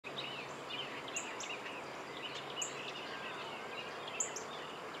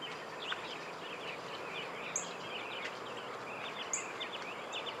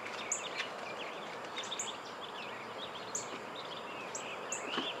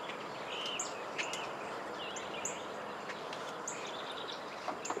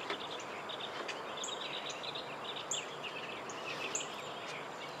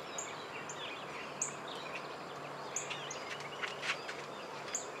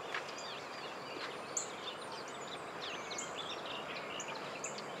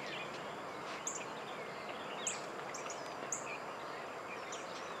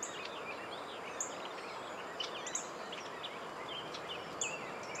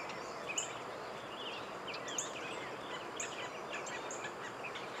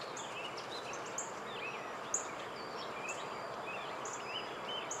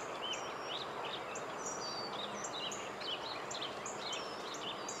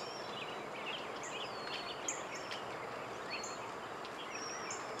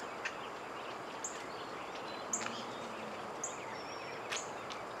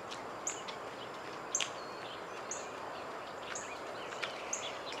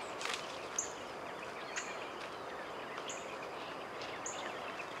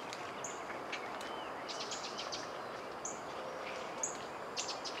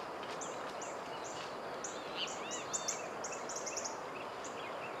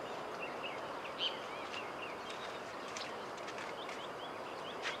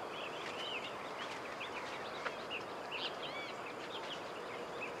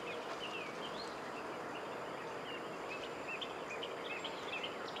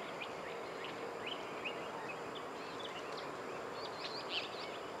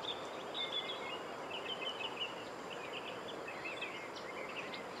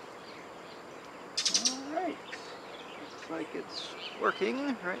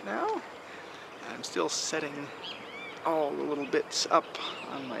working right now. I'm still setting all the little bits up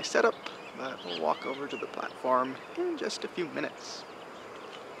on my setup, but we'll walk over to the platform in just a few minutes.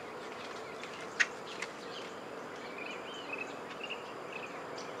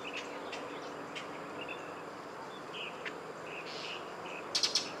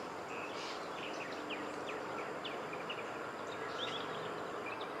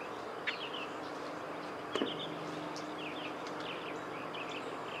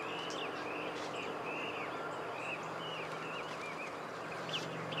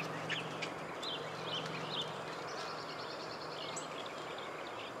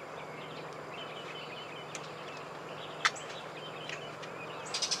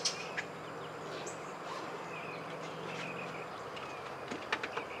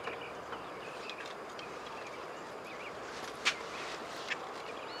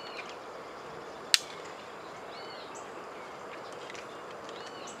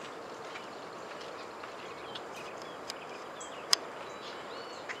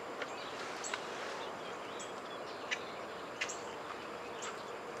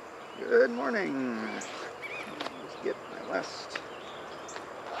 Good morning. Just get my last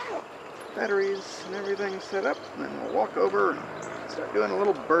batteries and everything set up, and then we'll walk over and start doing a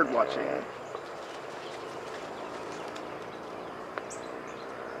little bird watching.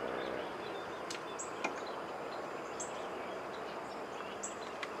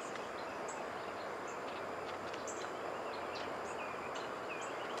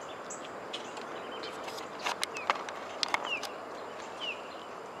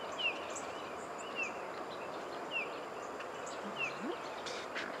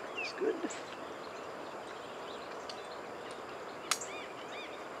 Good.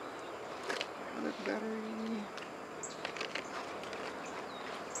 Another battery.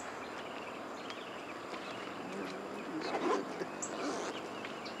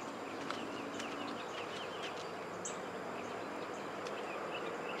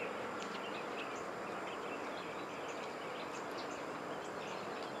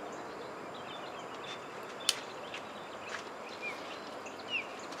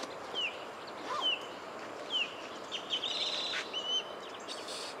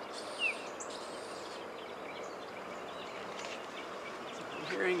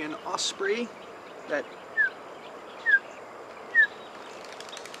 Hearing an osprey that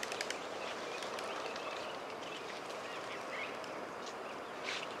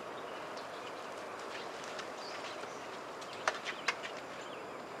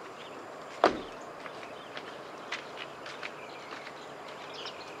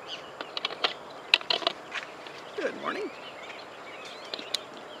Good morning.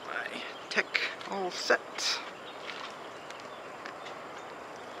 My tech all set.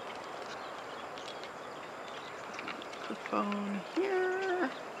 Phone here.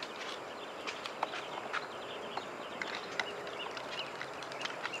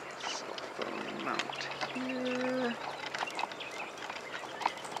 Cell phone mount here.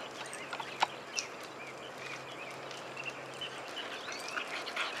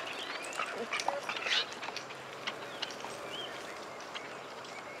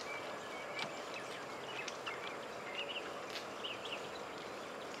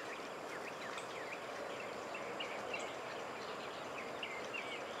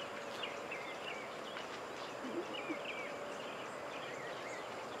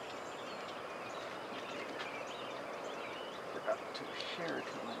 To share it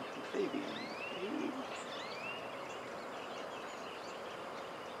to my HuthAvian page.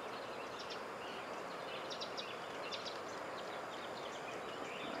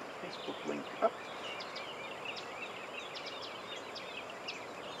 My Facebook link up.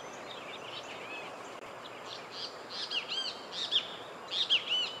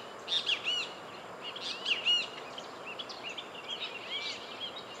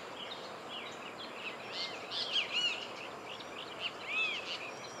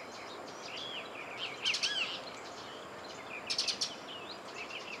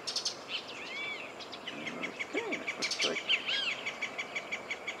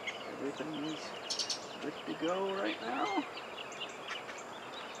 Everything's good to go right now.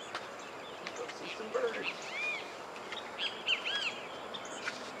 Go see some birds.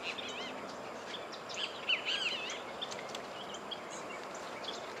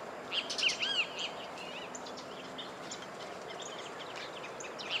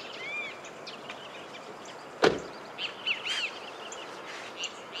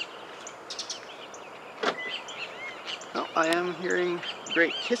 Well, I am hearing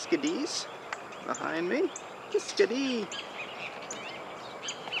great Kiskadees behind me. Kiskadee!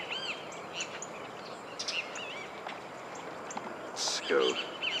 Let's go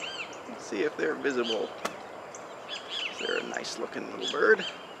see if they're visible. They're a nice looking little bird.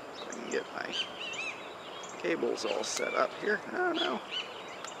 I can get my cables all set up here. Oh no.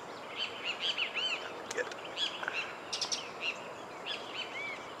 Get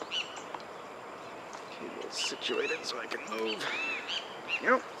cables situated so I can move.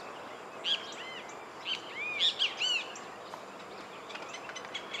 Yep.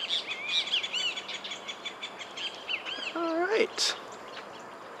 Alright.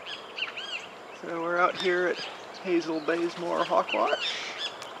 So we're out here at Hazel Bazemore Hawkwatch.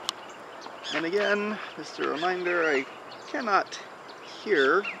 And again, just a reminder, I cannot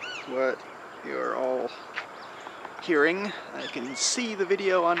hear what you're all hearing. I can see the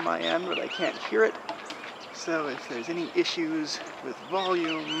video on my end, but I can't hear it. So if there's any issues with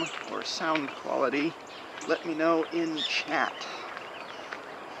volume or sound quality, let me know in chat.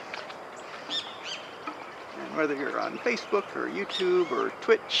 And whether you're on Facebook or YouTube or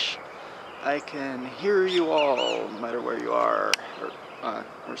Twitch, I can hear you all, no matter where you are,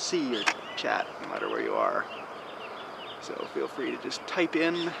 or see your chat, no matter where you are. So feel free to just type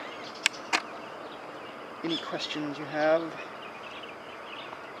in any questions you have.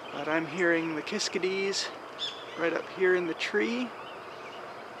 But I'm hearing the Kiskadees right up here in the tree.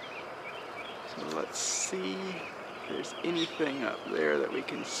 So let's see if there's anything up there that we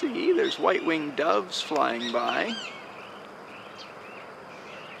can see. There's white-winged doves flying by.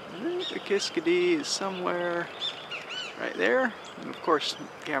 I think the Kiskadee is somewhere right there. And of course, the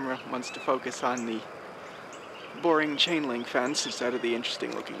camera wants to focus on the boring chain link fence instead of the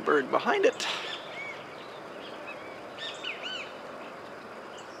interesting looking bird behind it.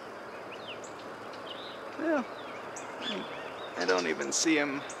 Yeah, I don't even see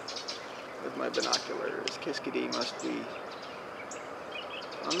him with my binoculars. Kiskadee must be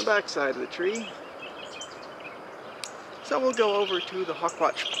on the back side of the tree. So we'll go over to the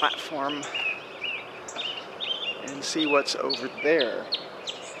Hawkwatch platform and see what's over there.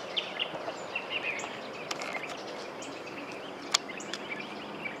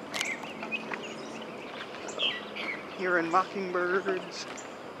 Hearing mockingbirds.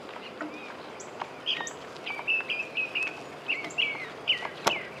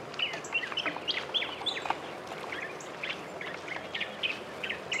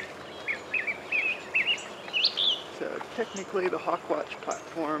 So technically the Hawkwatch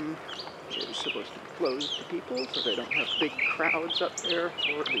platform is supposed to be closed to people so they don't have big crowds up there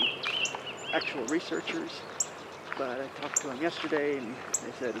for the actual researchers. But I talked to them yesterday and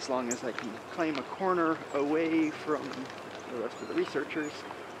they said as long as I can claim a corner away from the rest of the researchers,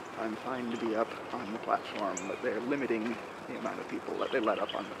 I'm fine to be up on the platform, but they're limiting the amount of people that they let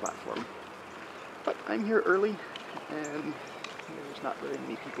up on the platform. But I'm here early and there's not very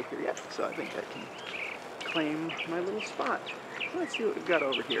many people here yet, so I think I can claim my little spot. Let's see what we've got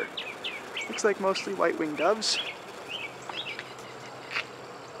over here. Looks like mostly white-winged doves.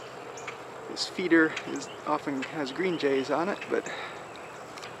 This feeder often has green jays on it, but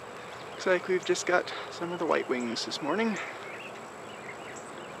looks like we've just got some of the white wings this morning.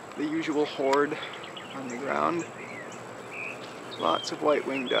 The usual horde on the ground. Lots of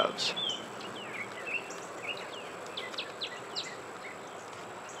white-winged doves.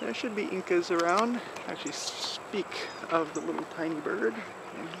 There should be Incas around. Actually, speak of the little tiny bird,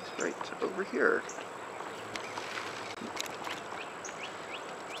 and he's right over here.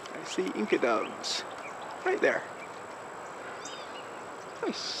 I see Inca doves right there.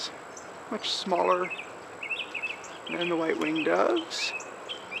 Nice. Much smaller than the white-winged doves.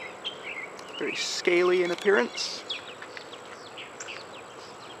 Very scaly in appearance.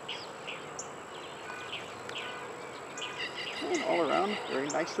 And all around, very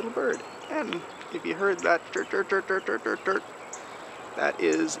nice little bird. And if you heard that dirt, dirt, dirt, dirt, dirt, dirt, dirt, that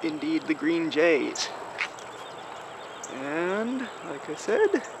is indeed the green jays. And like I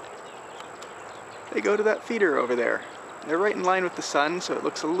said, they go to that feeder over there. They're right in line with the sun, so it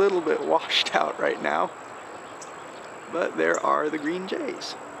looks a little bit washed out right now. But there are the green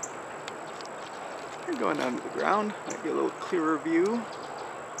jays. They're going down to the ground. Might be a little clearer view.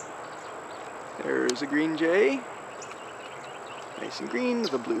 There's a green jay. Nice and green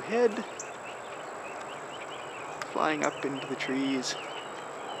with a blue head. Flying up into the trees.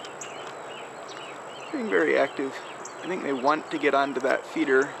 Being very active. I think they want to get onto that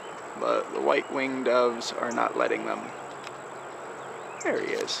feeder, but the white-winged doves are not letting them. There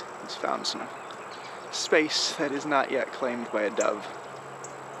he is. He's found some space that is not yet claimed by a dove.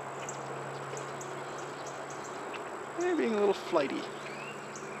 They're being a little flighty.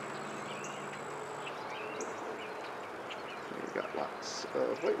 We've got lots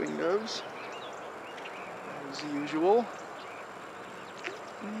of white-winged doves, as usual.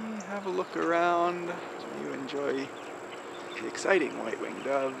 have a look around so you enjoy the exciting white-winged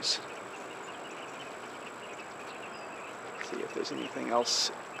doves. See if there's anything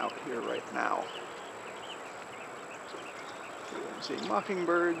else out here right now. I'm seeing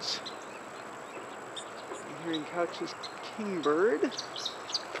mockingbirds. I'm hearing Couch's kingbird. Let's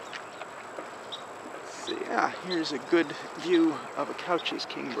see, here's a good view of a Couch's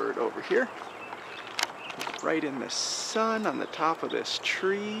kingbird over here. Right in the sun on the top of this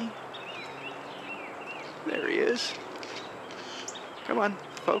tree. There he is. Come on,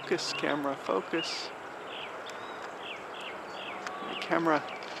 focus, camera, focus. Hey, camera.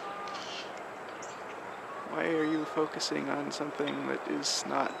 Why are you focusing on something that is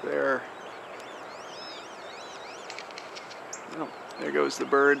not there? Oh, there goes the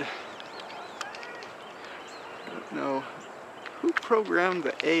bird. I don't know who programmed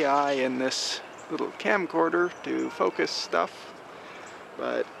the AI in this little camcorder to focus stuff,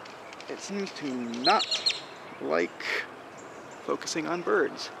 but it seems to not like focusing on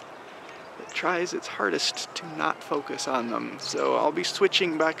birds. It tries its hardest to not focus on them, so I'll be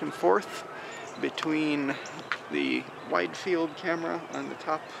switching back and forth between the wide field camera on the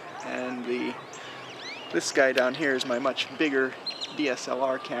top and this guy down here is my much bigger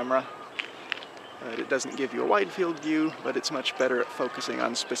DSLR camera. It doesn't give you a wide field view, but it's much better at focusing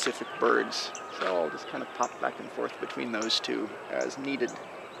on specific birds. So I'll just kind of pop back and forth between those two as needed.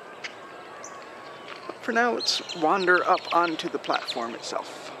 But for now, let's wander up onto the platform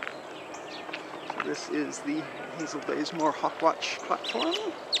itself. So this is the Hazel Bazemore Hawkwatch platform.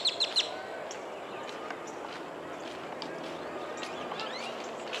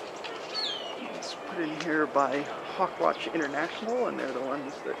 It's put in here by Hawkwatch International, and they're the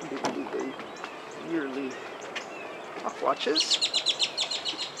ones that do the yearly Hawkwatches.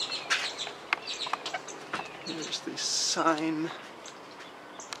 Here's the sign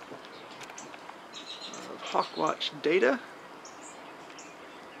of Hawkwatch data.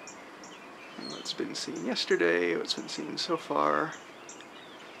 What's been seen yesterday, what's been seen so far,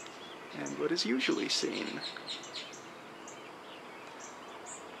 and what is usually seen.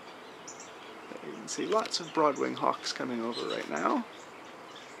 You can see lots of broadwing hawks coming over right now.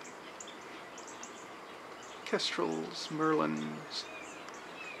 Kestrels, merlins,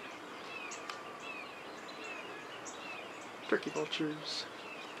 turkey vultures,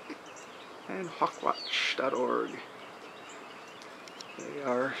 and hawkwatch.org. They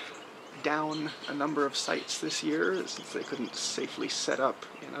are down a number of sites this year since they couldn't safely set up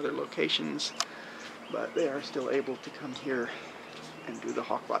in other locations, but they are still able to come here and do the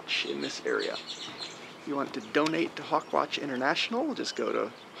Hawkwatch in this area. If you want to donate to Hawkwatch International, just go to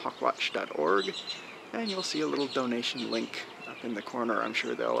hawkwatch.org and you'll see a little donation link up in the corner. I'm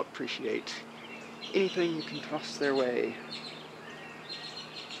sure they'll appreciate anything you can toss their way.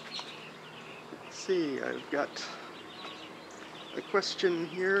 Let's see, I've got a question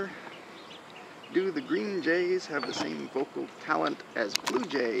here. Do the green jays have the same vocal talent as blue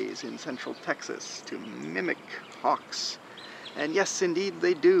jays in central Texas to mimic hawks? And yes, indeed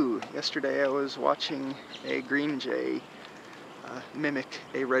they do. Yesterday I was watching a green jay mimic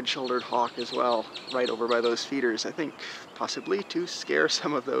a red-shouldered hawk as well, right over by those feeders, I think possibly to scare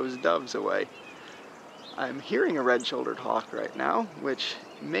some of those doves away. I'm hearing a red-shouldered hawk right now, which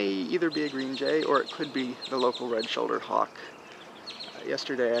may either be a green jay or it could be the local red-shouldered hawk.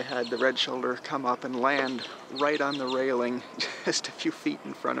 Yesterday I had the red shoulder come up and land right on the railing just a few feet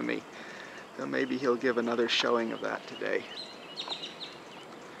in front of me. So maybe he'll give another showing of that today.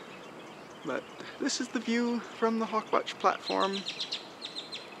 But this is the view from the Hawkwatch platform. You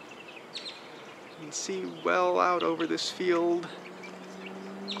can see well out over this field.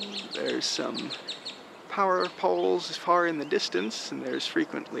 There's some power poles far in the distance, and there's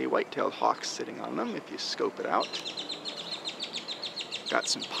frequently white-tailed hawks sitting on them if you scope it out. Got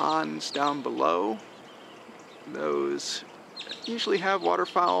some ponds down below. Those usually have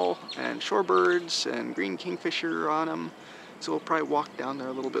waterfowl and shorebirds and green kingfisher on them, so we'll probably walk down there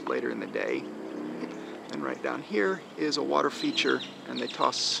a little bit later in the day. And right down here is a water feature, and they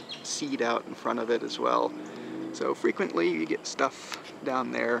toss seed out in front of it as well. So frequently you get stuff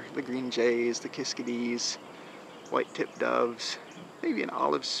down there, the green jays, the Kiskadees, white-tipped doves, maybe an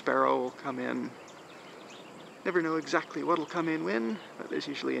olive sparrow will come in. Never know exactly what'll come in when, but there's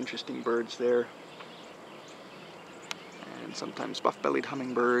usually interesting birds there. And sometimes buff-bellied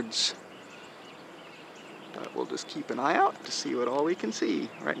hummingbirds. But we'll just keep an eye out to see what all we can see.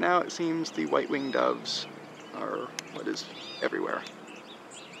 Right now it seems the white-winged doves are what is everywhere.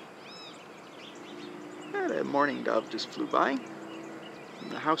 And a mourning dove just flew by.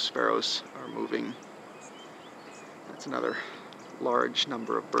 And the house sparrows are moving. That's another large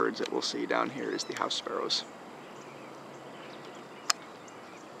number of birds that we'll see down here is the house sparrows.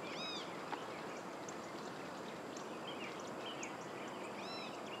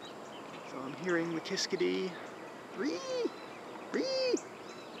 So I'm hearing the Kiskadee. Ree! Ree!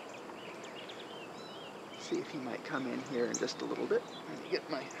 See if he might come in here in just a little bit. Let me get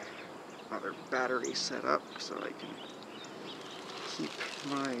my other battery set up so I can keep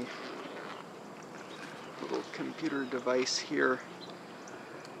my little computer device here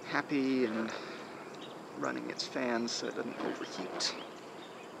happy and running its fans so it doesn't overheat.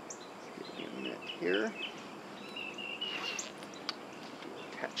 Give me a minute here.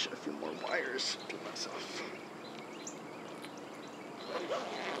 Attach a few more wires to myself.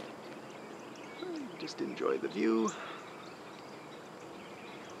 Just enjoy the view.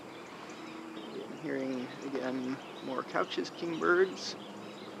 I'm hearing again more couches, kingbirds.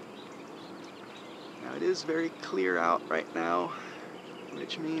 Now it is very clear out right now,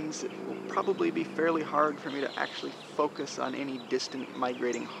 which means it will probably be fairly hard for me to actually focus on any distant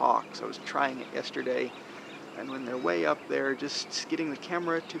migrating hawks. I was trying it yesterday, and when they're way up there, just getting the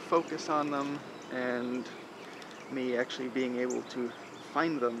camera to focus on them and me actually being able to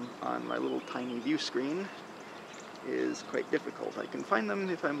find them on my little tiny view screen is quite difficult. I can find them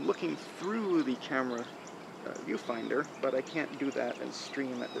if I'm looking through the camera viewfinder, but I can't do that and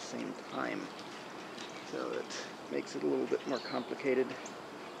stream at the same time. So it makes it a little bit more complicated.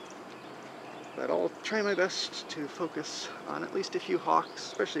 But I'll try my best to focus on at least a few hawks,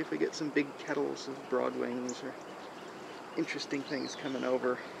 especially if we get some big kettles of broadwings or interesting things coming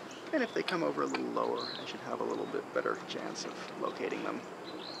over. And if they come over a little lower, I should have a little bit better chance of locating them.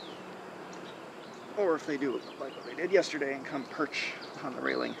 Or if they do like what they did yesterday and come perch on the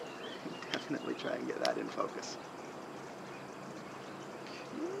railing, definitely try and get that in focus.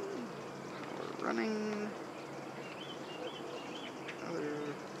 We're running. Other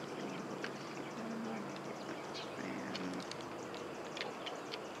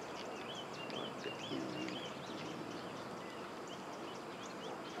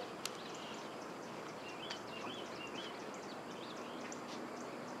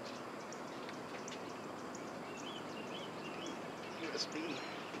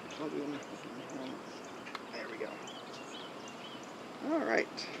plug in. There we go. All right.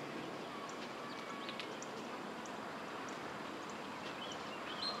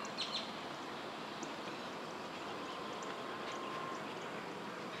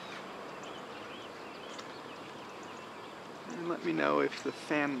 And let me know if the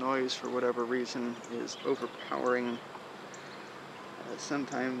fan noise, for whatever reason, is overpowering.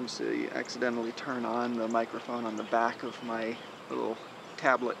 Sometimes I accidentally turn on the microphone on the back of my little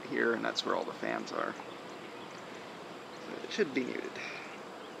tablet here, and that's where all the fans are. So it should be muted.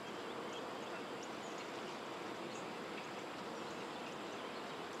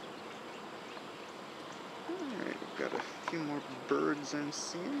 Alright, we've got a few more birds I'm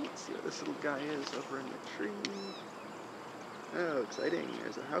seeing. Let's see what this little guy is over in the tree. Oh, exciting.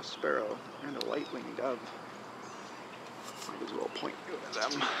 There's a house sparrow and a white-winged dove. Might as well point you to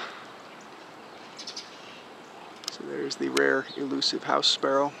them. So there's the rare, elusive house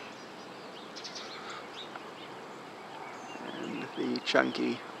sparrow. And the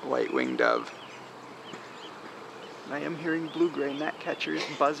chunky white-winged dove. And I am hearing blue-gray gnatcatchers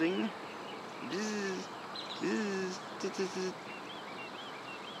buzzing. Bzz, bzz, bzz, bzz.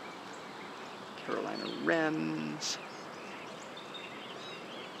 Carolina wrens.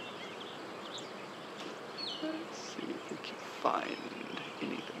 Let's see if we can find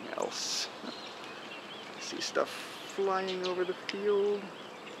anything else. I see stuff flying over the field.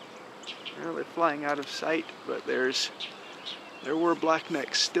 Well, they're flying out of sight, but there were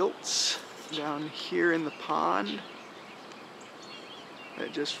blackneck stilts down here in the pond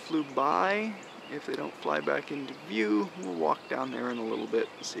that just flew by. If they don't fly back into view, we'll walk down there in a little bit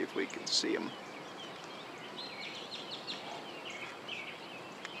and see if we can see them.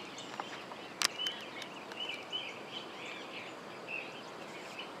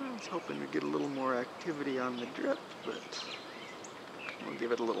 I was hoping to get a little more activity on the drip, but we'll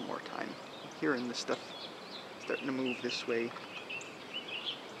give it a little more time. I'm hearing this stuff starting to move this way.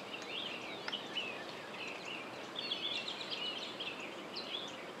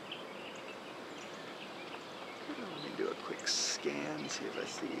 Let me do a quick scan, see if I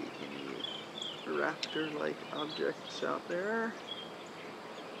see any raptor-like objects out there.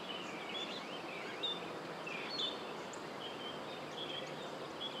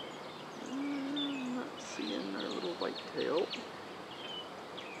 Seeing our little whitetail.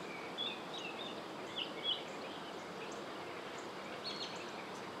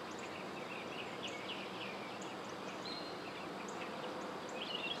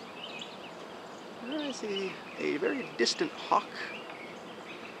 I see a very distant hawk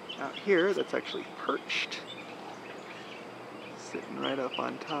out here that's actually perched, sitting right up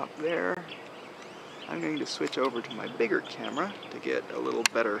on top there. I'm going to switch over to my bigger camera to get a little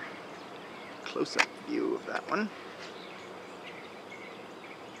better close-up view of that one.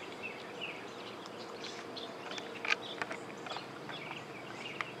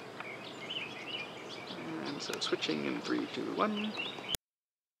 And so switching in 3, 2, 1.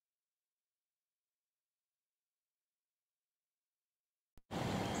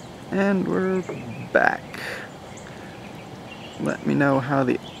 And we're back. Let me know how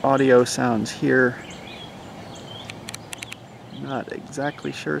the audio sounds here. Not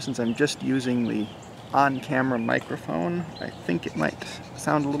exactly sure since I'm just using the on-camera microphone. I think it might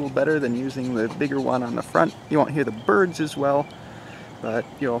sound a little better than using the bigger one on the front. You won't hear the birds as well, but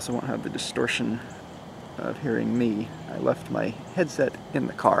you also won't have the distortion of hearing me. I left my headset in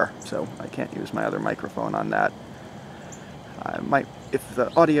the car, so I can't use my other microphone on that. I might, if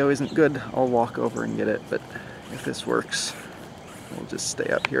the audio isn't good, I'll walk over and get it, but if this works, we'll just stay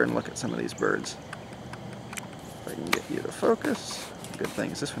up here and look at some of these birds. If I can get you to focus. Good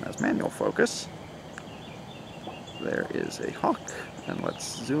thing is this one has manual focus. There is a hawk, and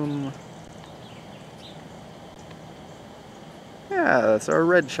let's zoom. Yeah, that's our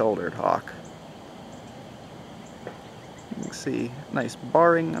red-shouldered hawk. You can see nice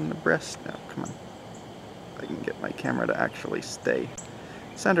barring on the breast. Now, come on. I can get my camera to actually stay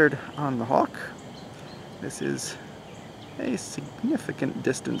centered on the hawk. This is a significant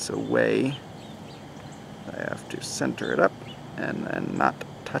distance away. I have to center it up and then not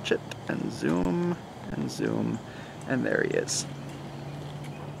touch it and zoom, and there he is.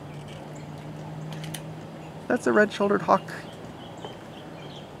 That's a red-shouldered hawk.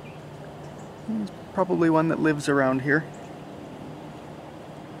 He's probably one that lives around here.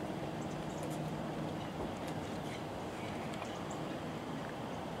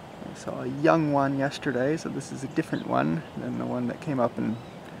 I saw a young one yesterday, so this is a different one than the one that came up and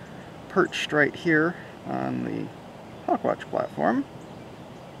perched right here on the Hawkwatch platform.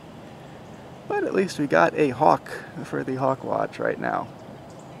 But at least we got a hawk for the Hawkwatch right now.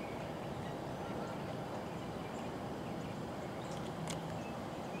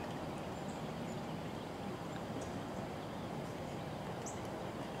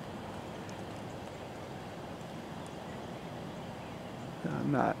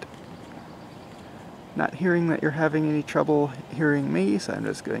 I'm not hearing that you're having any trouble hearing me, so I'm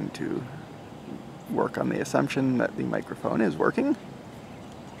just going to work on the assumption that the microphone is working.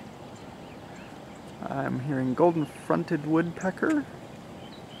 I'm hearing golden-fronted woodpecker.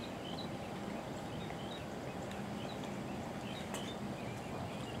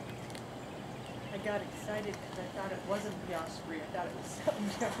 I got excited because I thought it wasn't the osprey. I thought it was something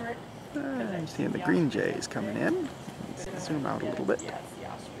different. I'm seeing the green jays coming in. Let's zoom out a little bit. Yeah, it's the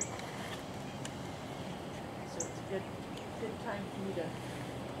osprey. So it's a good time for me to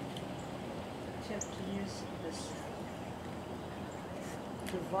attempt to use this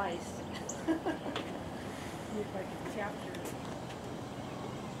device. See if I can capture it.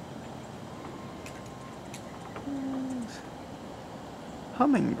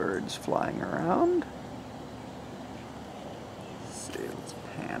 Hummingbirds flying around. Let's see, let's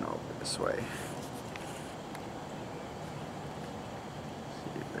pan over this way.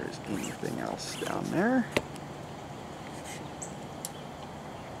 See if there's anything else down there.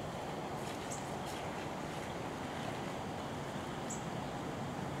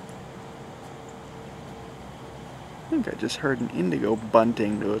 I think I just heard an indigo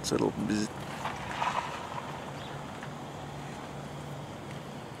bunting to its little bzz.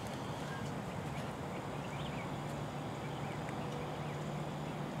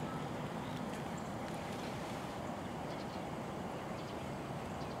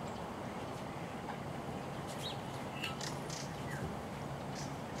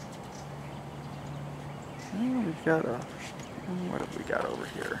 Well, we've got a, what have we got over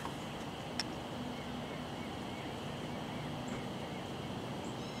here?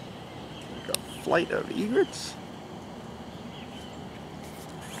 Like a flight of egrets.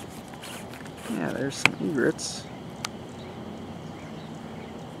 Yeah, there's some egrets.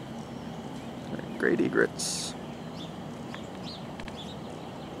 They're great egrets.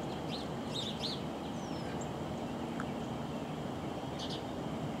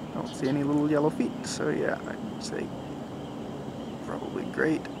 Don't see any little yellow feet, so yeah, I'd say probably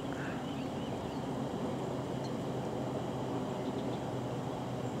great.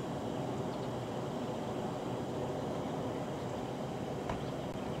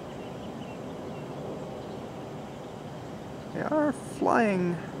 They are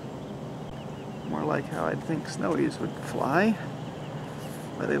flying more like how I'd think snowies would fly.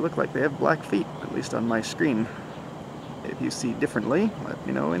 But they look like they have black feet, at least on my screen. If you see differently, let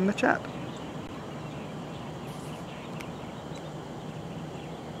me know in the chat.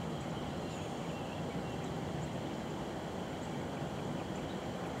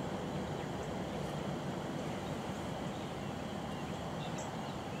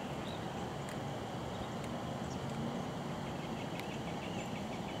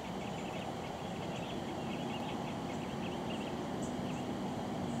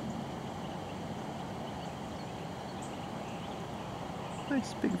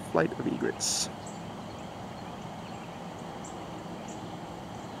 Nice big flight of egrets.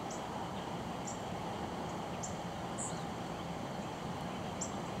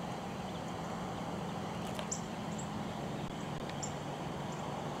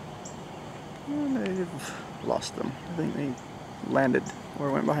 And I've lost them. I think they landed or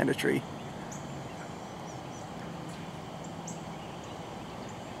went behind a tree.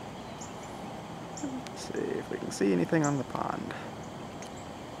 Let's see if we can see anything on the pond.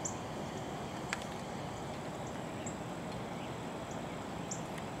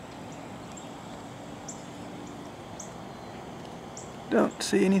 Don't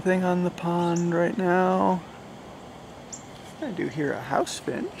see anything on the pond right now. I do hear a house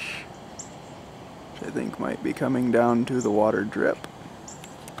finch, which I think might be coming down to the water drip.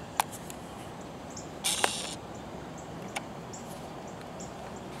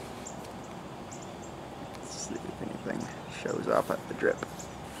 Let's see if anything shows up at the drip.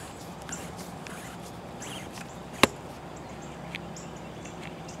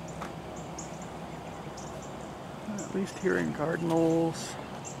 At least hearing cardinals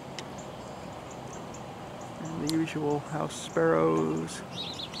and the usual house sparrows.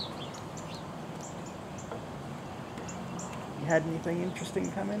 You had anything interesting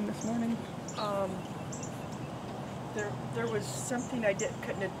come in this morning? There was something I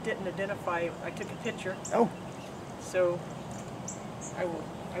didn't identify. I took a picture. Oh. So I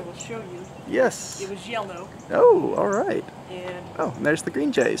will show you. Yes. It was yellow. Oh, all right. And and there's the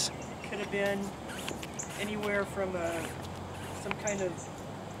green jays. Could have been anywhere from some kind of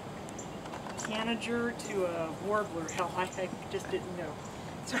tanager to a warbler. Hell, I just didn't know.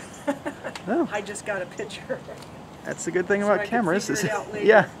 So Oh. I just got a picture. That's the good thing So about I can cameras. figure it out later.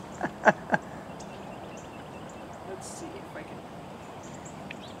 Yeah. Let's see if I can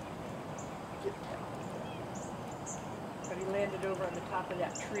get that. But he landed over on the top of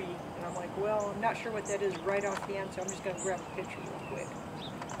that tree, and I'm like, well, I'm not sure what that is right offhand, so I'm just going to grab a picture real quick.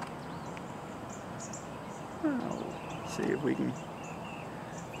 See if we can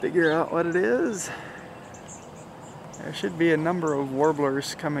figure out what it is. There should be a number of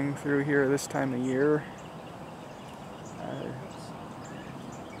warblers coming through here this time of year.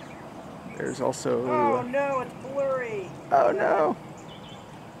 There's also... Oh no, it's blurry. Oh no.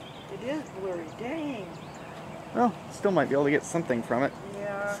 It is blurry, dang. Well, still might be able to get something from it.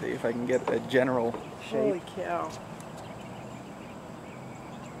 Yeah. See if I can get a general shape. Holy cow.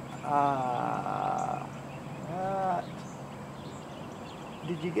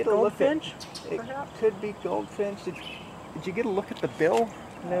 Did you get a look at... Goldfinch, It perhaps? could be goldfinch. Did you get a look at the bill?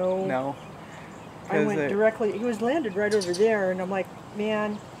 No. No. I went directly, he was landed right over there, and I'm like,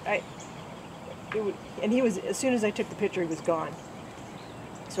 man, and he was, as soon as I took the picture, he was gone.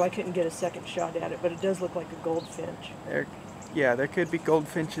 So I couldn't get a second shot at it, but it does look like a goldfinch. There could be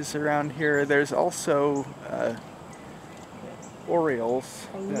goldfinches around here. There's also orioles.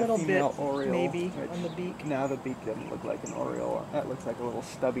 A little bit, oriole, maybe, on the beak. No, the beak doesn't look like an oriole. That looks like a little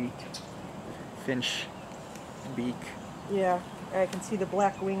stubby finch beak. Yeah, I can see the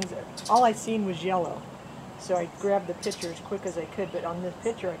black wings. All I seen was yellow. So I grabbed the picture as quick as I could, but on this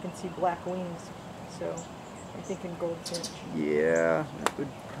picture I can see black wings. So I'm thinking goldfinch. Yeah, that would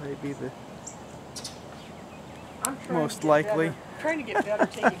probably be the I'm most likely. Trying to get better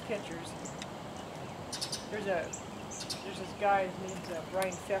taking pictures. There's this guy, his name's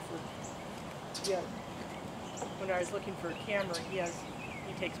Brian Pfeffer. Yeah. When I was looking for a camera, he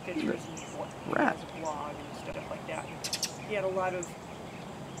takes pictures and he has a blog and stuff like that. He had a lot of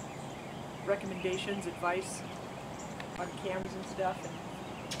recommendations, advice on cameras and stuff, and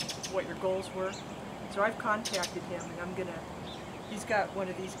what your goals were. So I've contacted him, and he's got one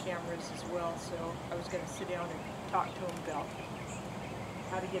of these cameras as well, so I was going to sit down and talk to him about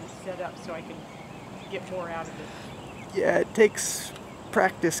how to get it set up so I can get more out of it. Yeah, it takes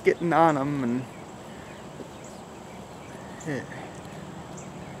practice getting on them, and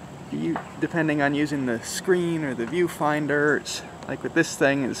depending on using the screen or the viewfinder, it's like with this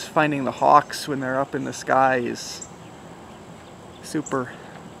thing, is finding the hawks when they're up in the sky is super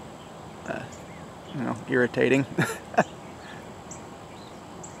you know, irritating.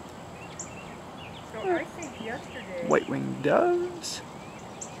 So I think yesterday... White-winged doves.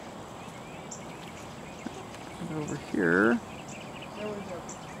 And over here, There was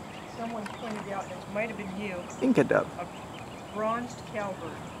someone pointed out, and it might have been you, Inca dove. a bronzed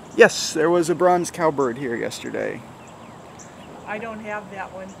cowbird. Yes, there was a bronze cowbird here yesterday. I don't have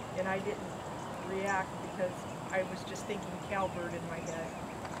that one, and I didn't react because I was just thinking cowbird in my head.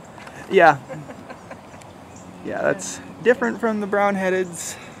 Yeah. Yeah, that's different from the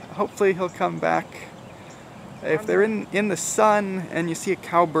brown-headeds. Hopefully he'll come back. If they're in the sun and you see a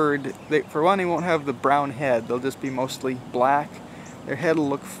cowbird, for one, they won't have the brown head. They'll just be mostly black. Their head will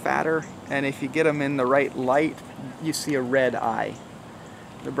look fatter, and if you get them in the right light, you see a red eye.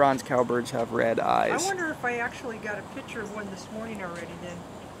 The bronze cowbirds have red eyes. I wonder if I actually got a picture of one this morning already then.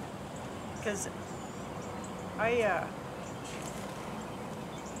 Because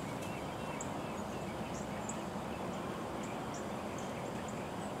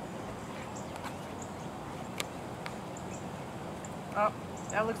oh,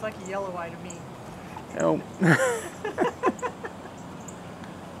 that looks like a yellow eye to me. Oh.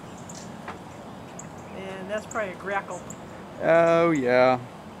 And that's probably a grackle, Oh, yeah.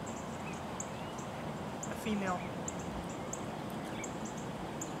 a female.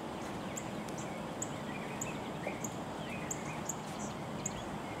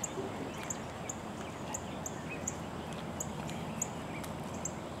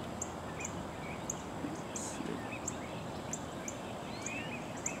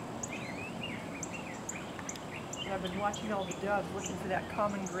 I've been watching all the doves, looking for that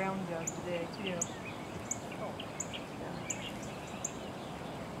common ground dove today, too. Oh,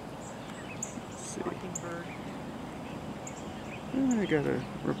 Let's see. mockingbird. I got a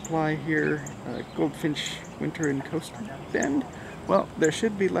reply here. Goldfinch winter in Coast Bend. Well, there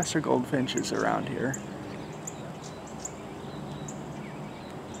should be lesser goldfinches around here.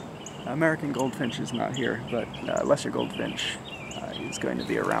 American goldfinch is not here, but lesser goldfinch is going to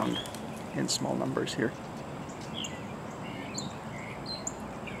be around in small numbers here.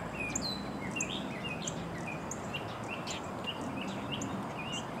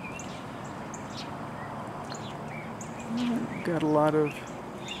 Got a lot of...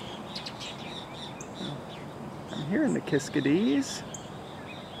 I'm hearing the Kiskadees.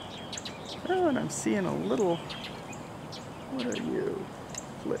 Oh, and I'm seeing a little... What are you?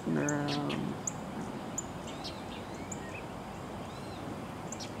 Flitting around.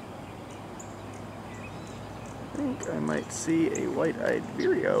 I think I might see a white-eyed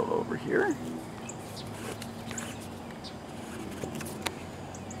vireo over here.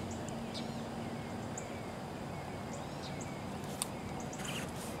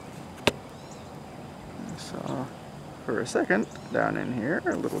 I saw for a second down in here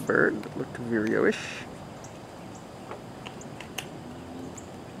a little bird that looked vireo-ish.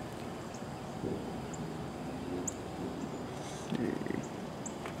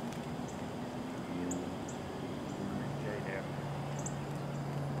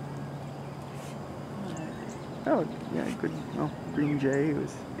 Oh, yeah, good. Oh, green jay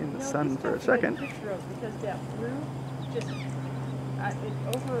was in the sun for a second. Because that blue just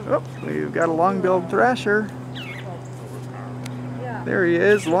over. Oh, we've got a long-billed thrasher. Yeah. There he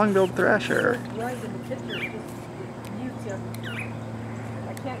is, long-billed thrasher. Right in the picture, it just mutes everything.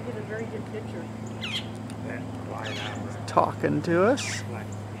 I can't get a very good picture. Talking to us.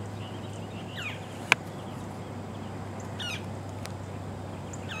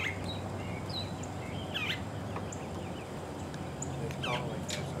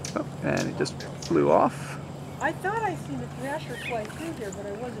 Oh, and he just flew off. I thought I seen a thrasher fly through here, but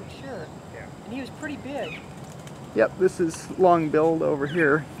I wasn't sure. Yeah. And he was pretty big. Yep, this is long-billed over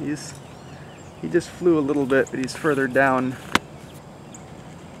here. He just flew a little bit, but he's further down.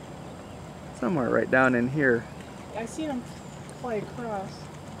 Somewhere right down in here. I seen him fly across.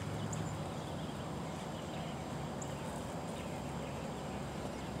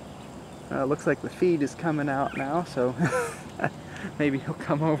 Looks like the feed is coming out now, so maybe he'll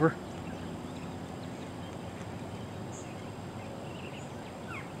come over.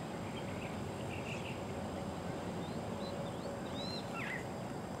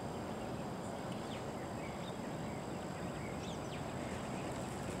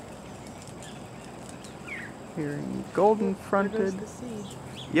 Hearing golden fronted. There goes the seed.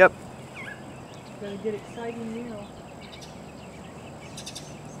 Yep. It's gonna get exciting now.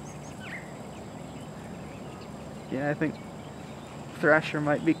 Yeah, I think Thrasher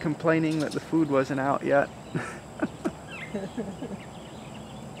might be complaining that the food wasn't out yet.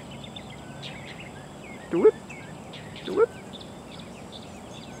 Do-whip. Do-whip.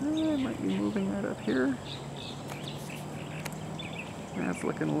 It might be moving right up here. That's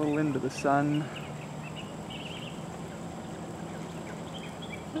looking a little into the sun.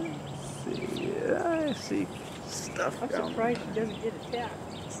 Let's see. I see stuff I'm down surprised she doesn't get attacked.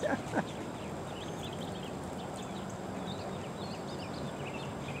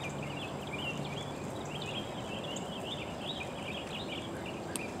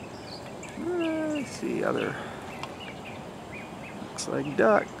 I see other, looks like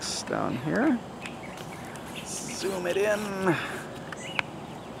ducks down here. Zoom it in.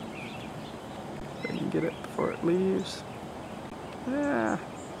 If I can get it before it leaves. Yeah.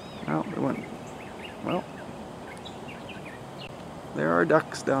 Well, it went. Well, there are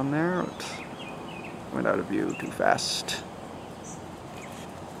ducks down there. It went out of view too fast.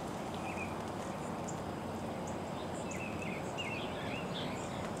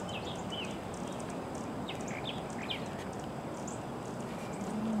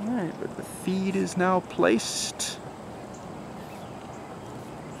 Alright, but the feed is now placed. So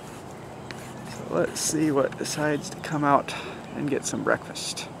let's see what decides to come out and get some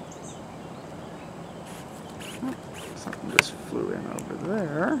breakfast. Something just flew in over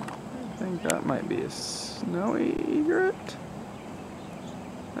there. I think that might be a snowy egret.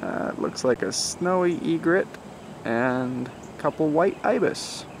 It looks like a snowy egret and a couple white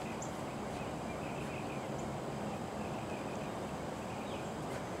ibis.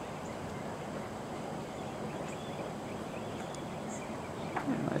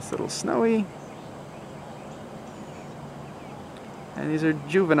 Nice little snowy. And these are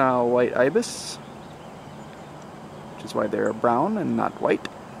juvenile white ibis, which is why they're brown and not white.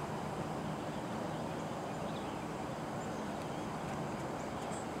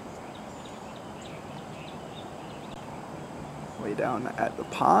 Way down at the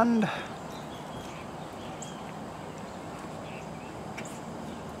pond.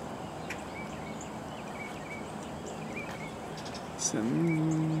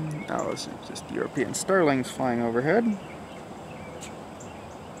 Oh, this is just European starlings flying overhead.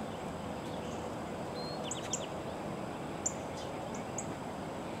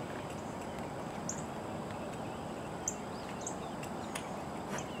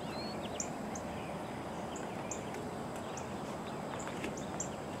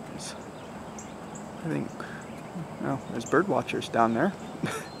 I think, oh, there's bird watchers down there.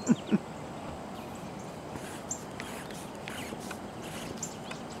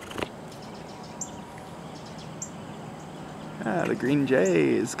 Ah, the green jay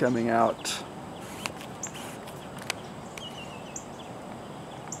is coming out.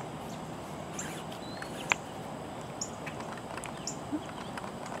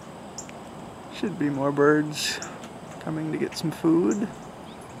 Should be more birds coming to get some food.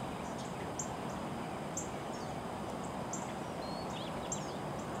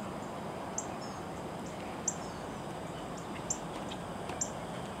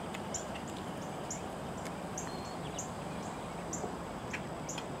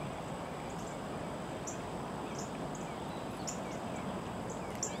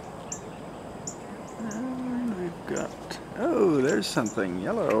 We've got, oh, there's something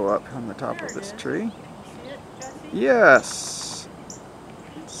yellow up on the top of this tree. See it, Jesse? Yes.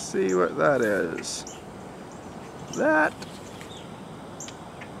 Let's see what that is. That,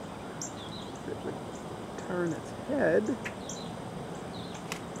 if it would turn its head,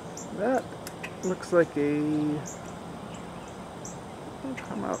 that looks like it'll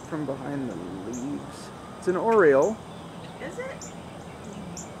come out from behind the leaves. It's an oriole. Is it?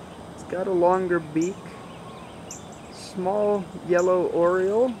 It's got a longer beak. Small yellow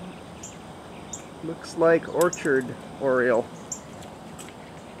oriole. Looks like orchard oriole.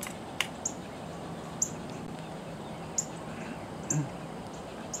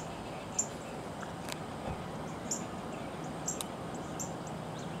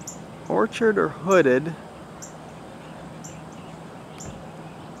 Orchard or hooded.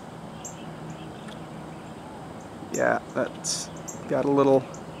 Yeah, that's got a little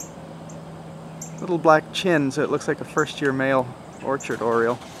black chin, so it looks like a first-year male orchard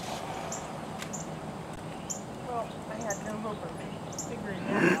oriole. Well, I had no hope of figuring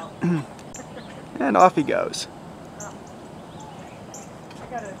that out. And off he goes. Oh. I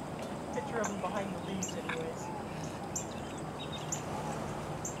got a picture of him behind the leaves anyways.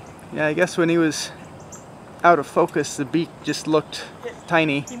 Yeah, I guess when he was out of focus, the beak just looked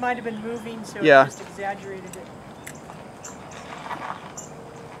tiny. He might have been moving, so Yeah. it just exaggerated it.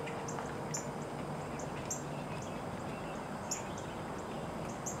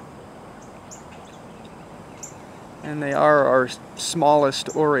 And they are our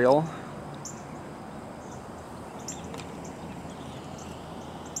smallest oriole.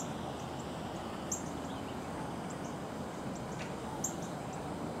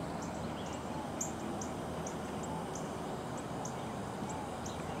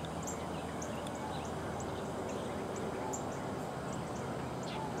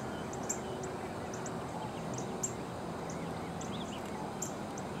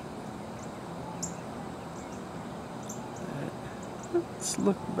 Let's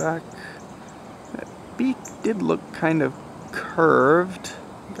look back. That beak did look kind of curved.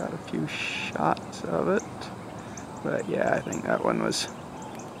 Got a few shots of it. But yeah, I think that one was,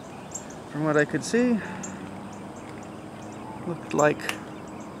 from what I could see, looked like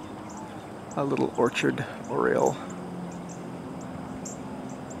a little orchard oriole.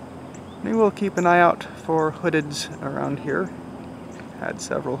 Maybe we'll keep an eye out for hoodeds around here. Had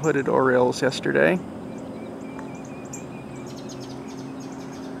several hooded orioles yesterday.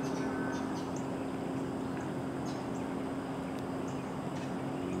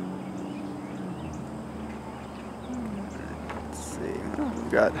 Let's see,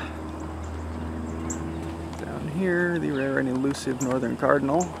 we've got down here the rare and elusive northern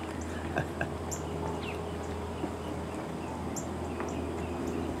cardinal.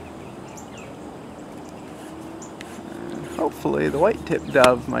 Hopefully the white-tipped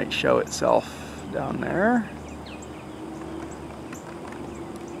dove might show itself down there.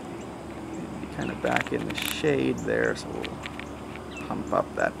 Maybe kind of back in the shade there, so we'll pump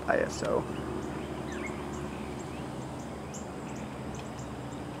up that ISO.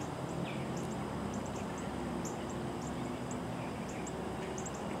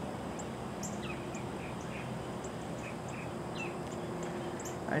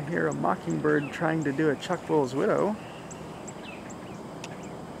 I hear a mockingbird trying to do a chuckbull's widow.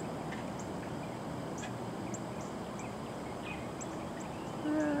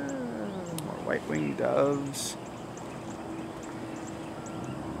 White-winged doves.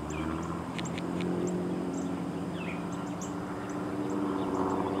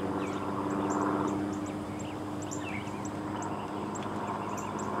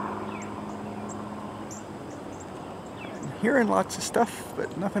 I'm hearing lots of stuff,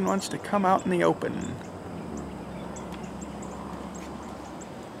 but nothing wants to come out in the open.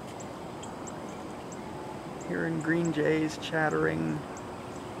 Hearing green jays chattering.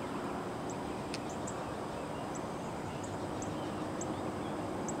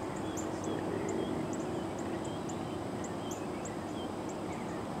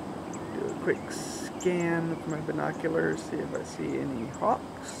 Quick scan with my binoculars, see if I see any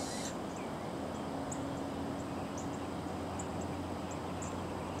hawks.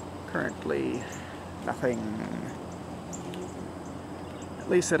 Currently, nothing, at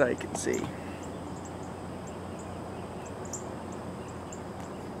least that I can see.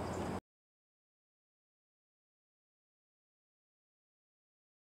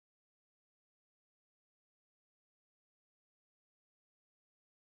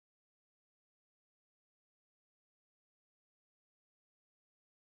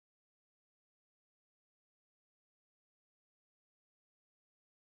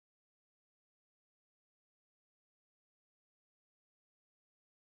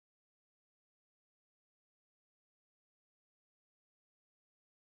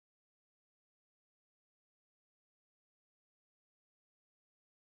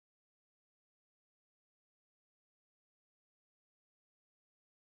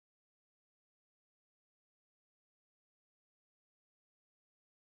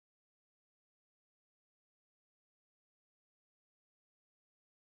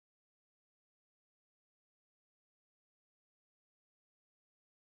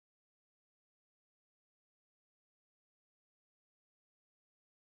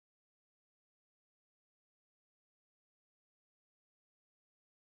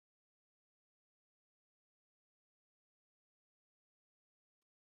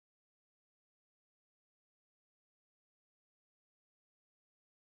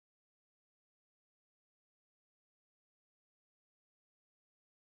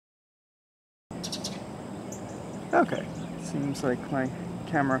 Okay, seems like my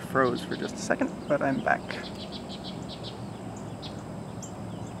camera froze for just a second, but I'm back.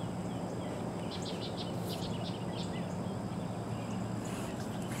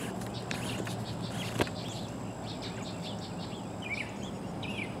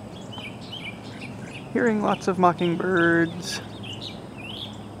 Hearing lots of mockingbirds.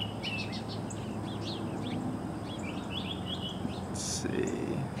 Let's see,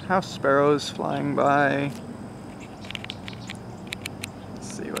 house sparrows flying by.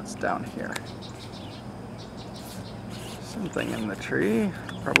 What's down here? Something in the tree,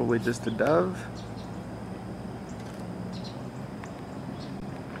 probably just a dove.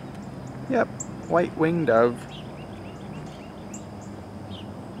 Yep, white-winged dove.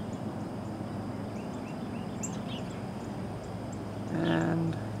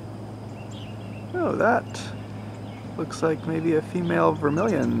 And oh, that looks like maybe a female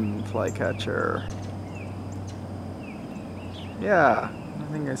vermilion flycatcher. Yeah.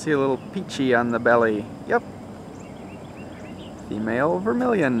 I think I see a little peachy on the belly. Yep. Female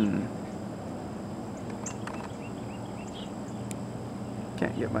vermilion.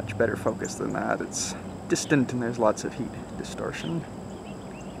 Can't get much better focus than that. It's distant and there's lots of heat distortion.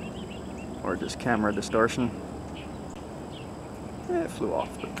 Or just camera distortion. It flew off,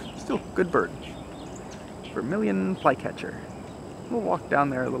 but still, good bird. Vermilion flycatcher. We'll walk down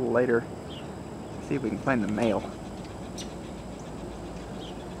there a little later, see if we can find the male.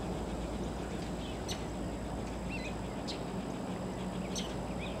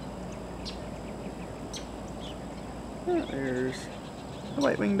 There's the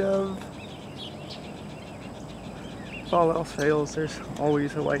white-winged dove. If all else fails, there's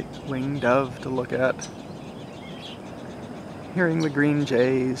always a white-winged dove to look at. Hearing the green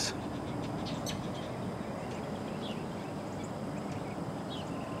jays.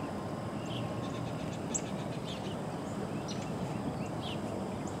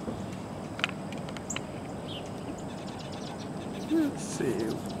 Let's see,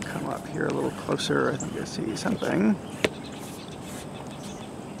 we'll come up here a little closer. I think I see something.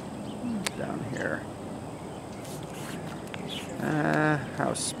 Down here.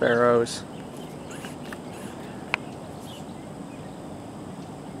 House sparrows.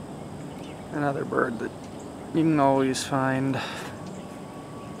 Another bird that you can always find.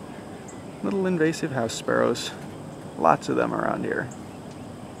 Little invasive house sparrows. Lots of them around here.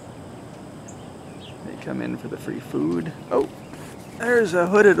 They come in for the free food. Oh, there's a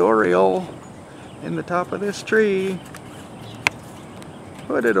hooded oriole in the top of this tree.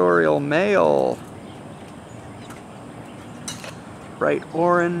 Hooded oriole male. Bright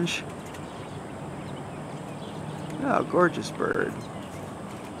orange. Oh, gorgeous bird.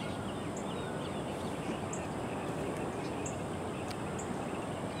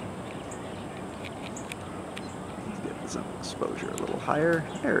 Let's get some exposure a little higher.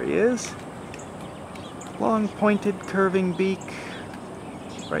 There he is. Long pointed curving beak.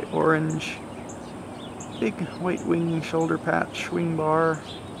 Bright orange. Big white wing shoulder patch, wing bar.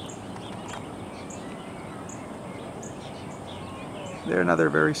 They're another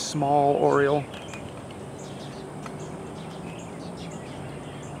very small oriole.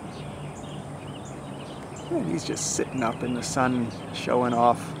 And he's just sitting up in the sun, showing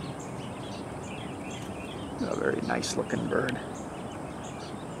off. A very nice looking bird.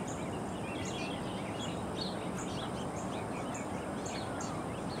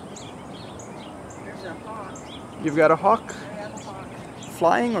 There's a hawk. You've got a hawk? I have a hawk.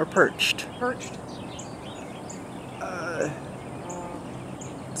 Flying or perched? Perched.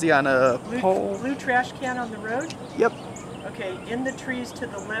 Is he on a pole? Blue trash can on the road? Yep. Okay, in the trees to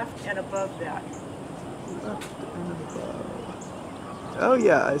the left and above that. Left and above. Oh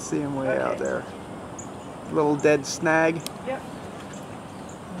yeah, I see him way out there. Little dead snag. Yep.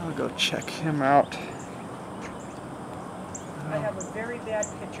 I'll go check him out. I have a very bad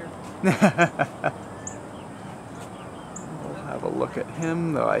picture. We'll have a look at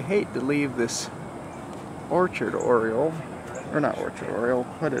him, though I hate to leave this orchard oriole. Or not orchard oriole,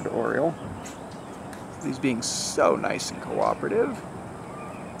 hooded oriole. He's being so nice and cooperative.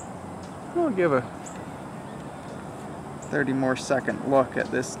 We'll give a 30 more second look at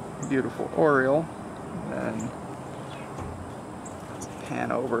this beautiful oriole. Then let's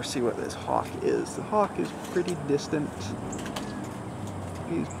pan over, see what this hawk is. The hawk is pretty distant.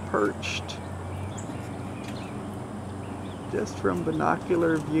 He's perched. Just from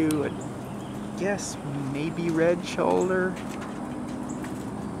binocular view, I guess maybe red shoulder.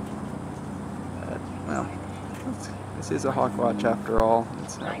 Well, this is a Hawkwatch after all.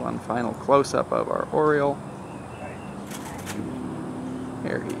 Let's have one final close-up of our oriole.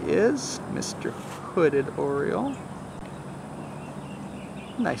 There he is, Mr. Hooded Oriole.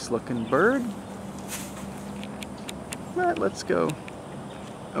 Nice looking bird. But let's go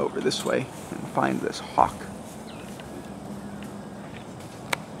over this way and find this hawk.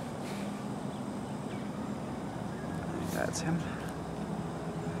 That's him.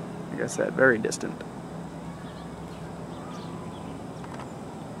 Like I said, very distant.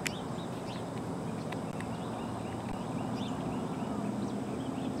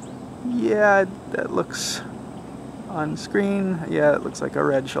 Yeah, that looks on screen. Yeah, it looks like a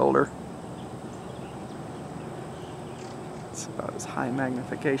red shoulder. It's about as high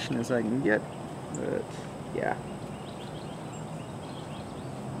magnification as I can get, but yeah.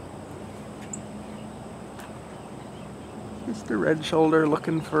 Just a red shoulder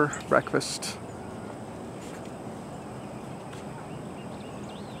looking for breakfast.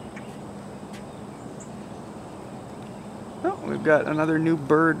 Oh, we've got another new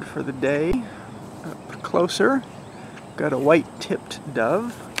bird for the day. Up closer, got a white-tipped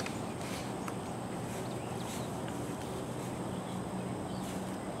dove.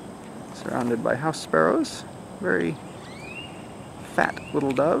 surrounded by house sparrows. Very fat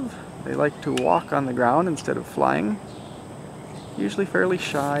little dove. They like to walk on the ground instead of flying. Usually fairly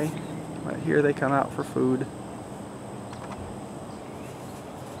shy, but here they come out for food.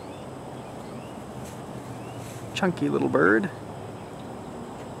 Chunky little bird.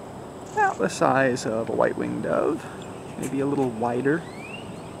 About the size of a white-winged dove, maybe a little wider,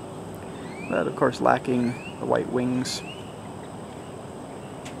 but of course lacking the white wings.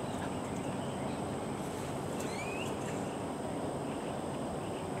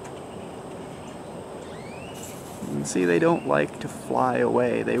 You can see they don't like to fly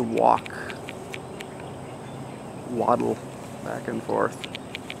away. They walk, waddle back and forth.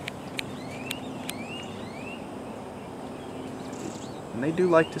 And they do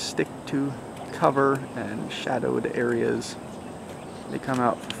like to stick to cover and shadowed areas. They come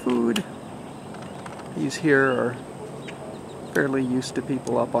out for food. These here are fairly used to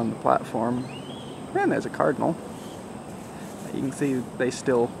people up on the platform. And there's a cardinal. You can see they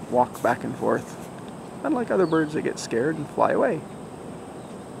still walk back and forth. Unlike other birds that get scared and fly away.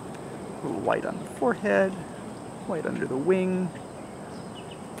 A little white on the forehead, white under the wing,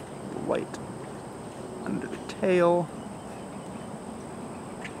 a little white under the tail.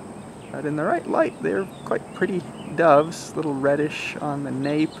 But in the right light, they're quite pretty doves, a little reddish on the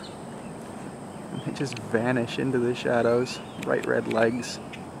nape. And they just vanish into the shadows, bright red legs.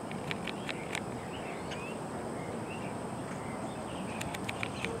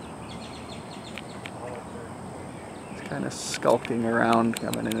 It's kind of skulking around,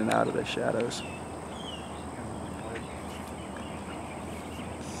 coming in and out of the shadows.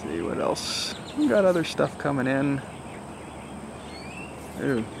 Let's see what else. We've got other stuff coming in.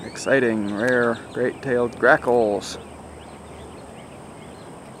 Ooh, exciting, rare, great-tailed grackles.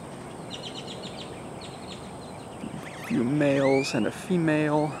 A few males and a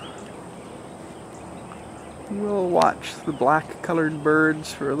female. We'll watch the black-colored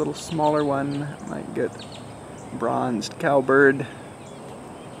birds for a little smaller one. Might get bronzed cowbird.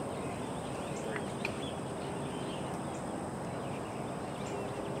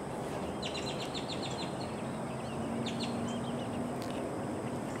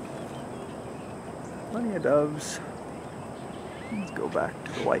 Plenty of doves. Let's go back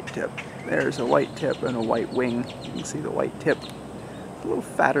to the white tip. There's a white tip and a white wing. You can see the white tip. It's a little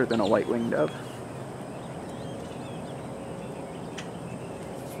fatter than a white-winged dove.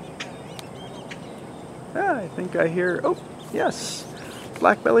 I think I hear, oh, yes,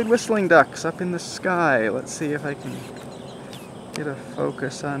 black-bellied whistling ducks up in the sky. Let's see if I can get a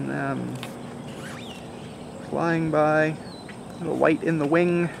focus on them. Flying by, a little white in the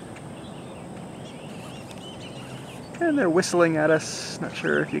wing. And they're whistling at us. Not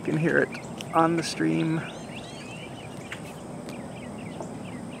sure if you can hear it on the stream.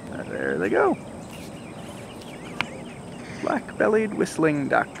 There they go. Black-bellied whistling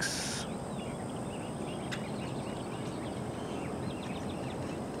ducks.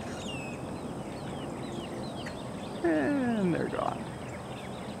 And they're gone.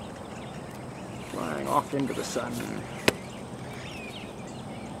 Flying off into the sun.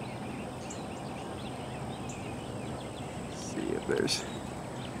 See if there's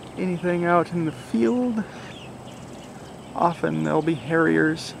anything out in the field. Often there'll be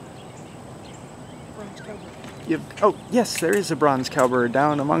harriers. Oh, yes, there is a bronze cowbird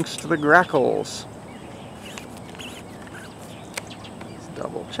down amongst the grackles. Let's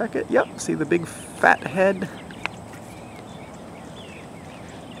double check it. Yep, see the big fat head?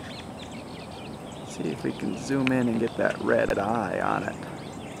 See if we can zoom in and get that red eye on it.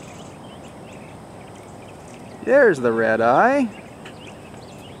 There's the red eye.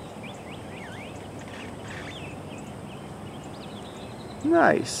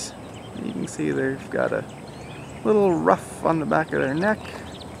 Nice. You can see they've got a little ruff on the back of their neck.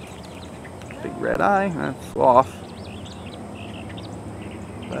 Big red eye. That flew off.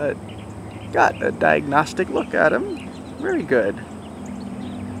 But got a diagnostic look at him. Very good.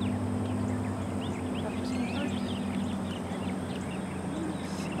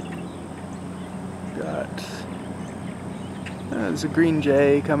 Got there's a green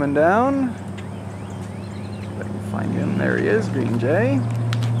jay coming down. If I can find him. There he is, green jay.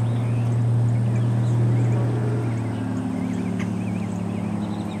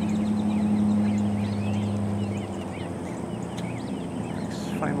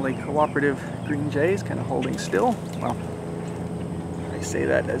 Finally, cooperative green jay is kind of holding still. Well, I say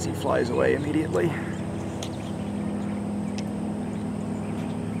that as he flies away immediately.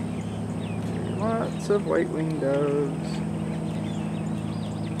 Lots of white-winged doves.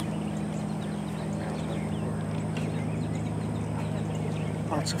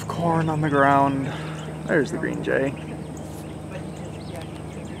 Lots of corn on the ground. There's the green jay.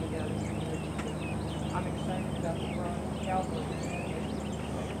 I'm excited about the bronze cowbird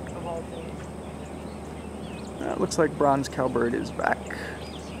of all things. It looks like bronze cowbird is back.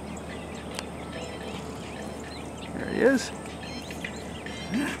 There he is.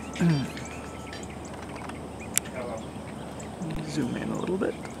 Zoom in a little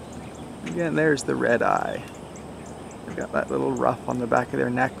bit. Again, there's the red eye. They've got that little ruff on the back of their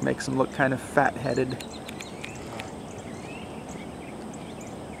neck, makes them look kind of fat-headed.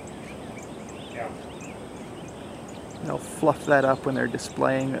 They'll fluff that up when they're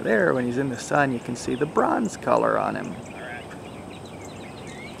displaying. There, when he's in the sun, you can see the bronze color on him.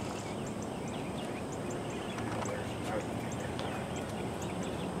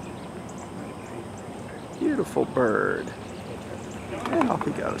 Beautiful bird. And off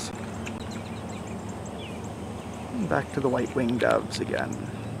he goes. And back to the white-winged doves again.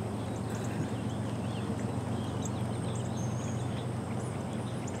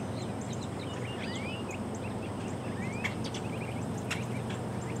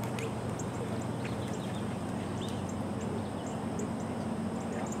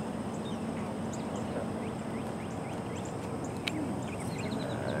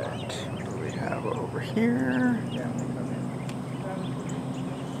 What do we have over here?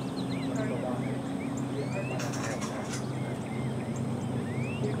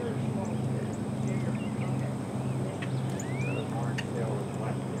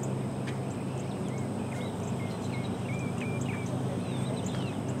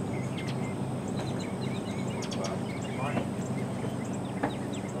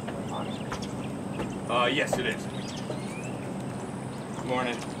 Yes, it is. Good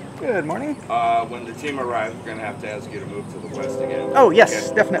morning. Good morning. When the team arrives, we're going to have to ask you to move to the west again. Oh, yes,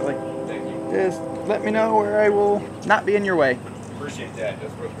 Okay. definitely. Thank you. Just let me know where I will not be in your way. Appreciate that.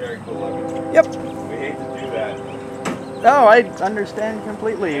 That's very cool of you. Yep. We hate to do that. Oh, I understand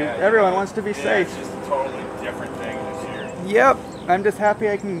completely. Yeah, Everyone wants to be yeah, safe. It's just a totally different thing this year. Yep. I'm just happy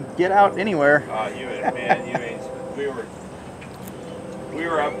I can get out anywhere. We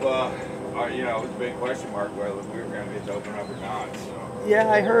were up, you know, it was a big question mark whether we were going to get to open up or not. So.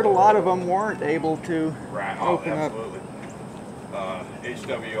 Yeah, I heard a lot of them weren't able to Right. open up. Absolutely.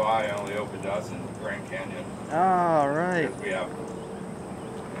 HWI only opened us in Grand Canyon. Oh, right. Because we have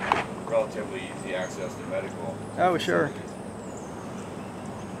relatively easy access to medical. Oh, sure. facilities.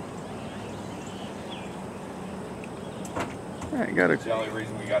 All right, got It's the only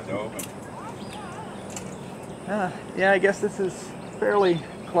reason we got to open. yeah, I guess this is fairly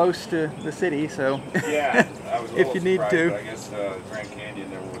close to the city, so Yeah, I was a if little you need surprised, to. but I guess Grand Canyon,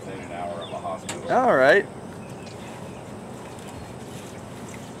 they were within an hour of a hospital. All right.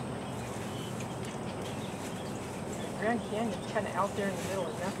 Grand Canyon's kind of out there in the middle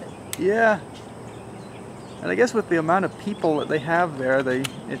of nothing. Yeah. And I guess with the amount of people that they have there, they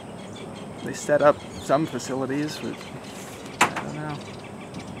set up some facilities, but I don't know.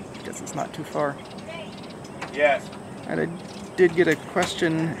 I guess it's not too far. Yes. And I did get a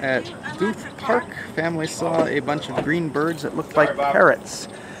question at Booth Park. Family saw a bunch of green birds that looked like parrots.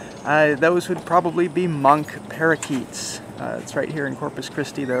 Those would probably be monk parakeets. It's right here in Corpus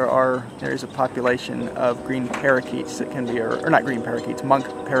Christi. There's a population of green parakeets that can be, or not green parakeets, monk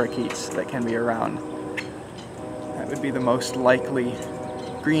parakeets that can be around. That would be the most likely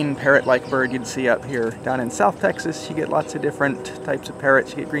green parrot-like bird you'd see up here. Down in South Texas, you get lots of different types of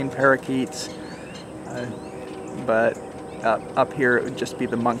parrots. You get green parakeets, but up here it would just be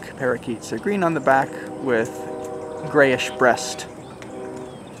the monk parakeets. They're green on the back with grayish breast.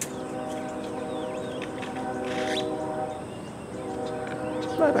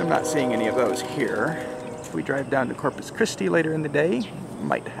 But I'm not seeing any of those here. If we drive down to Corpus Christi later in the day, we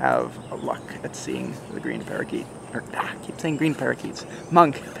might have a luck at seeing the green parakeet. I keep saying green parakeets.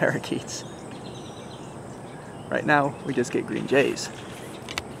 Monk parakeets. Right now, we just get green jays.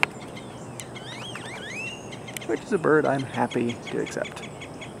 Which is a bird I'm happy to accept.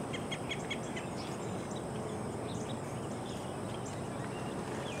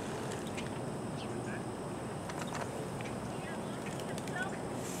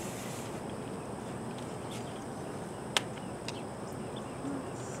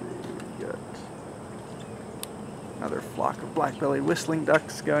 Another flock of black-bellied whistling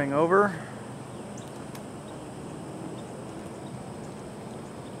ducks going over.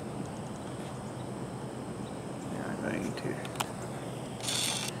 Yeah, I'm going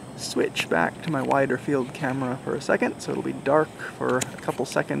to switch back to my wider field camera for a second, so it'll be dark for a couple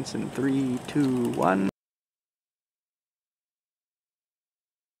seconds in 3, 2, 1.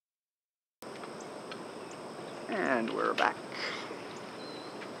 And we're back.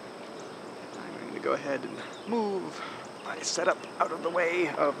 set up out of the way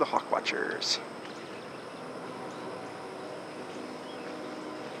of the hawkwatchers.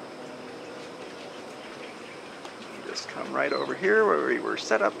 Just come right over here where we were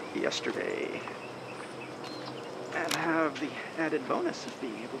set up yesterday. And have the added bonus of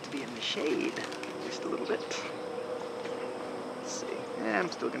being able to be in the shade just a little bit. Let's see. And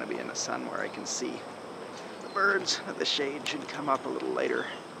I'm still going to be in the sun where I can see the birds. The shade should come up a little later.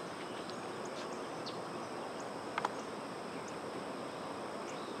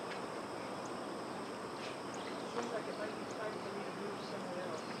 Seems like it might be time for me to move somewhere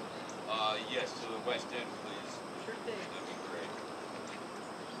else. Yes, to the west end, please. Sure thing. That'd be great.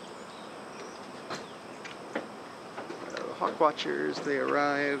 The hawkwatchers, they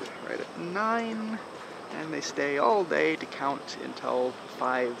arrive right at 9, and they stay all day to count until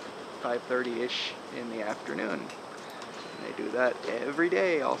 5:30-ish in the afternoon. And they do that every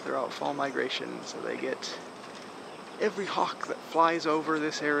day all throughout fall migration, so they get every hawk that flies over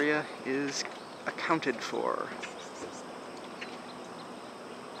this area is accounted for.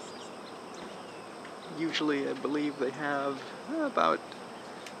 Usually, I believe they have about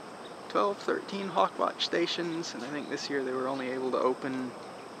 12, 13 Hawkwatch stations, and I think this year they were only able to open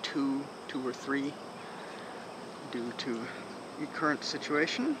two or three due to the current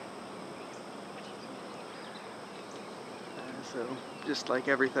situation. So, just like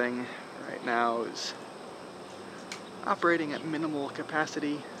everything right now is operating at minimal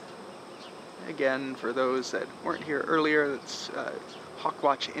capacity. Again, for those that weren't here earlier, that's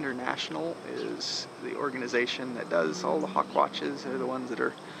Hawkwatch International is the organization that does all the Hawkwatches. They're the ones that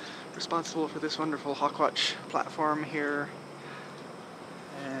are responsible for this wonderful Hawkwatch platform here.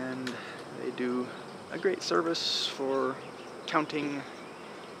 And they do a great service for counting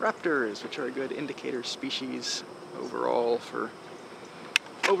raptors, which are a good indicator species overall for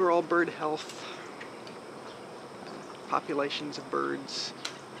overall bird health, populations of birds.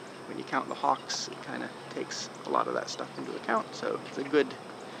 When you count the hawks, it kind of takes a lot of that stuff into account, so it's a good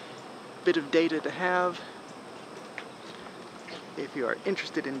bit of data to have. If you are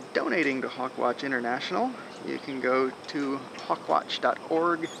interested in donating to Hawkwatch International, you can go to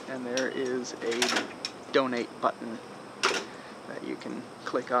hawkwatch.org, and there is a donate button that you can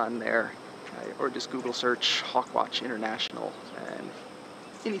click on there, or just Google search Hawkwatch International, and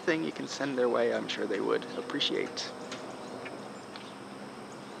anything you can send their way, I'm sure they would appreciate.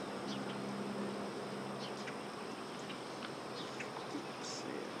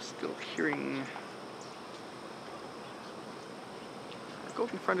 Still hearing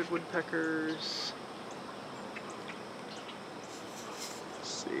golden-fronted woodpeckers. Let's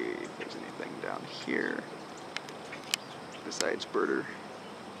see if there's anything down here besides birder.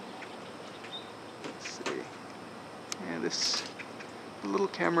 Let's see. Yeah, this little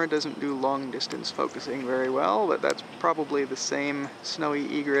camera doesn't do long-distance focusing very well, but that's probably the same snowy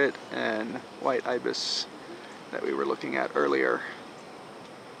egret and white ibis that we were looking at earlier.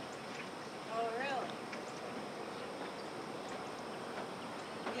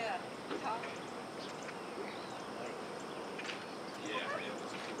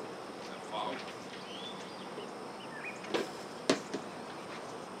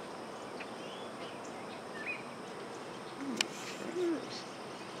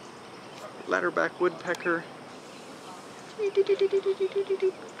 Ladderback woodpecker. And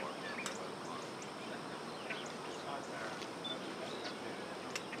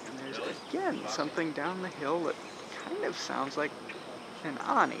there's again something down the hill that kind of sounds like an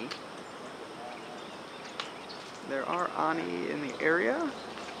ani. There are ani in the area,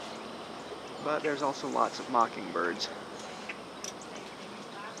 but there's also lots of mockingbirds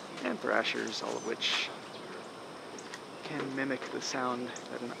and thrashers, all of which can mimic the sound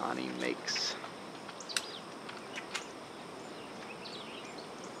that an ani makes.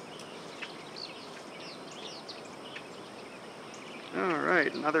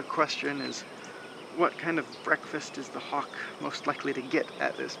 Alright, another question is, what kind of breakfast is the hawk most likely to get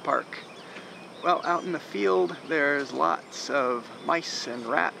at this park? Well, out in the field there's lots of mice and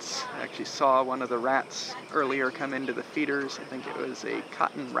rats. I actually saw one of the rats earlier come into the feeders. I think it was a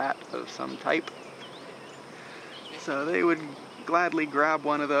cotton rat of some type. So they would gladly grab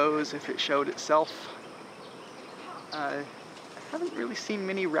one of those if it showed itself. I haven't really seen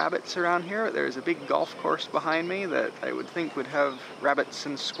many rabbits around here. There's a big golf course behind me that I would think would have rabbits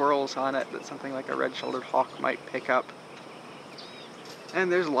and squirrels on it that something like a red-shouldered hawk might pick up.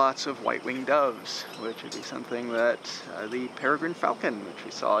 And there's lots of white-winged doves, which would be something that the peregrine falcon, which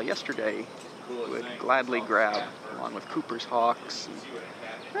we saw yesterday, would gladly grab, along with Cooper's hawks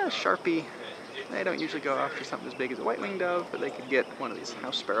and Sharpie. They don't usually go after something as big as a white-winged dove, but they could get one of these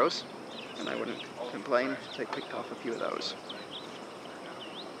house sparrows. and I wouldn't complain if they picked off a few of those.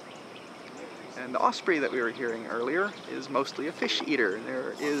 And the osprey that we were hearing earlier is mostly a fish eater.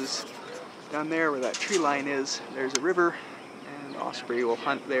 There is, down there where that tree line is, there's a river, and the osprey will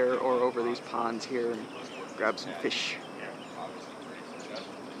hunt there or over these ponds here and grab some fish.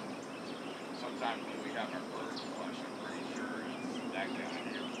 Sometimes when we have our birds flush, I'm pretty sure it's that guy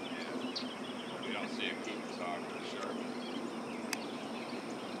here. Yeah. We don't see him keep his eye for sure.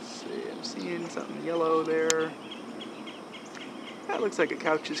 Let's see, I'm seeing something yellow there. That looks like a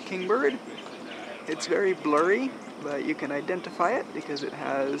Couch's kingbird. It's very blurry, but you can identify it because it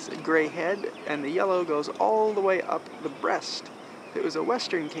has a gray head and the yellow goes all the way up the breast. If it was a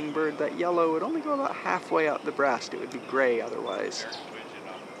western kingbird, that yellow would only go about halfway up the breast. It would be gray otherwise.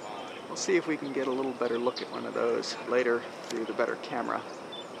 We'll see if we can get a little better look at one of those later through the better camera,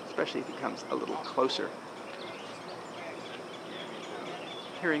 especially if he comes a little closer.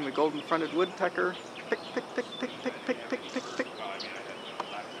 Hearing the golden-fronted woodpecker, pick, pick, pick, pick, pick, pick, pick, pick, pick.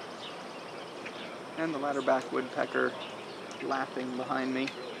 And the ladderback woodpecker laughing behind me.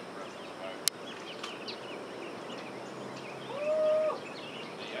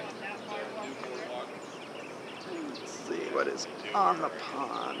 Let's see what is on the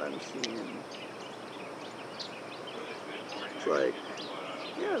pond I'm seeing. It's like,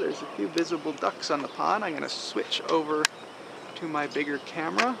 yeah, there's a few visible ducks on the pond. I'm going to switch over to my bigger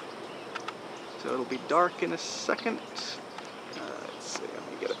camera. So it'll be dark in a second. Let's see,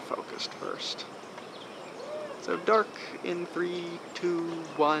 let me get it focused first. So dark in 3, 2,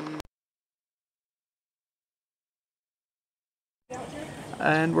 1.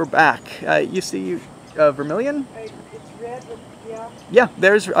 And we're back. You see vermilion? It's red, but Yeah,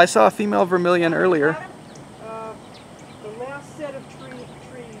 I saw a female vermilion earlier. The last set of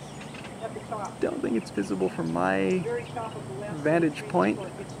trees at the top. Don't think it's visible from my Very top of the last vantage point. before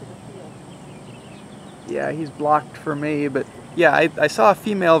it gets to the field. Yeah, he's blocked for me, but yeah, I saw a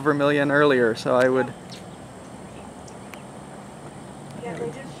female vermilion earlier, so I would... Yeah, they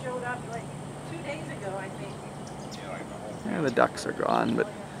just showed up like 2 days ago, I think. Yeah, the ducks are gone, but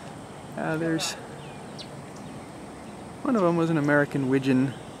there's... One of them was an American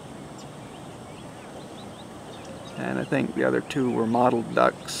widgeon, and I think the other two were mottled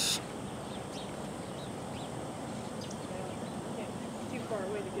ducks. Too far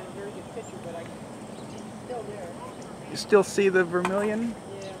away to get a very good picture, but he's still there. You still see the vermilion?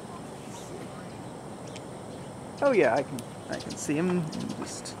 Yeah. Oh yeah, I can see him.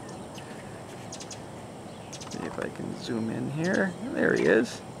 Just see if I can zoom in here. There he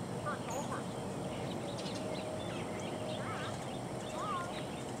is.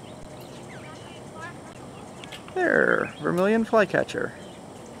 There, vermilion flycatcher.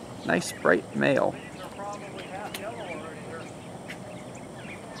 Nice bright male.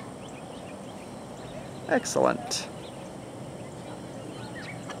 Excellent.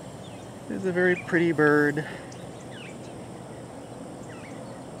 It's a very pretty bird.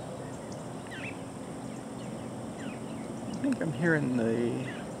 I think I'm hearing maybe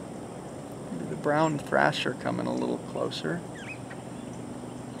the brown thrasher coming a little closer.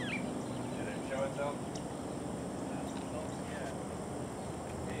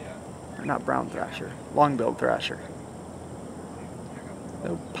 Or not brown thrasher, long-billed thrasher.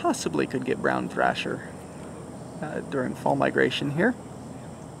 Though possibly could get brown thrasher during fall migration here.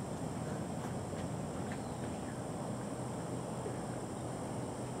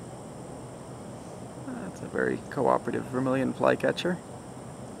 That's a very cooperative vermilion flycatcher.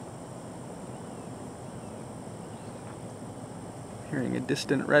 Hearing a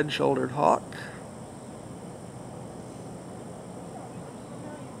distant red-shouldered hawk.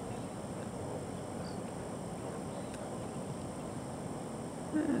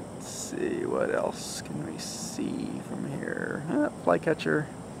 Let's see, what else can we see from here? Flycatcher.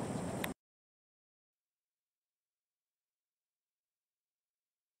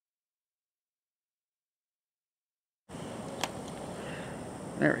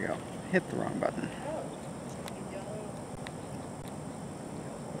 There we go. Hit the wrong button.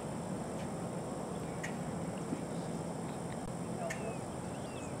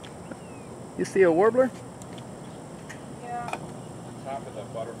 You see a warbler? Yeah. Top of the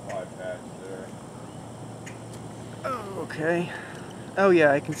butterfly patch there. Oh, okay. Oh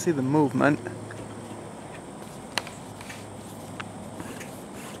yeah, I can see the movement.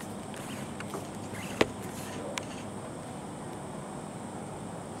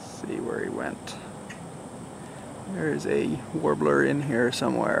 Let's see where he went. There's a warbler in here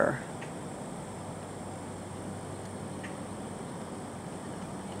somewhere.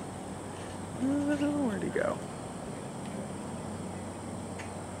 Where'd he go?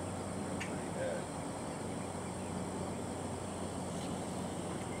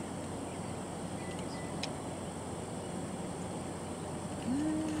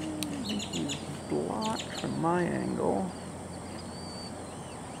 blocked from my angle.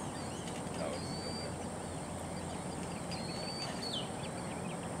 No, it's still there.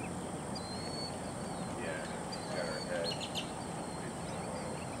 Yeah, she's got her head.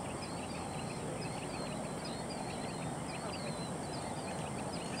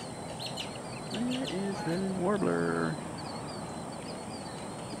 There is the warbler.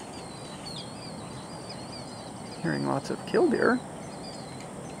 Hearing lots of killdeer.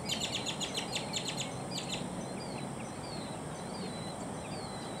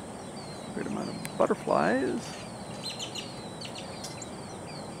 Good amount of butterflies.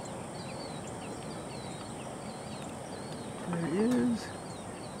 There is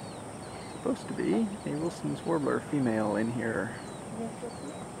supposed to be a Wilson's warbler female in here.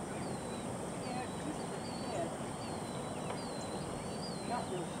 Not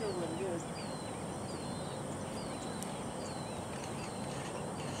real sure what it is.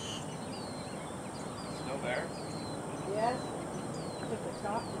 Still there? Yes, at the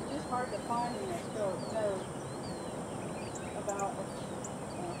top. It's just hard to find in this snow about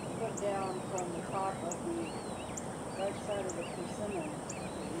a foot down from the top of the right side of the persimmon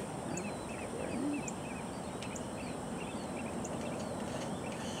tree.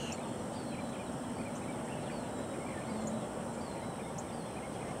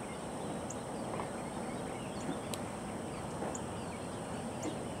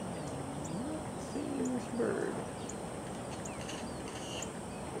 Let's see this bird.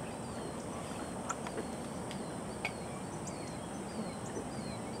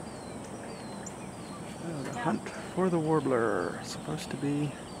 Oh, the hunt for the warbler. Supposed to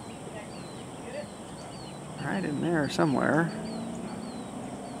be right in there somewhere.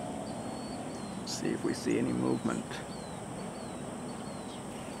 Let's see if we see any movement.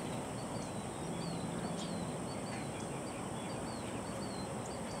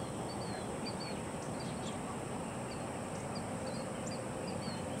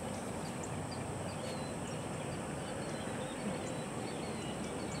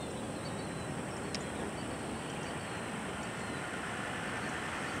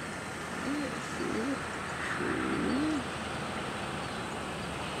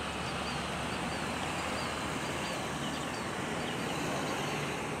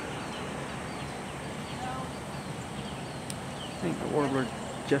 I think the warbler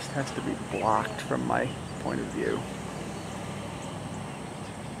just has to be blocked from my point of view.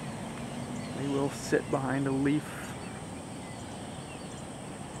 They will sit behind a leaf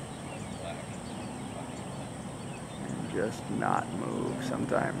and just not move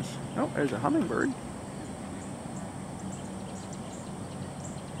sometimes. Oh, there's a hummingbird.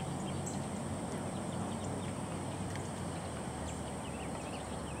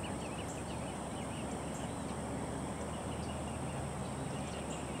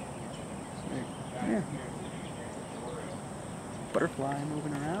 Yeah. Butterfly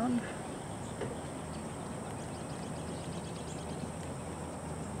moving around.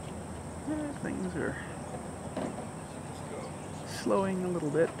 Things are slowing a little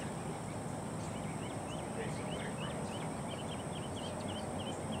bit.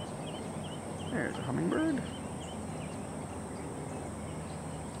 There's a hummingbird.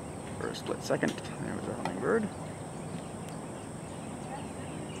 For a split second, there was a hummingbird.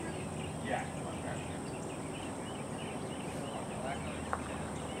 Yeah.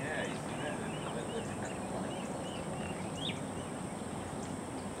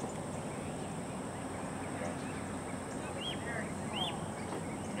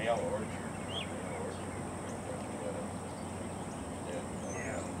 Male orchard.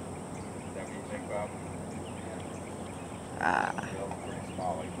 Yeah. Is that what you think about? Ah, Pretty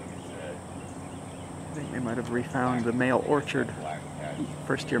small, like you said. I think they might have refound the male orchard, Black cat.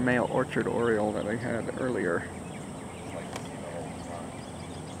 first year male orchard oriole that I had earlier. Just like to see the whole front.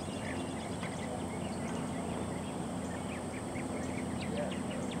 Yeah.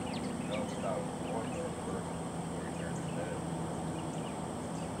 No, it's not a warbler before he turned his head.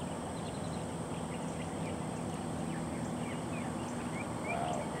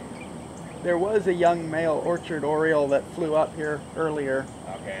 Wow. There was a young male orchard oriole that flew up here earlier.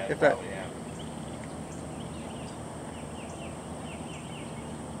 Okay, that's If that- probably him.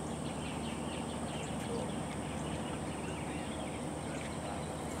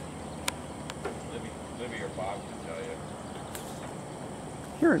 Libby or Bob can tell you.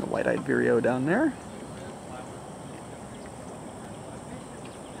 Hearing a white-eyed vireo down there.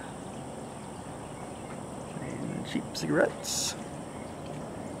 And cheap cigarettes.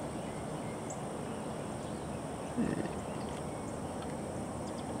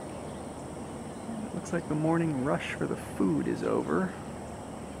 Looks like the morning rush for the food is over.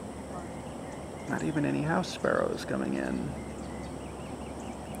 Not even any house sparrows coming in.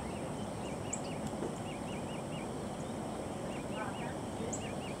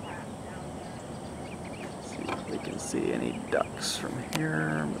 See if we can see any ducks from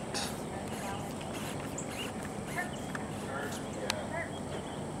here, but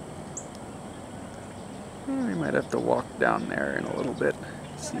we might have to walk down there in a little bit,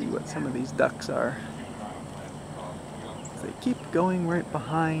 see what some of these ducks are. They keep going right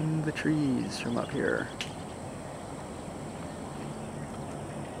behind the trees from up here.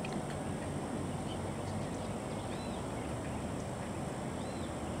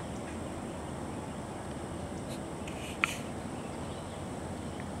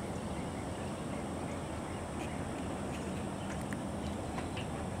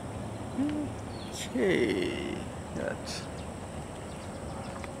 Okay, got,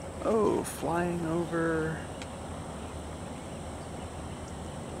 oh, flying over.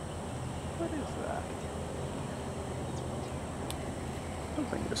 What is that?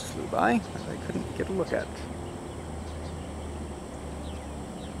 Something just flew by that I couldn't get a look at.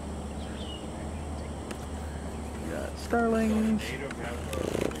 Got starlings.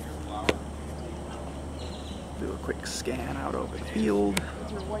 Do a quick scan out over the field.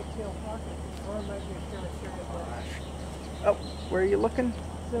 Oh, where are you looking?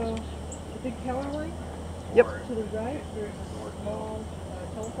 So, the big tower line? Yep. To the right, there's a small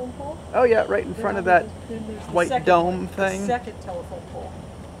telephone pole. Oh yeah, right in front of that white dome thing. The second telephone pole.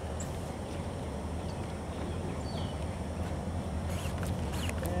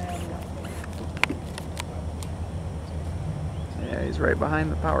 Yeah, he's right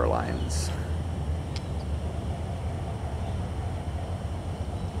behind the power lines.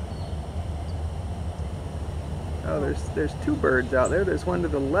 Oh, there's two birds out there. There's one to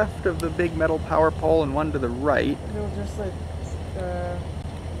the left of the big metal power pole and one to the right. No, just like,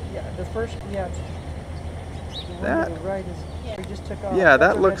 yeah, the first, yeah. The That, one to the right is, we just took off. yeah,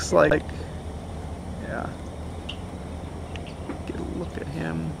 that looks like, yeah. Get a look at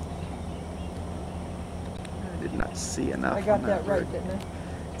him. I did not see enough. I got on that right, bird. didn't I?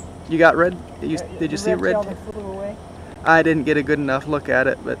 You got red? Did you see red? Red tail that flew away? I didn't get a good enough look at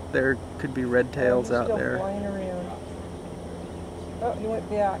it, but there could be red tails out there. Flying around. Oh, he went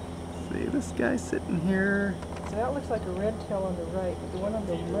back. See this guy sitting here. So that looks like a red tail on the right, but the one on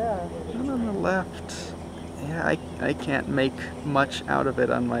the left. One on the left. Yeah, I can't make much out of it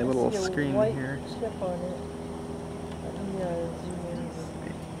on my little screen white here. Tip on it. Yeah, zoom in.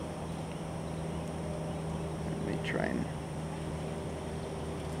 Let me try and.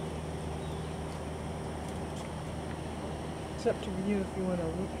 It's up to you if you want to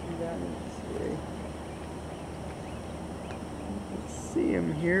look through that. See. You can see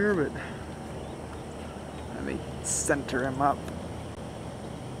him here, but let me center him up.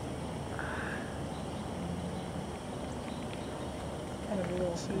 Kind of a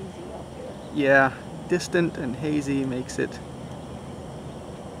little hazy out there. Yeah, distant and hazy makes it,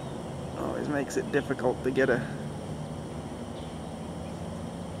 always makes it difficult to get a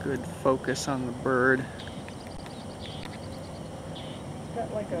good focus on the bird. It's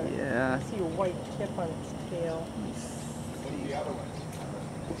got like a, Yeah. I see a white tip on its tail. What's the other one?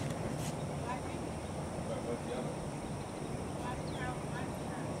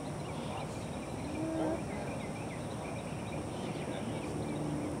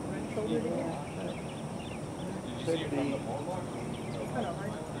 Could be.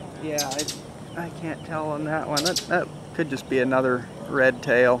 Yeah, I can't tell on that one. That could just be another red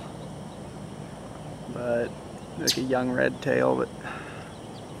tail, but like a young red tail, but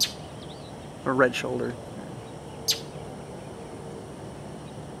or red shoulder.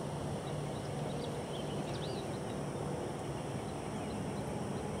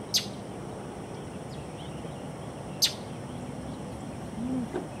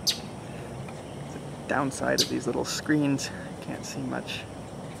 Downside of these little screens, can't see much.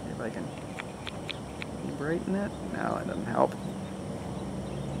 See if I can brighten it. No, that doesn't help.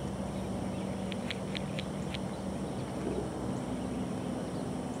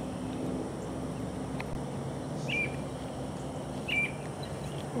 See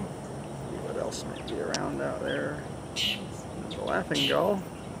what else might be around out there. There's a laughing gull.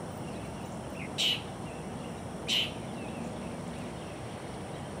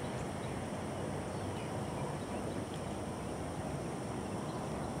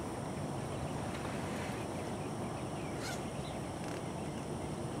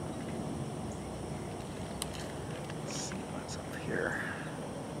 Here.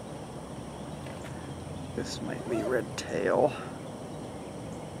 This might be red tail.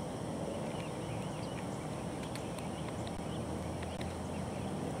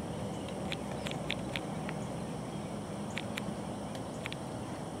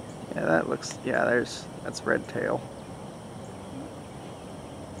 looks, yeah, that's red tail.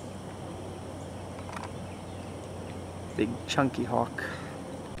 Big chunky hawk.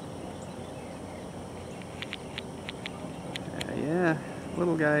 Yeah,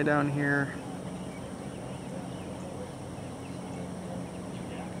 little guy down here.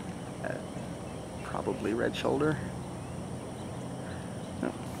 Probably red shoulder.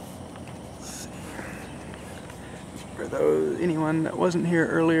 Oh. Let's see. For anyone that wasn't here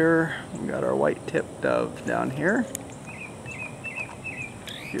earlier, we got our white-tipped dove down here.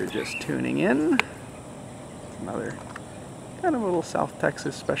 If you're just tuning in, another kind of little South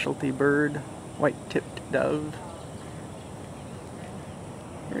Texas specialty bird, white-tipped dove.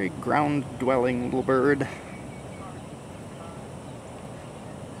 Very ground-dwelling little bird.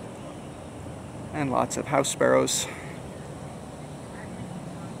 And lots of house sparrows.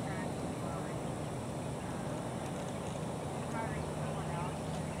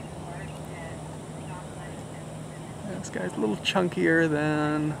 This guy's a little chunkier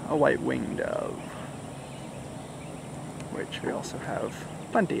than a white-winged dove, which we also have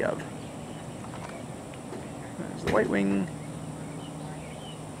plenty of. There's the white-wing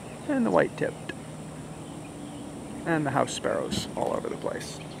and the white-tipped and the house sparrows all over the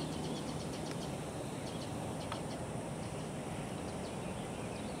place.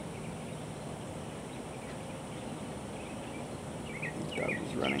 Dove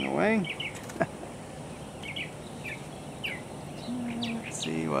is running away. Let's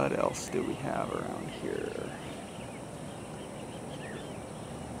see, what else do we have around here?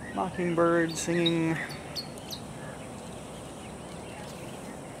 Mockingbird singing.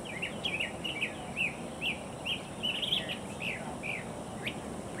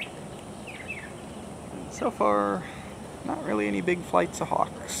 And so far, not really any big flights of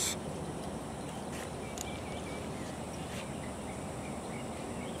hawks.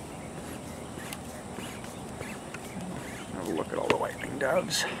 Look at all the white-winged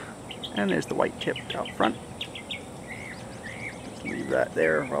doves. And there's the white-tipped out front. Just leave that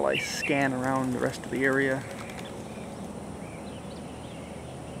there while I scan around the rest of the area.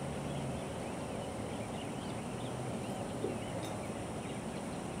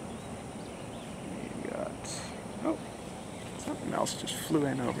 We got, oh, something else just flew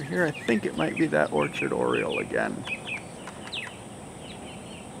in over here. I think it might be that orchard oriole again.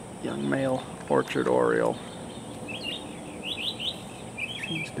 Young male orchard oriole.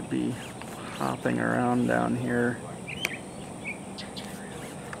 Seems to be hopping around down here.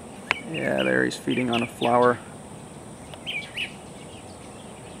 Yeah, there he's feeding on a flower.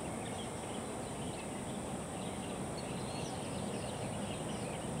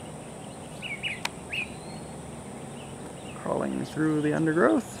 Crawling through the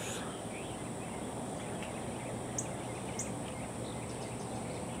undergrowth.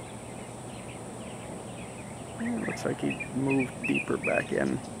 Looks like he moved deeper back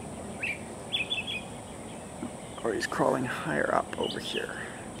in. Or he's crawling higher up over here.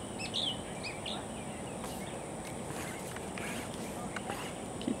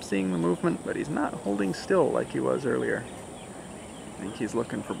 Keep seeing the movement, but he's not holding still like he was earlier. I think he's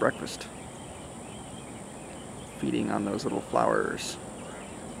looking for breakfast. Feeding on those little flowers.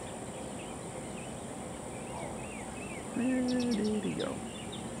 Where did he go?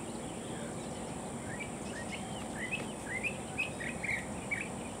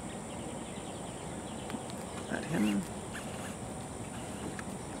 That him?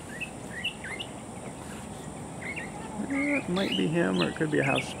 It might be him, or it could be a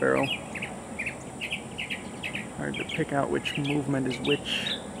house sparrow. Hard to pick out which movement is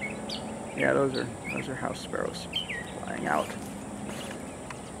which. Yeah, those are house sparrows flying out.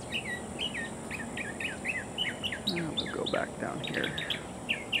 And we'll go back down here.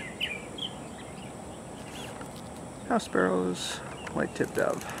 House sparrows, white-tipped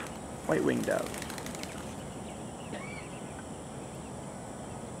dove, white-winged dove.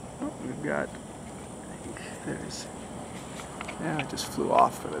 Oh, we've got, I think there's, yeah, it just flew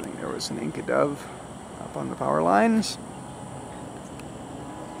off, but I think there was an Inca dove up on the power lines.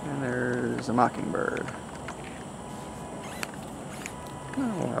 And there's a mockingbird.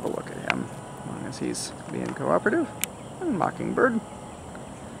 Oh, we'll have a look at him, as long as he's being cooperative. And mockingbird.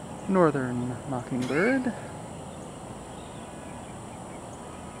 Northern mockingbird.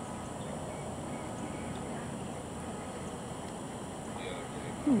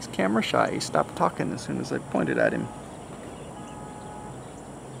 He's camera shy. He stopped talking as soon as I pointed at him.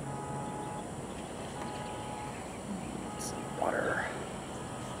 Some water.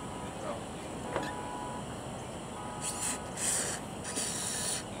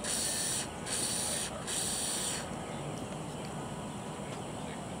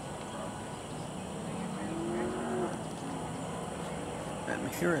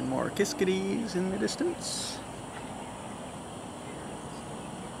 Hearing more Kiskadees in the distance.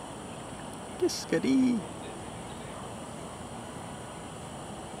 Kiskadee.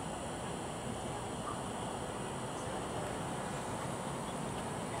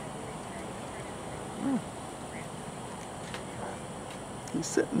 He's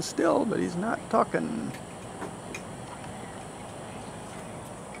sitting still, but he's not talking.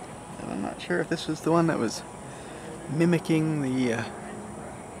 And I'm not sure if this was the one that was mimicking the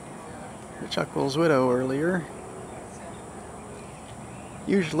Chuckles widow earlier.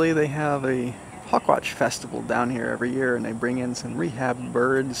 Usually they have a Hawkwatch festival down here every year, and they bring in some rehab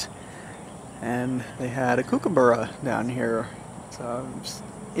birds. And they had a kookaburra down here, so it's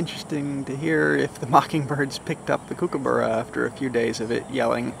interesting to hear if the mockingbirds picked up the kookaburra after a few days of it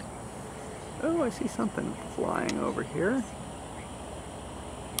yelling. Oh, I see something flying over here.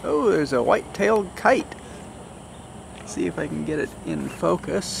 Oh, there's a white-tailed kite. Let's see if I can get it in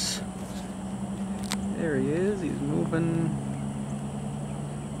focus. There he is, he's moving.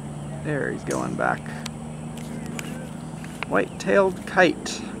 There, he's going back. White-tailed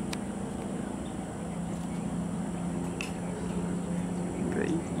kite.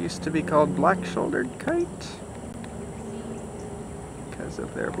 They used to be called black-shouldered kite because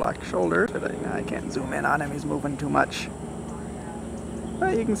of their black shoulders, but I can't zoom in on him, he's moving too much.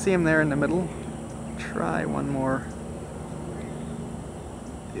 But you can see him there in the middle. Try one more.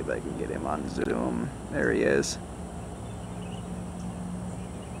 See if I can get him on zoom. There he is.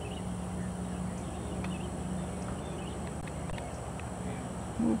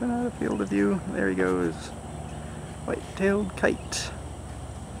 Moving out of field of view. There he goes. White-tailed kite.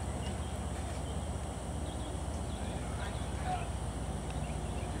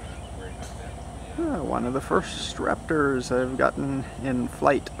 One of the first raptors I've gotten in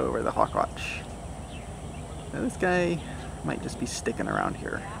flight over the Hawkwatch. Now this guy might just be sticking around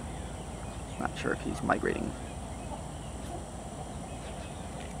here. Not sure if he's migrating.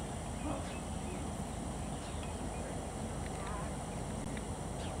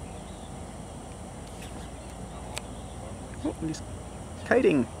 Oh, he's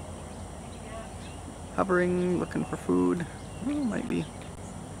kiting. Hovering, looking for food. Oh, might be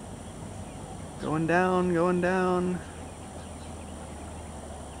going down, going down.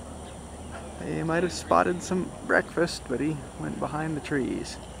 He might have spotted some breakfast, but he went behind the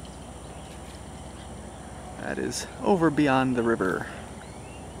trees. That is over beyond the river.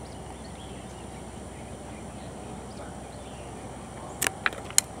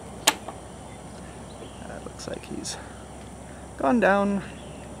 That looks like he's gone down.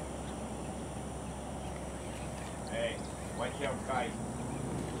 Hey, white-tailed kite.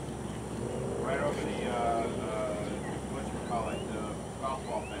 Right over the, whatchamacallit, the golf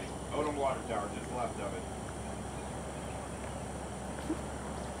ball thing. Odom water tower, just left of it.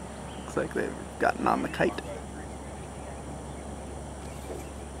 Looks like they've gotten on the kite.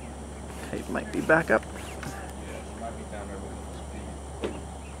 Kite might be back up. Yeah, she might be down there with the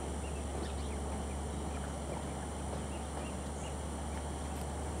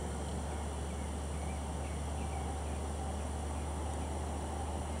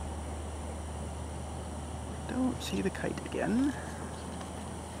Don't see the kite again.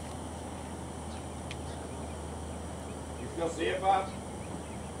 You still see it, Bob?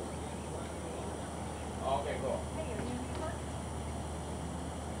 Okay, cool.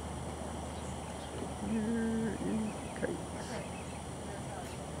 Here is the kite.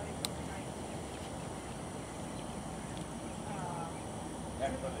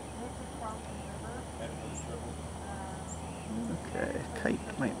 Okay,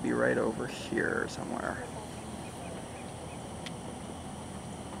 kite might be right over here somewhere.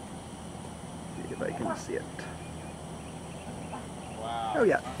 See if I can see it. Wow. Oh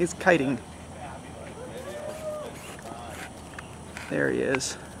yeah, he's kiting. There he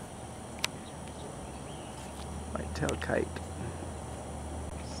is. White-tailed kite.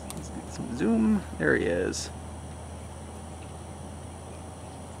 Let's get some zoom. There he is.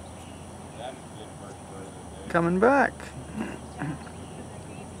 Coming back.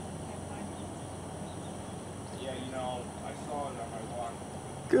 Yeah, you know, I saw it on my walk.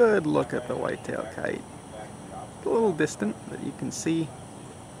 Good look at the white-tailed kite. A little distant, but you can see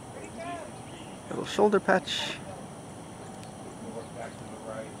little shoulder patch.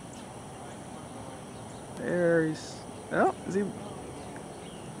 There he's. Oh, is he?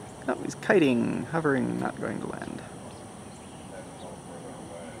 Oh, he's kiting, hovering, not going to land.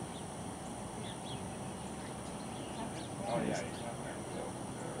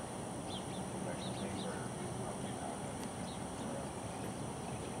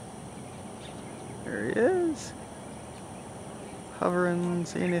 There he is. hovering,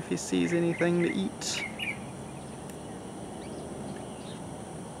 seeing if he sees anything to eat.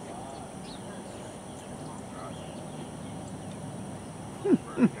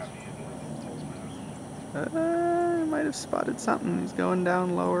 Might have spotted something. He's going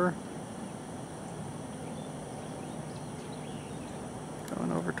down lower.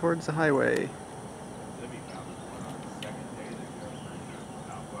 Going over towards the highway.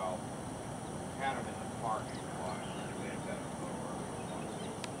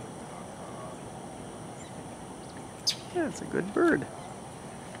 Yeah, it's a good bird.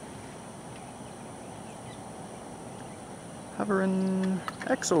 Hovering.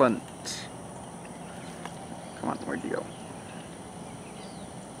 Excellent. Come on, where'd you go?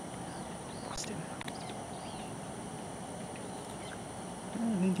 Lost him.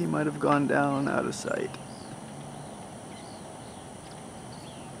 I think he might have gone down out of sight.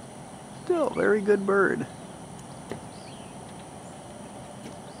 Still, very good bird.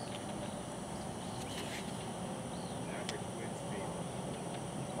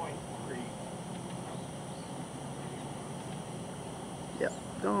 Yep,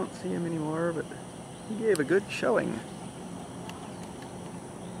 don't see him anymore, but he gave a good showing.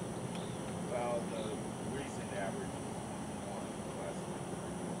 Well, the recent average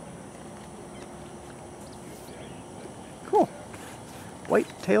is Cool.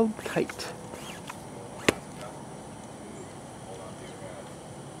 White-tailed kite.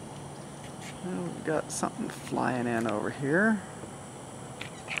 Well, we've got something flying in over here.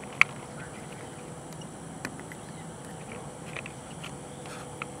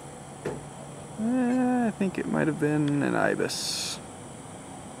 I think it might have been an ibis.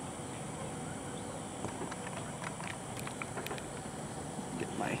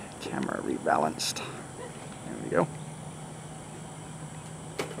 Get my camera rebalanced. There we go.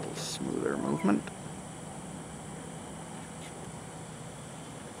 A little smoother movement.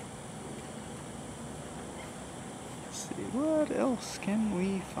 Let's see, what else can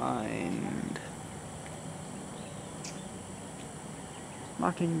we find?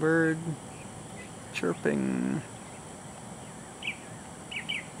 Mockingbird. Chirping.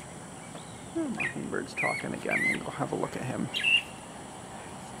 Oh, Mockingbird's talking again. We'll go have a look at him.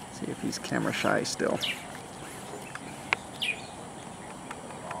 See if he's camera shy still.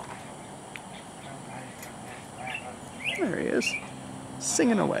 There he is,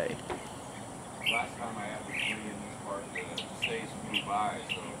 singing away. last time I had the tree in this part, the stays flew by,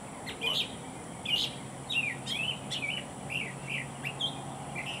 so it wasn't.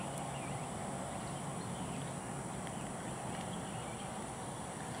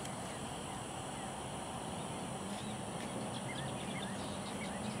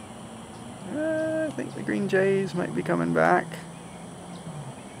 I think the green jays might be coming back.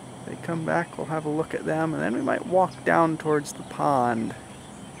 If they come back, we'll have a look at them, and then we might walk down towards the pond.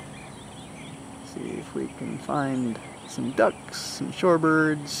 See if we can find some ducks, some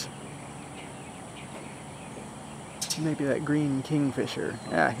shorebirds. Maybe that green kingfisher.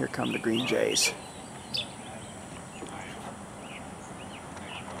 Ah, here come the green jays.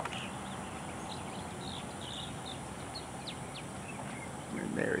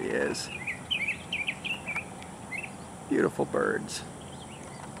 And there he is. Beautiful birds.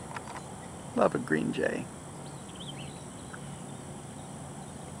 Love a green jay.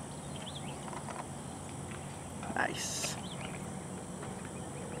 Nice.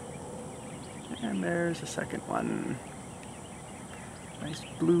 And there's a second one. Nice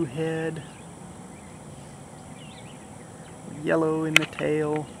blue head. Yellow in the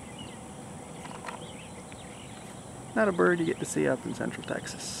tail. Not a bird you get to see up in Central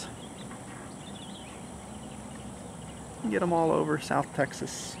Texas. You get them all over South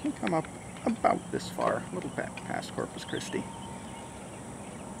Texas. You come up about this far, a little bit past Corpus Christi.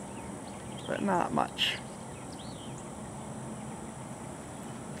 But not much.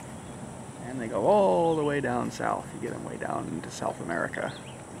 And they go all the way down south. You get them way down into South America.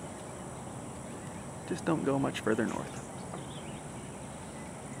 Just don't go much further north.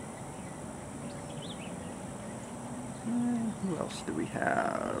 Who else do we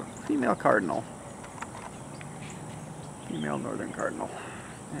have? Female cardinal. Female northern cardinal.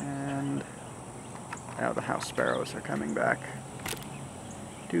 And now the house sparrows are coming back.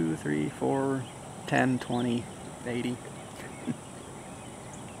 2, 3, 4, 10, 20, 80.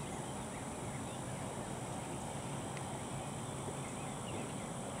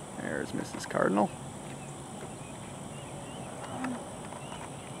 There's Mrs. Cardinal.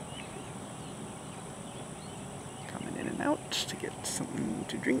 Coming in and out to get something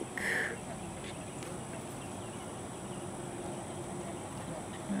to drink.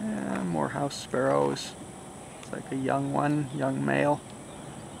 And more house sparrows. Looks like a young one, young male.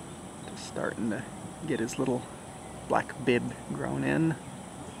 Just starting to get his little black bib grown in.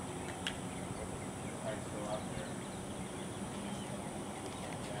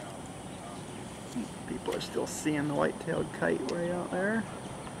 People are still seeing the white-tailed kite way out there.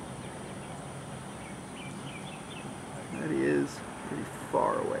 There he is, pretty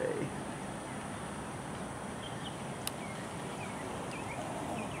far away.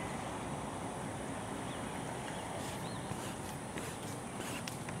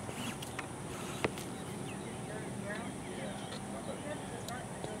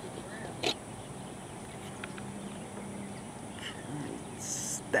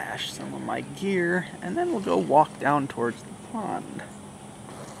 Stash some of my gear, and then we'll go walk down towards the pond.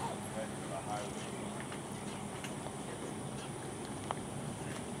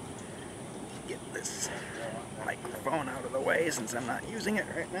 Get this microphone out of the way since I'm not using it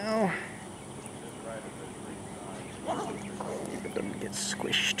right now. If it doesn't get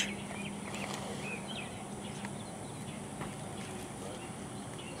squished.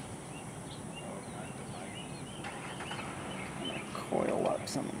 Coil up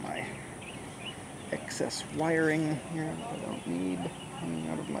some of my excess wiring here that I don't need hanging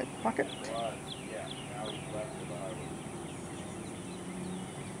out of my pocket.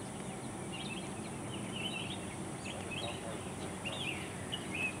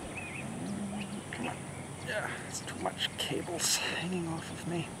 Come on. Yeah, it's too much cables hanging off of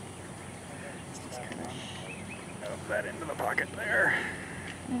me. Let's just kind of shove that into the pocket there.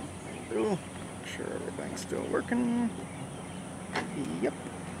 Make sure everything's still working. Yep.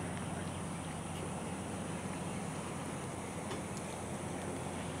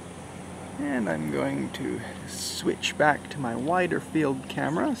 And I'm going to switch back to my wider field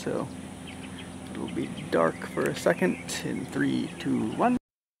camera, so it'll be dark for a second in 3, 2, 1.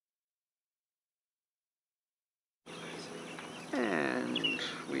 And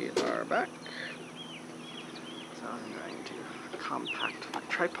we are back. So I'm going to compact my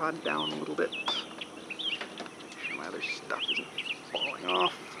tripod down a little bit. Make sure my other stuff isn't falling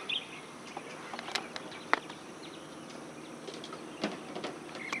off.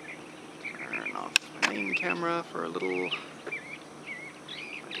 Turn off my main camera for a little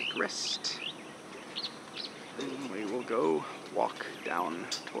rest. And we will go walk down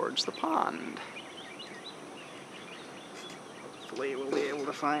towards the pond. Hopefully we'll be able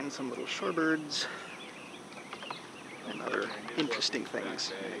to find some little shorebirds and other interesting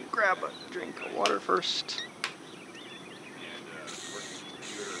things. Grab a drink of water first.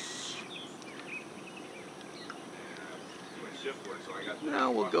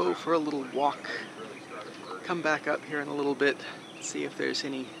 Now we'll go for a little walk, come back up here in a little bit, see if there's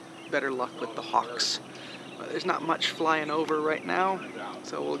any better luck with the hawks. There's not much flying over right now,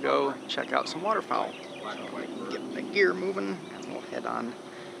 so we'll go check out some waterfowl. So get my gear moving and we'll head on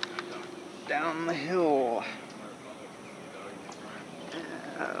down the hill.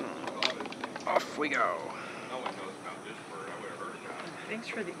 And off we go. Thanks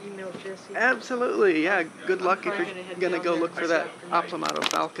for the email, Jesse. Absolutely, yeah. Good luck if you're gonna go look for that Oplomato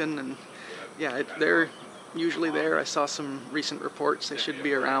falcon, and yeah, they're usually there. I saw some recent reports they should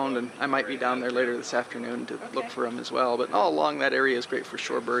be around, and I might be down there later this afternoon to look for them as well. But all along that area is great for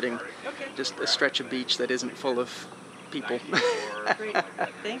shorebirding. Just a stretch of beach that isn't full of people. Great.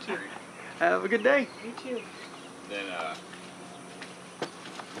 Thank you. Have a good day. You too. Then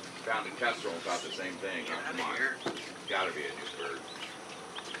found a kestrel about the same thing. Come on. It's gotta be a new bird.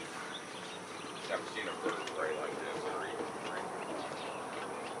 Never seen a bird prey like this or even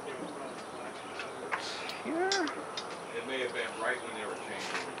Here. It may have been right when they were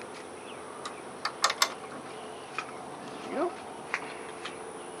changing. There you go.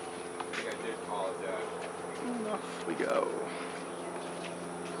 I think I did call it that. And off we go.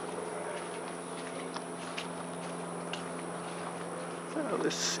 So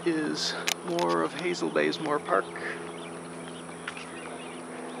this is more of Hazel Bazemore Park.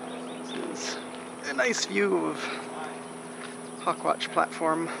 This is a nice view of Hawkwatch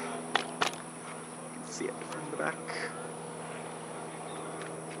platform. You can see it from the back.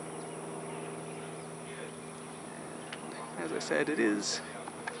 And as I said, it is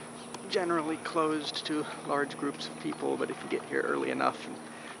generally closed to large groups of people, but if you get here early enough and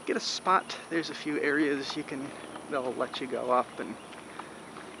get a spot, there's a few areas they'll let you go up and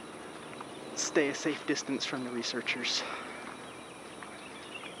stay a safe distance from the researchers.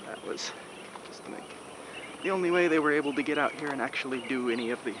 That was just the only way they were able to get out here and actually do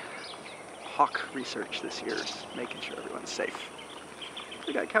any of the hawk research this year, is making sure everyone's safe.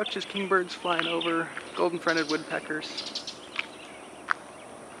 We got couches, kingbirds flying over, golden-fronted woodpeckers.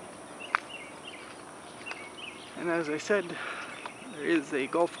 And as I said, there is a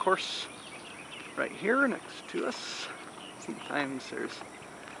golf course right here next to us. Sometimes if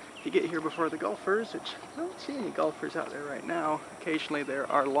you get here before the golfers, which I don't see any golfers out there right now. Occasionally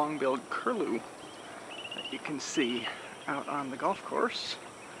there are long-billed curlew that you can see out on the golf course.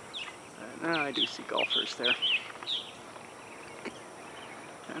 Now I do see golfers there.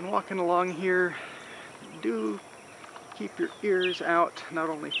 And walking along here, do keep your ears out, not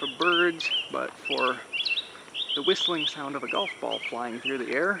only for birds, but for the whistling sound of a golf ball flying through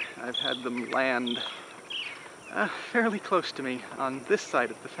the air. I've had them land fairly close to me on this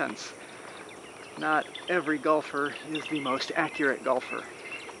side of the fence. Not every golfer is the most accurate golfer.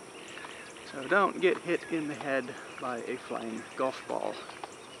 So don't get hit in the head by a flying golf ball.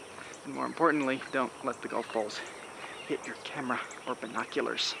 And more importantly, don't let the golf balls hit your camera or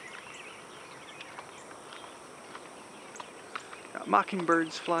binoculars. Got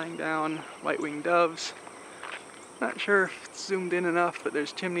mockingbirds flying down, white-winged doves. Not sure if it's zoomed in enough, but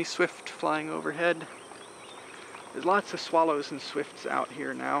there's chimney swift flying overhead. There's lots of swallows and swifts out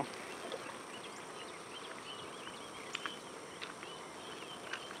here now.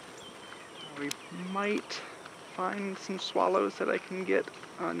 We might find some swallows that I can get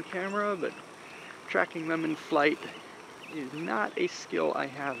on camera, but tracking them in flight is not a skill I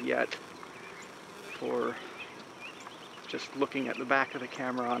have yet for just looking at the back of the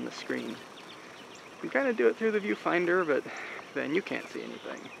camera on the screen. You can kind of do it through the viewfinder, but then you can't see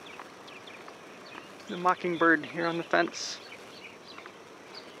anything. The mockingbird here on the fence.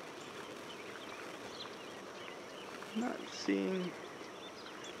 Not seeing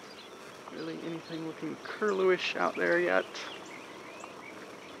really anything looking curlewish out there yet.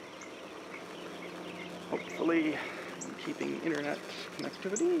 Hopefully I'm keeping internet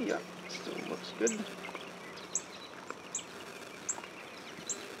connectivity. Yeah, still looks good.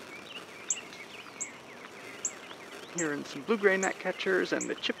 Hearing some blue-gray gnatcatchers and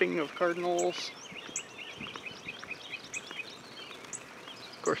the chipping of cardinals.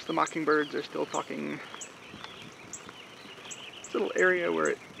 Of course, the mockingbirds are still talking. This little area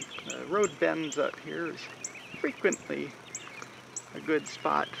where the road bends up here is frequently a good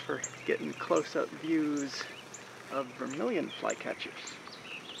spot for getting close-up views of vermilion flycatchers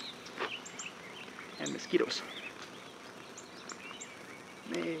and mosquitoes.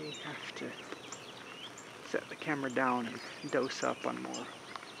 May have to set the camera down and dose up on more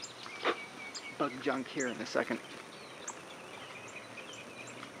bug junk here in a second.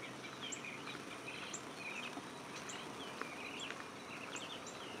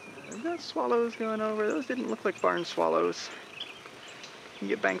 I've got swallows going over. Those didn't look like barn swallows. You can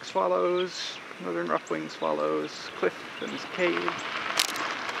get bank swallows, northern rough-winged swallows, cliff and cave.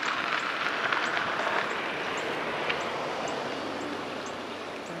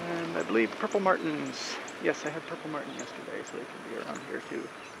 And I believe purple martins. Yes, I had purple martin yesterday, so they can be around here too.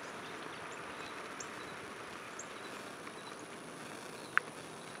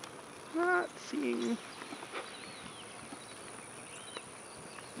 Not seeing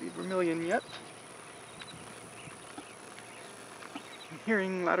the vermilion yet. I'm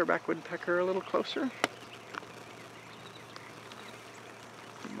hearing ladderback woodpecker a little closer.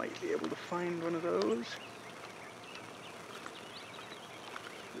 Might be able to find one of those.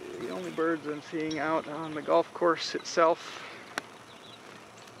 The only birds I'm seeing out on the golf course itself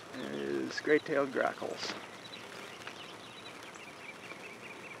is gray-tailed grackles.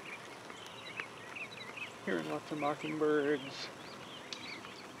 Hearing lots of mockingbirds.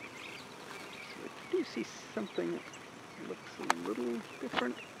 I do see something that looks a little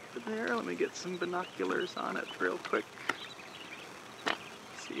different there. Let me get some binoculars on it real quick.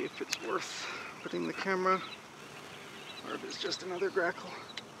 See if it's worth putting the camera or if it's just another grackle.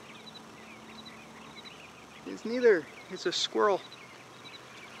 It's neither. It's a squirrel.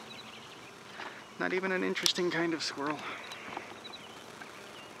 Not even an interesting kind of squirrel.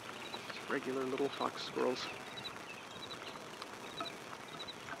 Just regular little fox squirrels.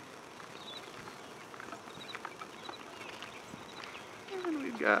 And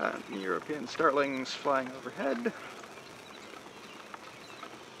we've got European starlings flying overhead.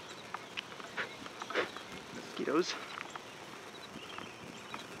 Mosquitoes.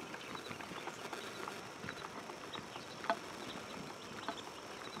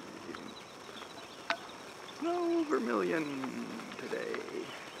 No vermilion today.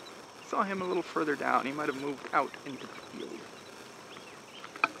 Saw him a little further down. He might have moved out into the field.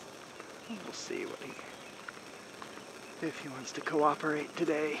 We'll see what if he wants to cooperate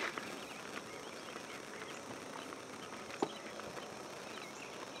today.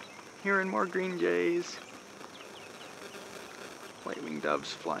 Hearing more green jays. White-winged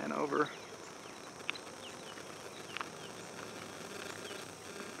doves flying over.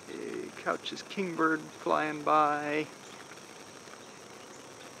 Couch's kingbird flying by.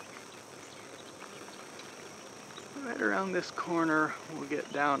 Right around this corner, we'll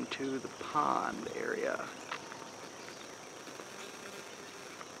get down to the pond area.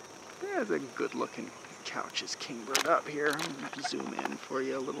 There's a good looking Couch's kingbird up here. I'll zoom in for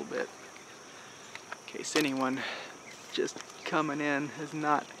you a little bit. In case anyone just coming in has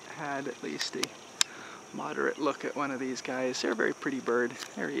not had at least a moderate look at one of these guys. They're a very pretty bird.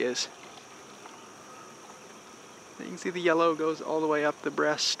 There he is. You can see the yellow goes all the way up the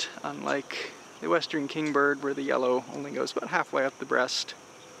breast, unlike the western kingbird where the yellow only goes about halfway up the breast.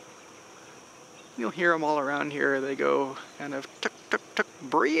 You'll hear them all around here. They go kind of tuk tuk tuk,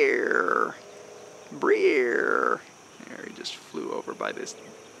 breer, breer. There, he just flew over by this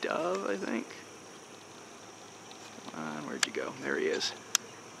dove, I think. Where'd you go? There he is.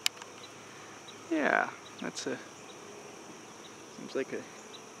 Yeah, that's a, seems like a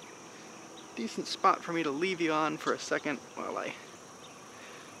decent spot for me to leave you on for a second while I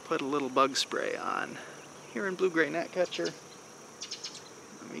put a little bug spray on. Here in blue-gray gnatcatcher,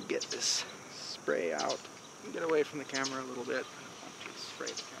 let me get this spray out. Get away from the camera a little bit. I don't want to spray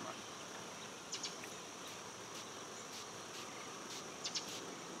the camera.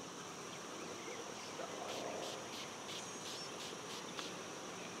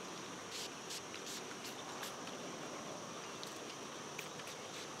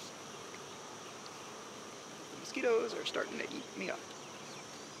 Mosquitoes are starting to eat me up.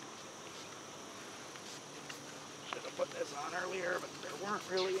 Should have put this on earlier, but there weren't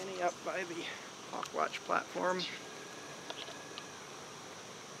really any up by the Hawkwatch platform.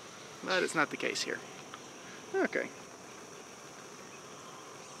 But it's not the case here. Okay.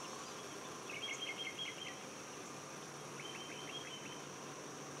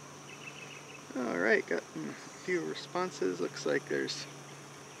 Alright, got a few responses. Looks like there's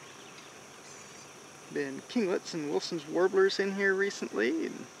been kinglets and Wilson's warblers in here recently,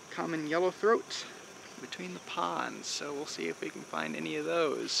 and common yellowthroat between the ponds, so we'll see if we can find any of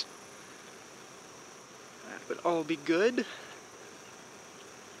those. That would all be good.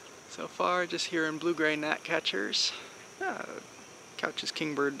 So far, just hearing blue-gray gnatcatchers. Couch's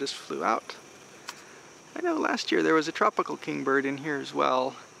kingbird just flew out. I know last year there was a tropical kingbird in here as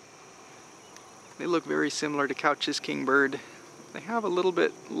well. They look very similar to Couch's kingbird. They have a little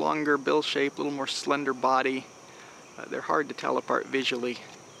bit longer bill shape, a little more slender body. They're hard to tell apart visually.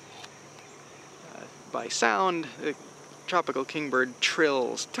 By sound, the tropical kingbird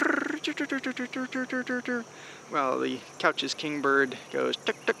trills, while the Couch's kingbird goes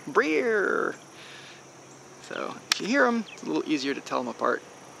tuk tuk breer. So if you hear them, it's a little easier to tell them apart.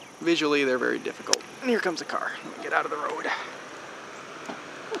 Visually, they're very difficult. And here comes a car. Let me get out of the road.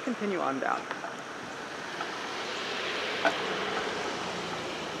 We'll continue on down.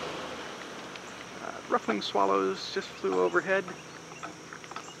 Ruffling swallows just flew overhead.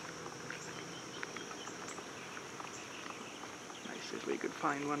 Nice if we could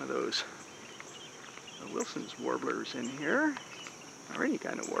find one of those Wilson's warblers in here, or any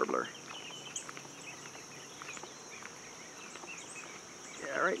kind of warbler.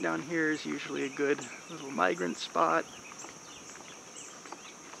 Yeah, right down here is usually a good little migrant spot.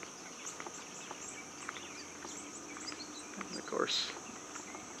 And of course,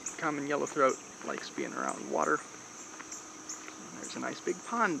 common yellowthroat likes being around water. And there's a nice big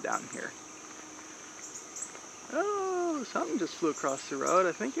pond down here. Oh, something just flew across the road.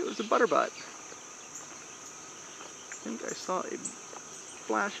 I think it was a butterbutt. I think I saw a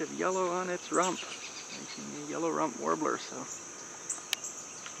flash of yellow on its rump. Making a yellow rump warbler, so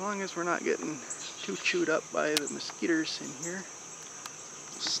as long as we're not getting too chewed up by the mosquitoes in here,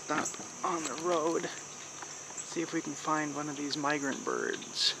 we'll stop on the road, see if we can find one of these migrant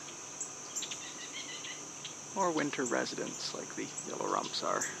birds. Or winter residents like the yellow rumps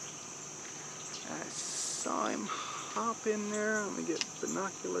are. I saw him hop in there. Let me get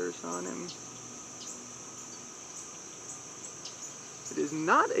binoculars on him. It is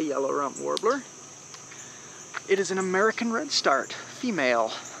not a yellow rump warbler. It is an American redstart, female.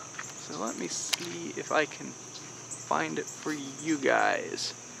 So let me see if I can find it for you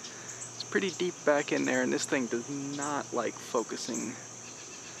guys. It's pretty deep back in there, and this thing does not like focusing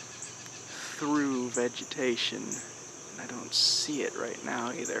through vegetation. And I don't see it right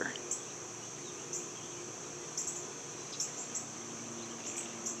now either.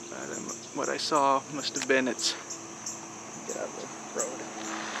 But what I saw must have been its... Get out of the road.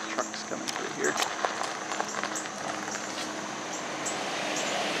 Truck's coming through here.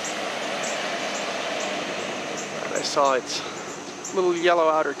 But I saw its little yellow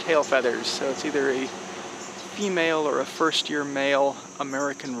outer tail feathers, so it's either a female or a first-year male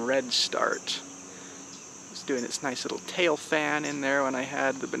American redstart. It's doing its nice little tail fan in there when I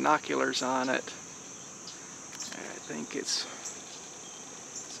had the binoculars on it. I think it's...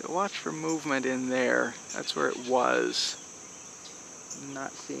 So watch for movement in there. That's where it was. I'm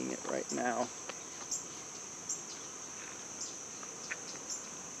not seeing it right now.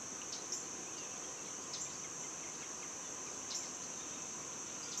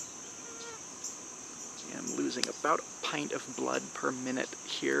 I'm losing about a pint of blood per minute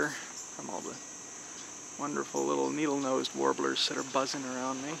here from all the wonderful little needle-nosed warblers that are buzzing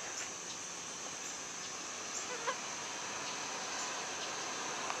around me.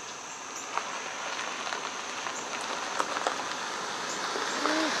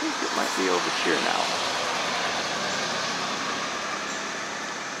 I think it might be over here now.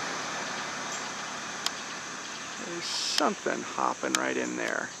 There's something hopping right in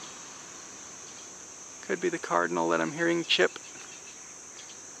there. Could be the cardinal that I'm hearing chip.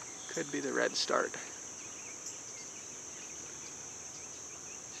 Could be the redstart.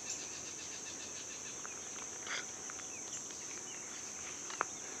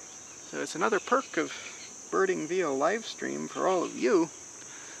 So it's another perk of birding via live stream for all of you.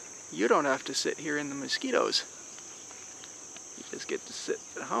 You don't have to sit here in the mosquitoes. You just get to sit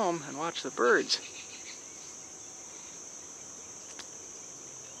at home and watch the birds.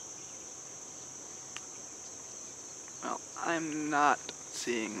 Well, I'm not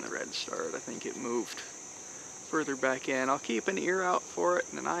seeing the redstart. I think it moved further back in. I'll keep an ear out for it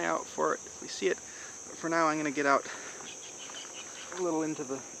and an eye out for it if we see it. But for now, I'm going to get out a little into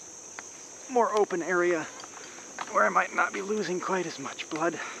the more open area where I might not be losing quite as much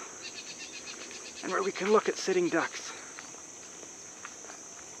blood and where we can look at sitting ducks.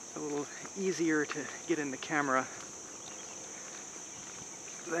 A little easier to get in the camera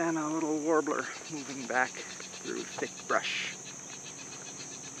than a little warbler moving back through thick brush.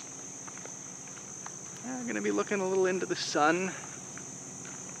 I'm going to be looking a little into the sun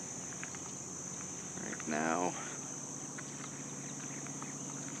right now.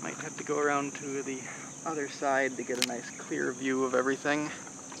 Might have to go around to the other side to get a nice clear view of everything.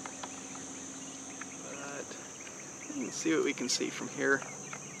 But let's see what we can see from here.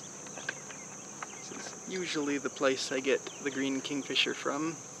 This is usually the place I get the green kingfisher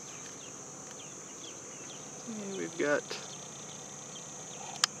from. And we've got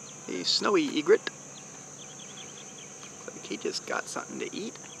a snowy egret. Looks like he just got something to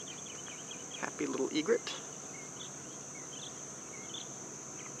eat. Happy little egret.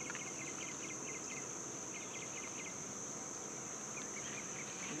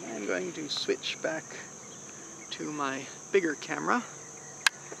 I'm going to switch back to my bigger camera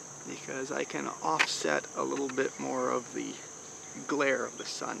because I can offset a little bit more of the glare of the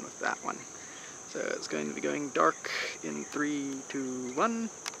sun with that one. So it's going to be going dark in 3, 2, 1.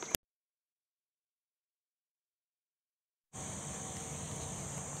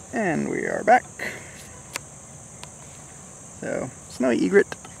 And we are back. So, snowy egret.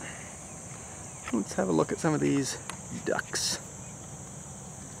 Let's have a look at some of these ducks.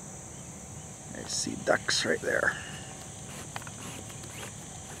 I see ducks right there.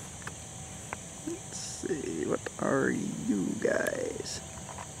 Let's see, what are you guys?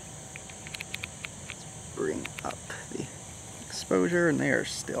 Let's bring up the exposure, and they are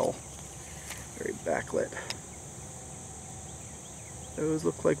still very backlit. Those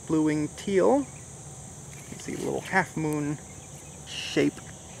look like blue-winged teal. You can see a little half-moon shape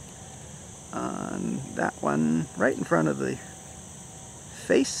on that one right in front of the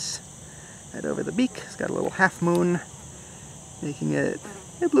face. Right over the beak, it's got a little half moon, making it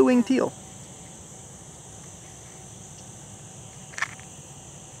a blue-winged teal.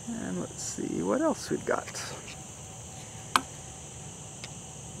 And let's see what else we've got.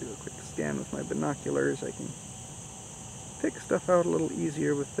 Do a quick scan with my binoculars. I can pick stuff out a little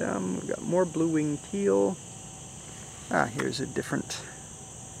easier with them. We've got more blue-winged teal. Ah, here's a different,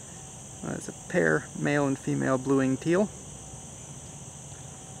 it's a pair, male and female blue-winged teal.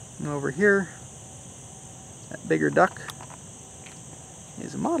 And over here, that bigger duck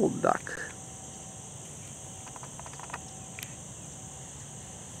is a mottled duck.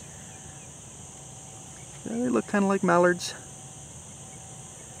 They look kind of like mallards.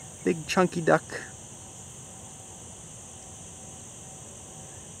 Big chunky duck.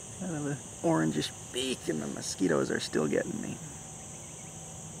 Kind of an orangish beak, and the mosquitoes are still getting me.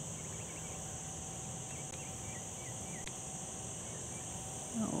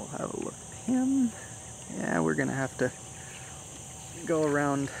 I'll have a look at him. Yeah, we're gonna have to go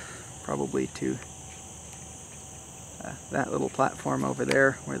around probably to that little platform over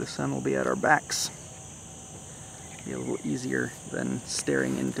there where the sun will be at our backs. Be a little easier than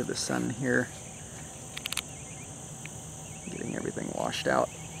staring into the sun here. Getting everything washed out.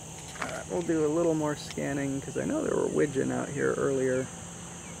 Alright, we'll do a little more scanning because I know there were widgeon out here earlier.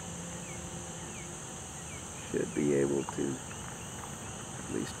 Should be able to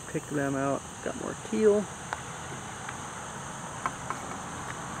at least pick them out. Got more teal.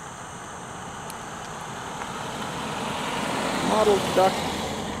 Mottled duck.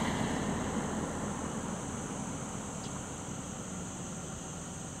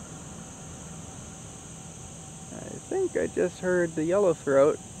 I think I just heard the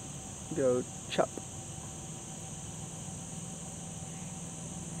yellowthroat go chup.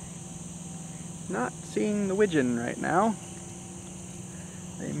 Not seeing the widgeon right now.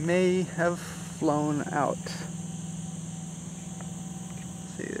 They may have flown out.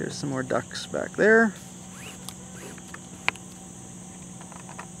 See, there's some more ducks back there.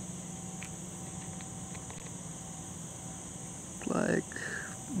 Like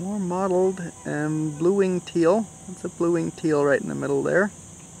more mottled and blue-winged teal. That's a blue-winged teal right in the middle there.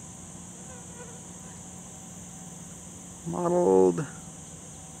 Mottled.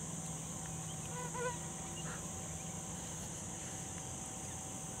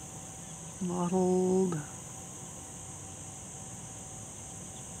 Mottled.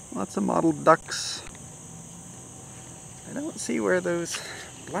 Lots of mottled ducks. I don't see where those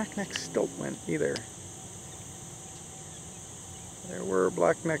black-necked stilt went either. There were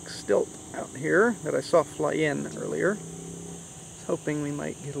black-necked stilt out here that I saw fly in earlier. I was hoping we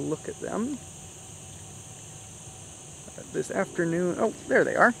might get a look at them. This afternoon, oh, there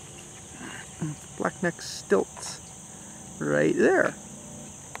they are. Black-necked stilts right there.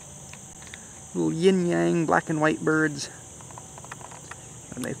 Little yin-yang black and white birds.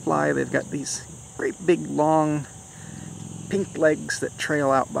 When they fly, they've got these great big long pink legs that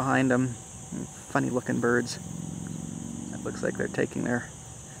trail out behind them. Funny looking birds. It looks like they're taking their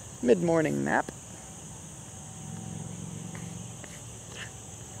mid-morning nap.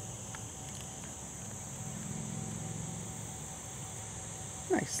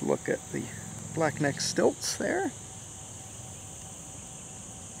 Nice look at the black-necked stilts there.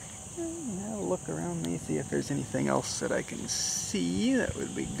 Have a look around me, see if there's anything else that I can see that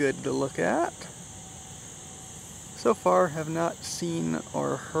would be good to look at. So far, have not seen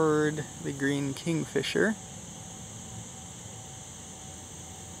or heard the green kingfisher.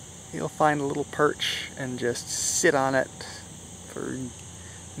 He'll find a little perch and just sit on it for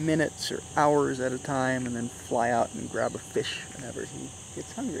minutes or hours at a time and then fly out and grab a fish whenever he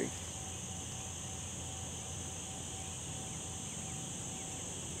gets hungry.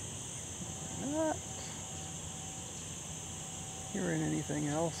 Not hearing anything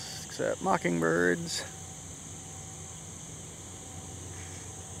else except mockingbirds.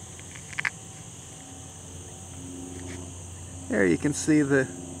 There you can see the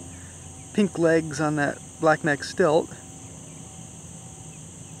pink legs on that black-necked stilt,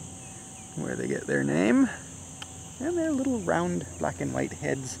 where they get their name, and their little round black and white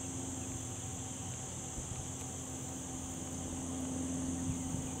heads.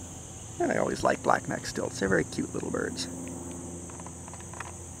 And I always like black-necked stilts. They're very cute little birds.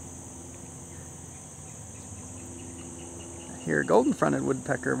 Here, golden-fronted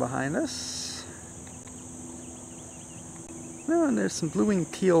woodpecker behind us. Oh, and there's some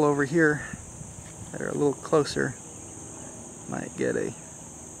blue-winged teal over here that are a little closer. Might get a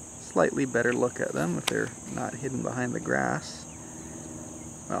slightly better look at them if they're not hidden behind the grass.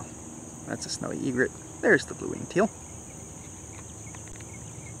 Well, that's a snowy egret. There's the blue-winged teal.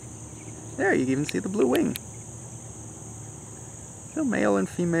 There, you can even see the blue wing. So male and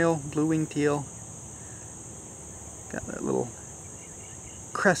female blue-winged teal. Got that little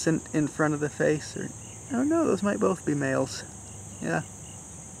crescent in front of the face. Or, oh no, those might both be males. Yeah.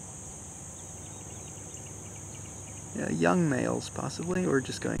 Yeah, young males possibly, or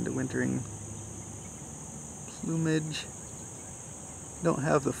just going to wintering plumage. Don't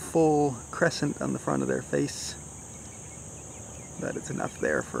have the full crescent on the front of their face, but it's enough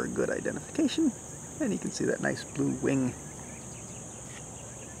there for a good identification. And you can see that nice blue wing.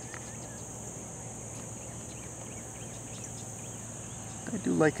 I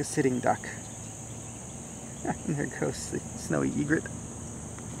do like a sitting duck. And there goes the snowy egret.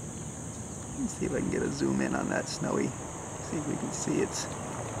 Let's see if I can get a zoom in on that snowy. See if we can see its...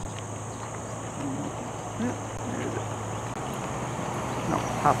 There is it. No,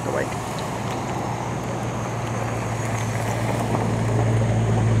 hopped away.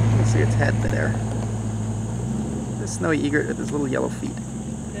 You can see its head there. The snowy egret with his little yellow feet.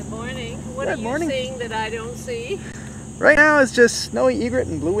 Good morning. What Good are you morning. seeing that I don't see? Right now it's just snowy egret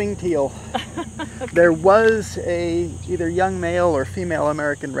and blue-winged teal. Okay. There was a either young male or female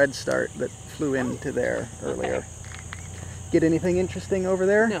American redstart that flew into there earlier. Okay. Get anything interesting over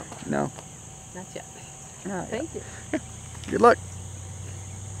there? No. No. Not yet. Not Thank yet. you. Good luck.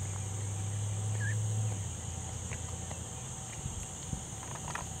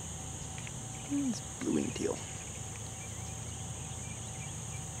 It's blue-winged teal.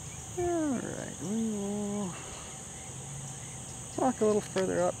 Alright, we will walk a little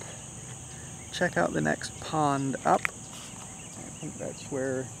further up, check out the next pond up. I think that's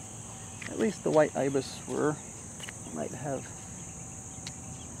where at least the white ibis were. Might have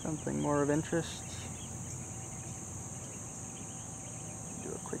something more of interest. Do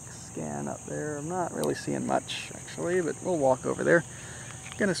a quick scan up there. I'm not really seeing much actually, but we'll walk over there.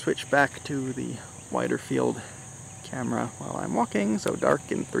 Gonna switch back to the wider field camera while I'm walking, so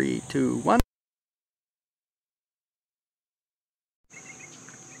dark in 3, 2, 1.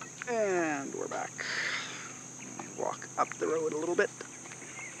 And we're back. Walk up the road a little bit.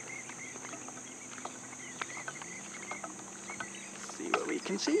 See what we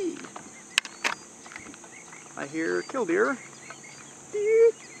can see. I hear killdeer.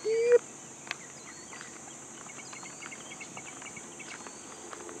 Beep, beep.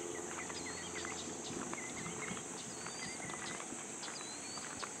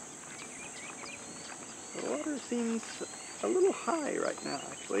 The water seems a little high right now,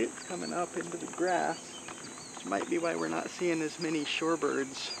 actually. It's coming up into the grass, which might be why we're not seeing as many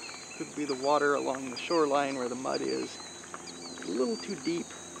shorebirds. Could be the water along the shoreline where the mud is a little too deep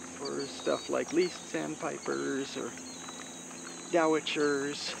for stuff like least sandpipers or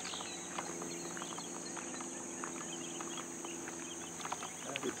dowitchers.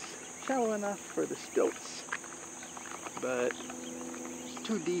 It's shallow enough for the stilts, but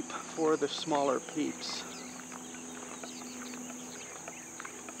too deep for the smaller peeps.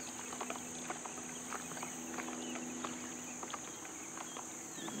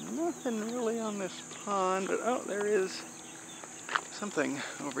 Nothing really on this pond, but oh, there is something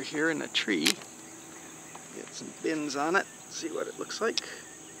over here in a tree. Get some bins on it, see what it looks like.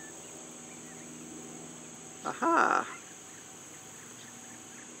 Aha!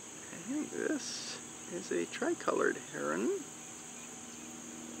 I think this is a tricolored heron.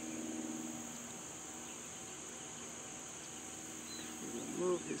 We'll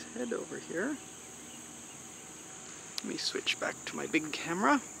move his head over here. Let me switch back to my big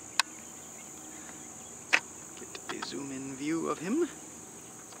camera. Get a zoom in view of him.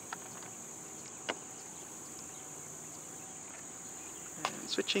 And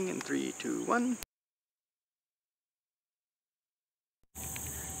switching in 3, 2, 1.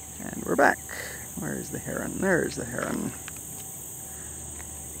 And we're back. Where's the heron? There's the heron.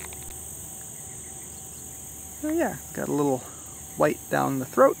 Oh yeah, got a little white down the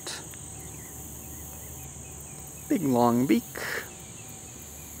throat. Big long beak.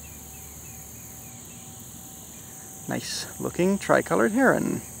 Nice looking tricolored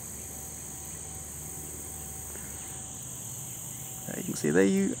heron. You can see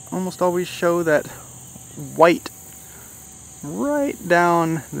they almost always show that white right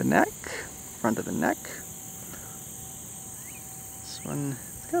down the neck, front of the neck. This one,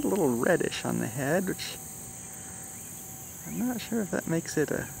 it's got a little reddish on the head, which I'm not sure if that makes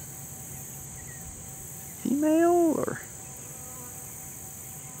it a female or...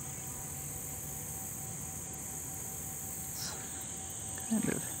 It's kind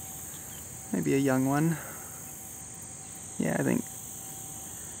of maybe a young one. Yeah, I think,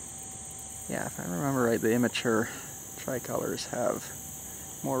 yeah, if I remember right, the immature tricolors have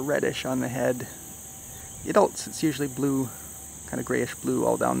more reddish on the head. The adults, it's usually blue, kind of grayish blue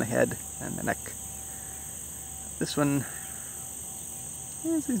all down the head and the neck. This one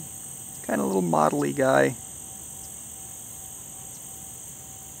is a kind of little modelly guy.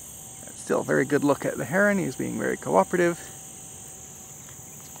 Still a very good look at the heron. He's being very cooperative.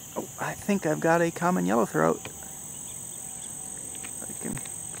 Oh, I think I've got a common yellowthroat. I can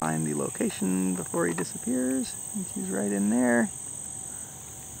find the location before he disappears. I think he's right in there.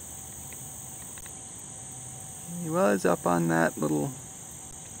 He was up on that little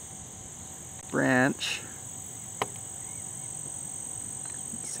branch.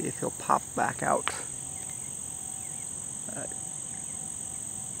 Let's see if he'll pop back out.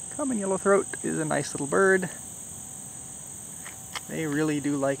 Common yellowthroat is a nice little bird. They really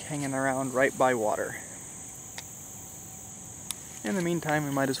do like hanging around right by water. In the meantime,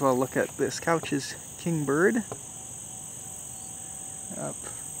 we might as well look at this Couch's kingbird up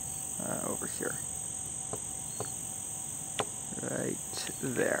over here. Right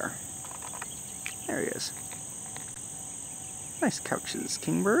there. There he is. Nice Couch's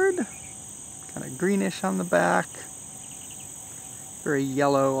kingbird. Kind of greenish on the back. Very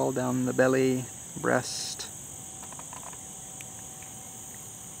yellow all down the belly, breast.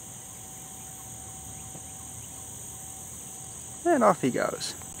 And off he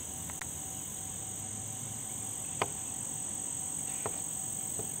goes.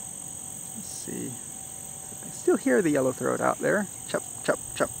 Let's see. I still hear the yellowthroat out there. Chup, chup,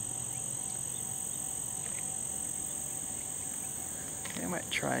 chup. Okay, I might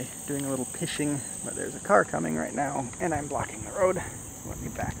try doing a little fishing, but there's a car coming right now, and I'm blocking the road. So let me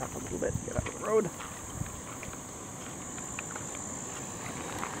back up a little bit to get out of the road.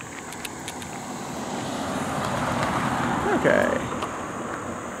 Okay.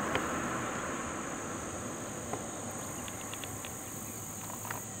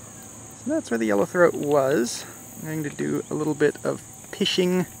 So that's where the yellowthroat was. I'm going to do a little bit of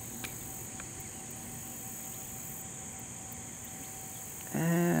fishing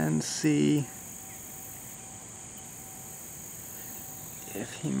and see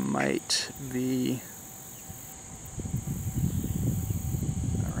if he might be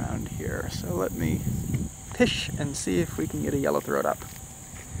around here. So let me fish and see if we can get a yellowthroat up.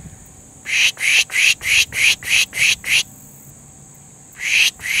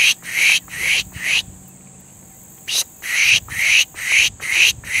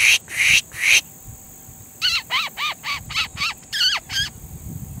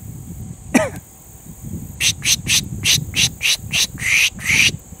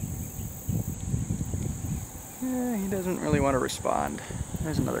 Yeah, he doesn't really want to respond.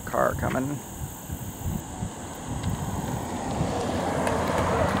 There's another car coming.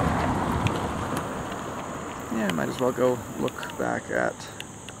 Yeah, I might as well go look back at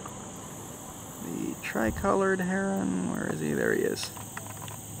the tricolored heron. Where is he? There he is.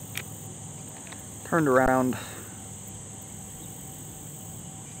 Turned around.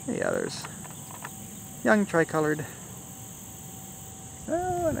 Yeah, there's young tricolored.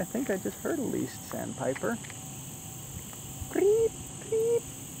 Oh, and I think I just heard a least sandpiper. Creep, creep.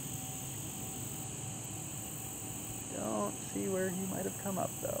 Don't see where he might have come up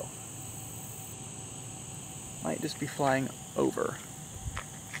though. Might just be flying over.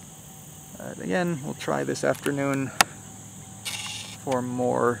 But again, we'll try this afternoon for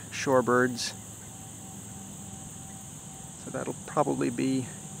more shorebirds. So that'll probably be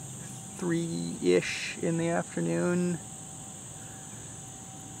 3-ish in the afternoon.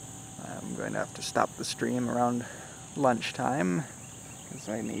 I'm going to have to stop the stream around lunchtime because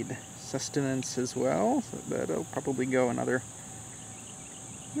I need sustenance as well. So that'll probably go another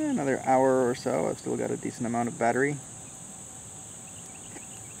hour or so. I've still got a decent amount of battery.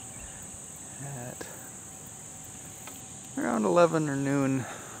 At around 11 or noon,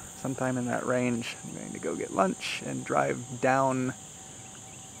 sometime in that range, I'm going to go get lunch and drive down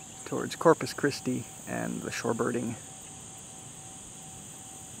towards Corpus Christi and the shorebirding.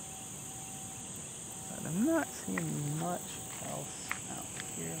 But I'm not seeing much else out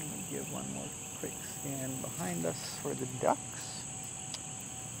here. Let me give one more quick scan behind us for the ducks.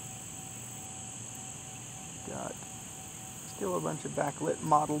 Got still a bunch of backlit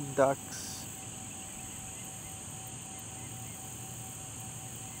mottled ducks.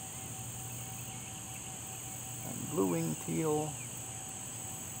 And blue-winged teal.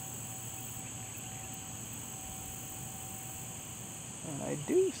 And I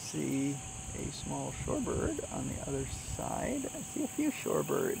do see a small shorebird on the other side. I see a few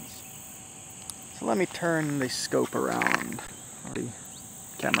shorebirds. So let me turn the scope around, or the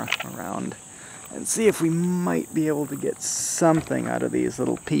camera around, and see if we might be able to get something out of these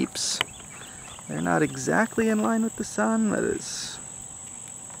little peeps. They're not exactly in line with the sun, but it's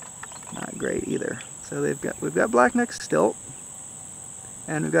not great either. So we've got blackneck stilt,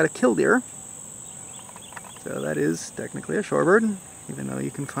 and we've got a killdeer. So that is technically a shorebird, even though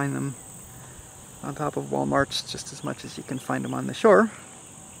you can find them on top of Walmarts just as much as you can find them on the shore.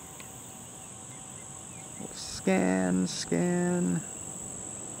 We'll scan, scan.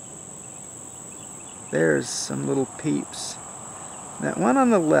 There's some little peeps. That one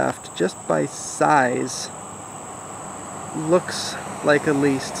on the left, just by size, looks like a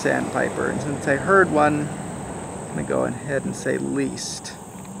least sandpiper. And since I heard one, I'm going to go ahead and say least.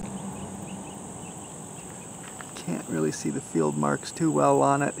 Can't really see the field marks too well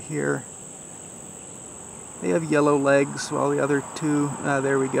on it here. They have yellow legs, while the other two,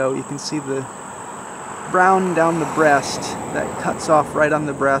 there we go. You can see the brown down the breast that cuts off right on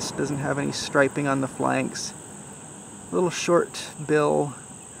the breast, doesn't have any striping on the flanks. Little short bill,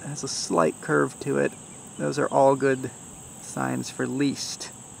 has a slight curve to it. Those are all good signs for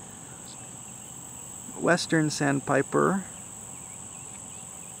least. Western sandpiper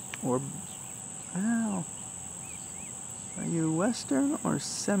Or, oh, are you western or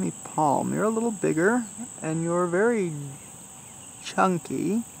semi-palm? You're a little bigger, and you're very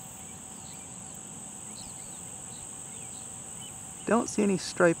chunky. Don't see any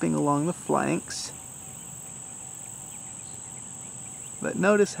striping along the flanks. But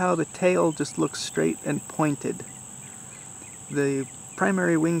notice how the tail just looks straight and pointed. The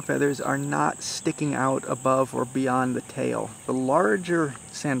primary wing feathers are not sticking out above or beyond the tail. The larger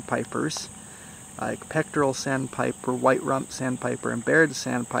sandpipers, like pectoral sandpiper, white rump sandpiper, and Baird's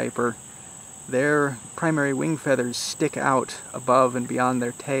sandpiper, their primary wing feathers stick out above and beyond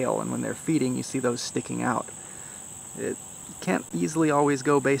their tail, and when they're feeding you see those sticking out. You can't easily always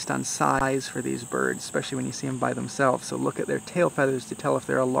go based on size for these birds, especially when you see them by themselves, so look at their tail feathers to tell if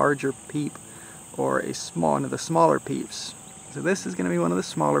they're a larger peep or one of the smaller peeps. So this is going to be one of the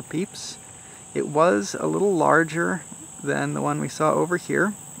smaller peeps. It was a little larger than the one we saw over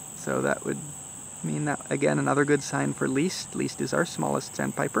here, so that would mean that, again, another good sign for least. Least is our smallest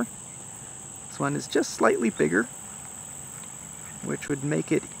sandpiper. This one is just slightly bigger, which would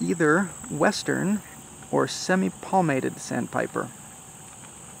make it either western or semi-palmated sandpiper.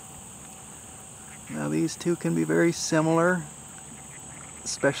 Now these two can be very similar,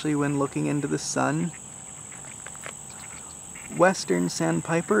 especially when looking into the sun. Western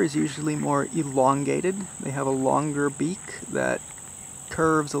sandpiper is usually more elongated. They have a longer beak that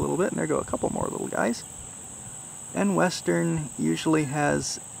curves a little bit, and there go a couple more little guys. And western usually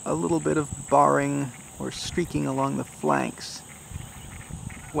has a little bit of barring or streaking along the flanks,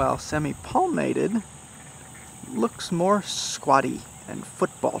 while semi-palmated looks more squatty and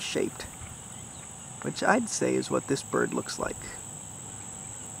football shaped, which I'd say is what this bird looks like.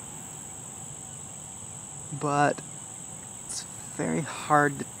 But it's very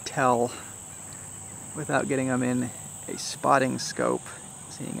hard to tell without getting them in a spotting scope,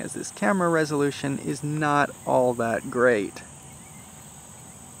 seeing as this camera resolution is not all that great.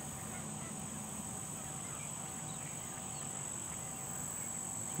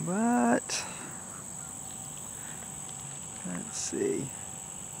 But let's see.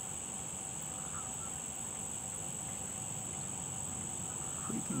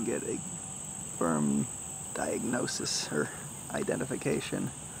 We can get a firm diagnosis or identification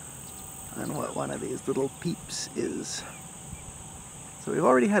on what one of these little peeps is. So we've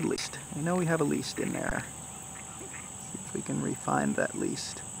already had least. I know we have a least in there. See if we can refine that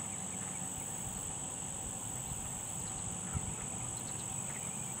least.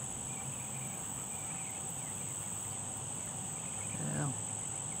 Yeah.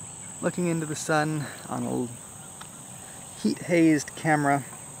 Looking into the sun on a heat-hazed camera,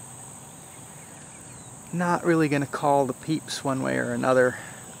 not really going to call the peeps one way or another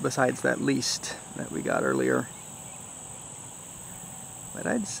besides that least that we got earlier. But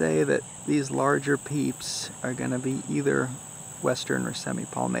I'd say that these larger peeps are going to be either western or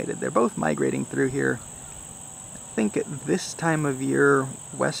semi-palmated. They're both migrating through here. I think at this time of year,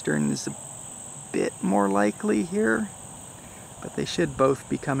 western is a bit more likely here, but they should both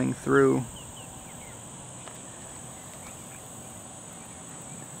be coming through.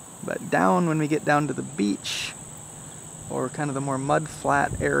 But down, when we get down to the beach, or kind of the more mud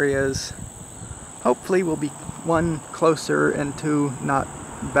flat areas, hopefully we'll be one, closer, and two, not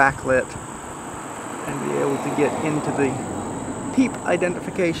backlit, and be able to get into the peep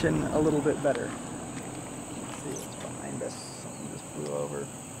identification a little bit better. Let's see what's behind us. Something just flew over.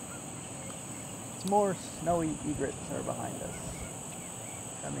 It's more snowy egrets are behind us,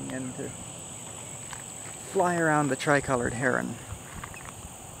 coming in to fly around the tricolored heron.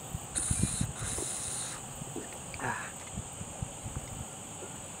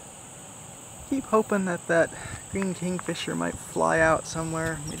 Keep hoping that that green kingfisher might fly out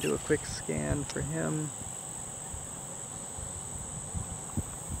somewhere. Let me do a quick scan for him.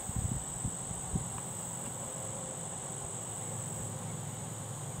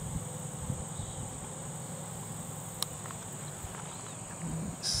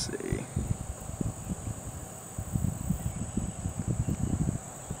 Let's see.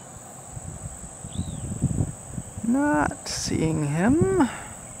 Not seeing him.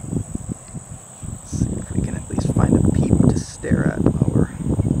 Stare at while we're...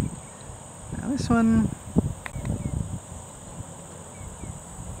 Now this one...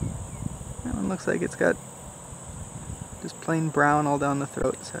 That one looks like it's got just plain brown all down the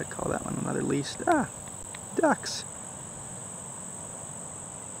throat, so I'd call that one another least. Ah! Ducks!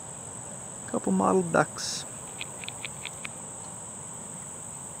 Couple mottled ducks.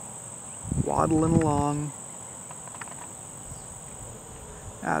 Waddling along.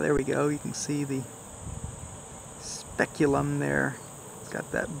 Ah, there we go. You can see the speculum there.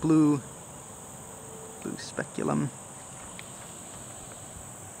 got that blue speculum.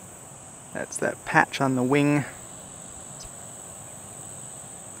 That's that patch on the wing.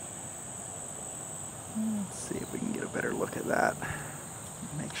 Let's see if we can get a better look at that.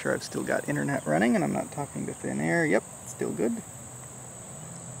 Make sure I've still got internet running and I'm not talking to thin air. Yep, still good.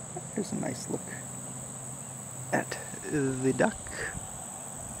 Here's a nice look at the duck.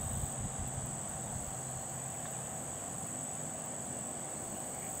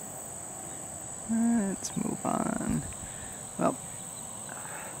 Let's move on. Well,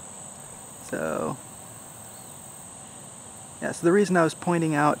 so the reason I was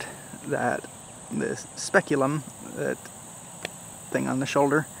pointing out that the speculum, that thing on the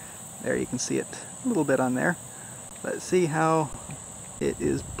shoulder, there you can see it a little bit on there. Let's see how it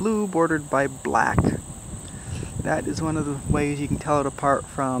is blue bordered by black. That is one of the ways you can tell it apart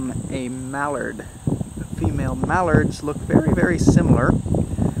from a mallard. The female mallards look very, very similar,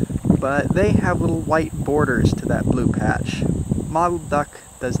 but they have little white borders to that blue patch. Mottled duck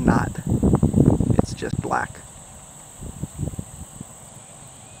does not. It's just black.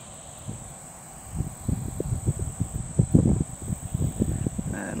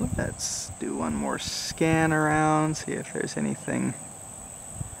 And let's do one more scan around, see if there's anything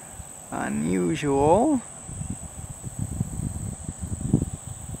unusual.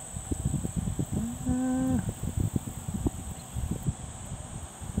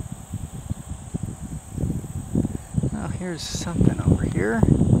 Now here's something over here.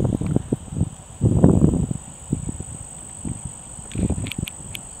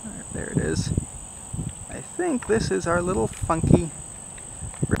 There it is. I think this is our little funky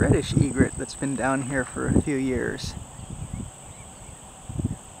reddish egret that's been down here for a few years.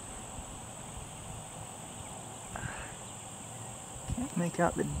 Can't make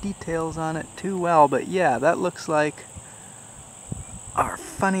out the details on it too well, but yeah, that looks like our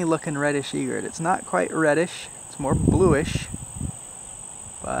funny looking reddish egret. It's not quite reddish, it's more bluish,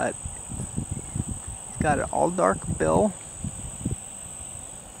 but it's got an all dark bill.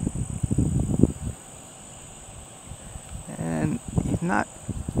 And he's not,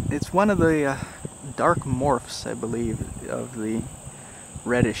 it's one of the dark morphs, I believe, of the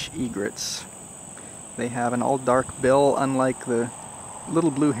reddish egrets. They have an all dark bill, unlike the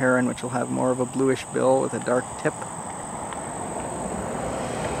little blue heron, which will have more of a bluish bill with a dark tip.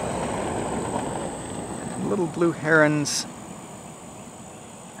 And little blue herons,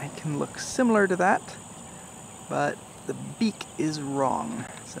 I can look similar to that, but the beak is wrong.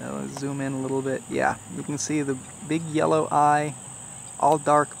 So let's zoom in a little bit. Yeah, you can see the big yellow eye, all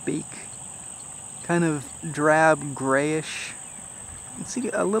dark beak, kind of drab grayish. You can see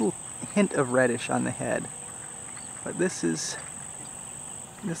a little hint of reddish on the head. But this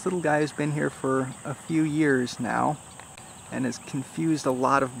little guy has been here for a few years now and has confused a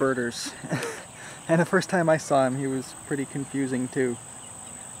lot of birders. And the first time I saw him, he was pretty confusing too.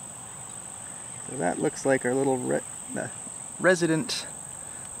 So that looks like our little resident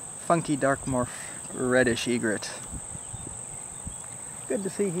funky dark morph reddish egret. Good to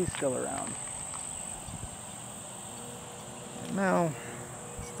see he's still around. And now,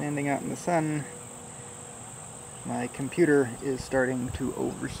 standing out in the sun, my computer is starting to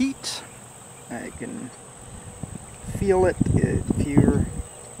overheat. I can feel it. If you're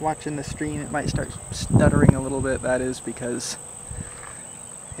watching the stream, it might start stuttering a little bit. That is because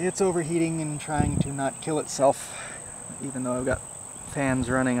it's overheating and trying to not kill itself. Even though I've got fans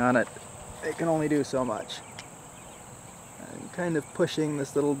running on it, it can only do so much. I'm kind of pushing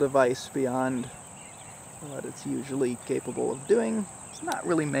this little device beyond what it's usually capable of doing. It's not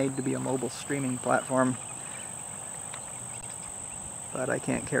really made to be a mobile streaming platform, but I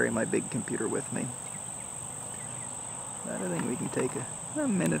can't carry my big computer with me. But I think we can take a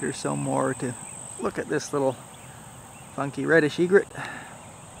minute or so more to look at this little funky reddish egret.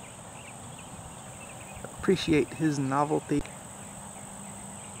 Appreciate his novelty.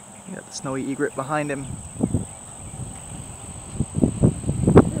 You got the snowy egret behind him.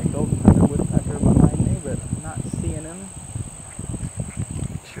 There goes another woodpecker behind me, but I'm not seeing him.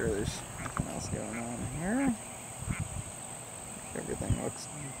 Make sure there's nothing else going on here. Everything looks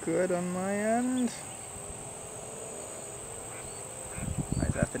good on my end. I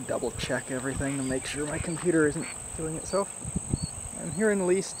have to double check everything to make sure my computer isn't killing itself. I'm hearing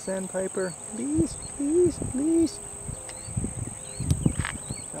least sandpiper. Please, please, please.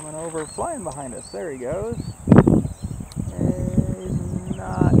 Coming over, flying behind us. There he goes. And he's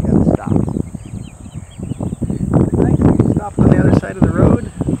not gonna stop. Nice, he stopped on the other side of the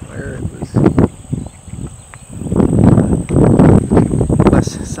road where it was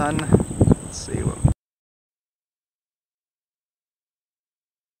less sun. Let's see what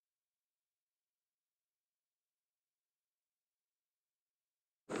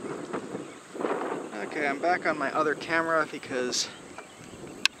Okay, I'm back on my other camera because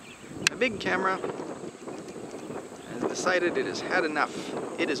my big camera has decided it has had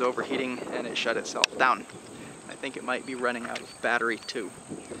enough. It is overheating and it shut itself down. I think it might be running out of battery too.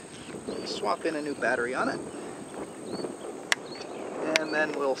 We'll swap in a new battery on it. And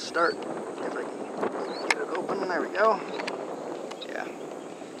then we'll start, if I can get it open, there we go. Yeah,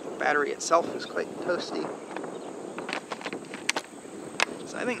 the battery itself is quite toasty.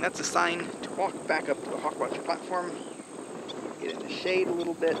 So I think that's a sign to walk back up to the Hawkwatch platform, get in the shade a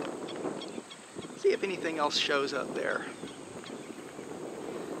little bit, see if anything else shows up there.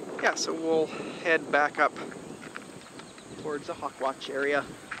 Yeah, so we'll head back up towards the Hawkwatch area.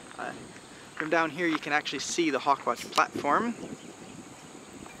 From down here you can actually see the Hawkwatch platform.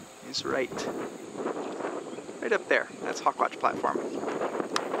 It's right up there. That's Hawkwatch platform.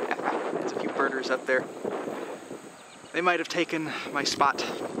 There's a few birders up there. They might have taken my spot.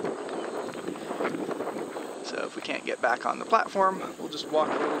 So if we can't get back on the platform, we'll just walk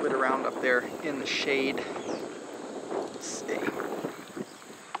a little bit around up there in the shade. Let's see.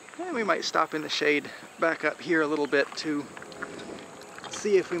 And we might stop in the shade back up here a little bit to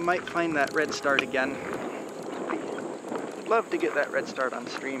see if we might find that redstart again. I'd love to get that redstart on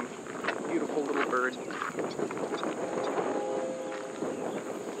stream. Beautiful little bird.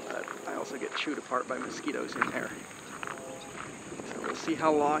 But I also get chewed apart by mosquitoes in there. So we'll see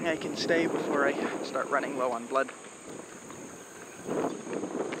how long I can stay before I start running low on blood.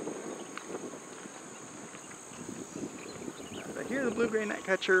 I hear the blue-gray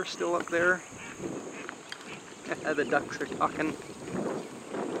gnatcatcher still up there. The ducks are talking.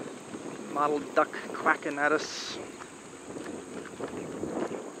 Mottled duck quacking at us.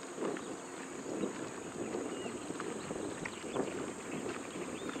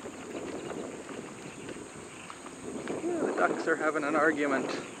 Yeah, the ducks are having an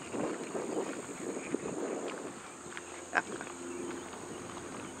argument.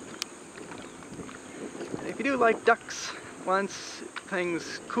 And if you do like ducks, once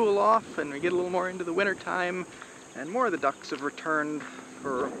things cool off and we get a little more into the winter time and more of the ducks have returned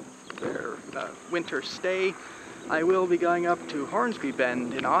for their winter stay, I will be going up to Hornsby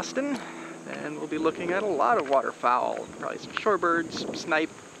Bend in Austin, and we'll be looking at a lot of waterfowl, probably some shorebirds, some snipe.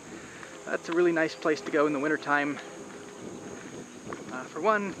 That's a really nice place to go in the wintertime. For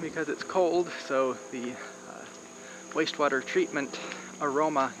one, because it's cold, so the wastewater treatment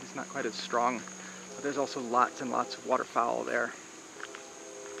aroma is not quite as strong, but there's also lots and lots of waterfowl there.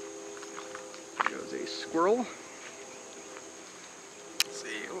 There goes a squirrel.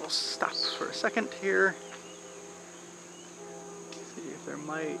 We'll stop for a second here. See if there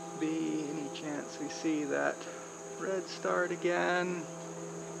might be any chance we see that redstart again.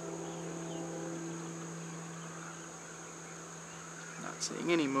 Not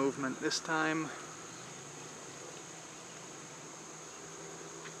seeing any movement this time.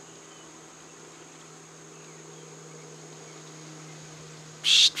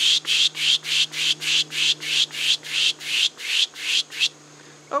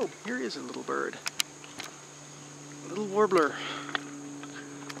 Oh, here is a little bird. A little warbler.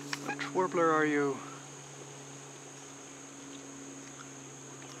 Which warbler are you?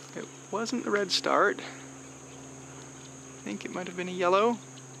 It wasn't the redstart. I think it might have been a yellow.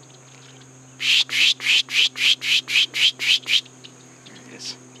 There he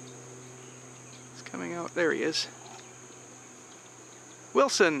is. He's coming out. There he is.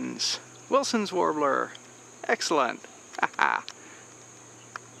 Wilson's warbler. Excellent. Haha.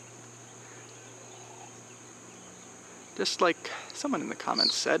 Just like someone in the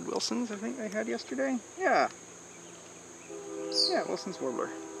comments said, Wilson's, I think I had yesterday. Yeah. Yeah, Wilson's warbler.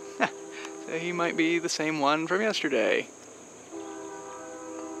 So he might be the same one from yesterday.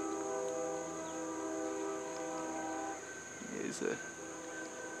 He's a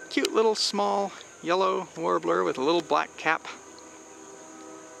cute little small yellow warbler with a little black cap.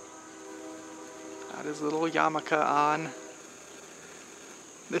 Got his little yarmulke on.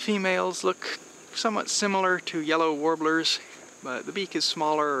 The females look somewhat similar to yellow warblers, but the beak is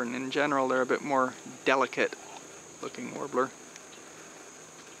smaller, and in general they're a bit more delicate looking warbler.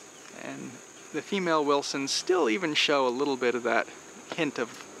 And the female Wilsons still even show a little bit of that hint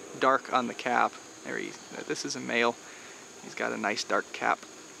of dark on the cap. This is a male. He's got a nice dark cap.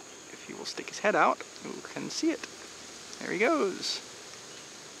 If he will stick his head out, you can see it. There he goes.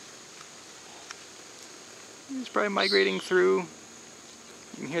 He's probably migrating through.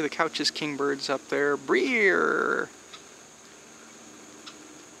 You can hear the Couch's kingbirds up there. Breer!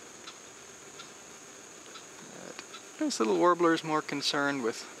 This little warbler is more concerned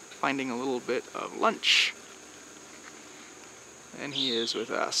with finding a little bit of lunch than he is with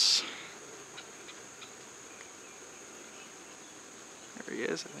us. There he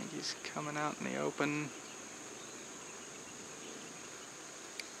is. I think he's coming out in the open.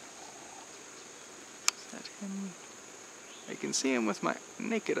 Is that him? I can see him with my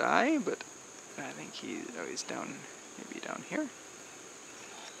naked eye, but I think he's down, maybe down here.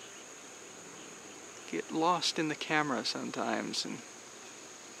 Get lost in the camera sometimes and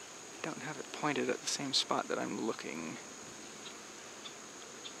don't have it pointed at the same spot that I'm looking.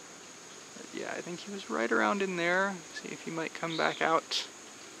 But yeah, I think he was right around in there. See if he might come back out.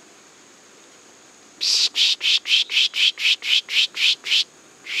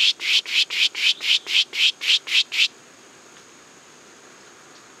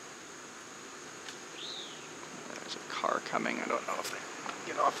 There's a car coming. I don't know if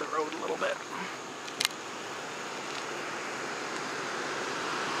they get off the road a little bit.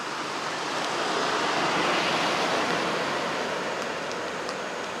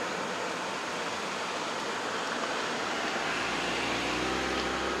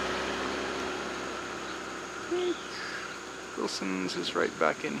 Wilson's is right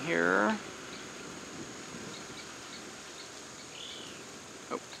back in here.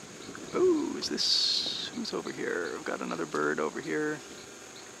 Oh, oh, is this, who's over here? I've got another bird over here.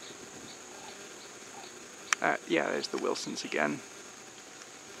 Yeah, there's the Wilsons again.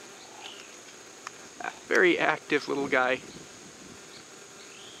 Very active little guy.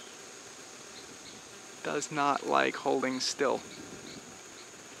 Does not like holding still.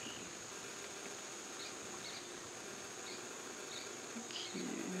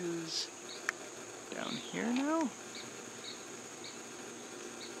 Down here now?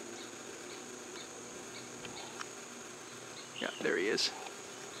 Yeah, there he is.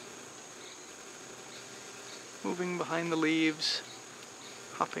 Moving behind the leaves,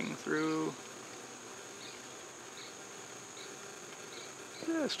 hopping through.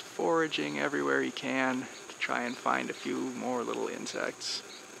 Just foraging everywhere he can to try and find a few more little insects.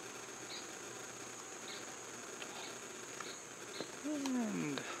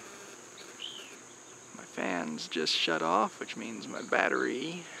 And my fan's just shut off, which means my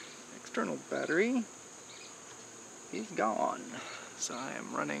battery, external battery, is gone. So I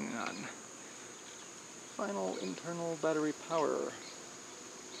am running on final internal battery power.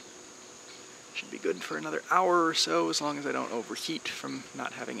 Should be good for another hour or so, as long as I don't overheat from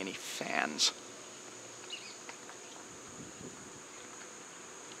not having any fans.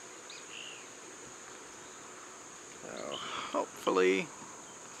 So hopefully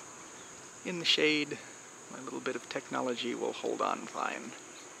in the shade my little bit of technology will hold on fine.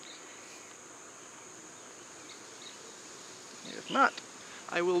 If not,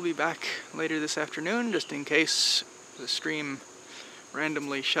 I will be back later this afternoon, just in case the stream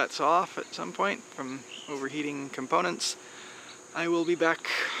randomly shuts off at some point from overheating components. I will be back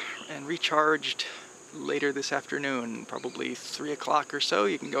and recharged later this afternoon, probably 3 o'clock or so.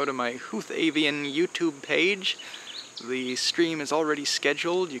 You can go to my HuthAvian YouTube page. The stream is already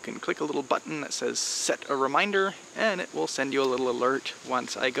scheduled. You can click a little button that says set a reminder, and it will send you a little alert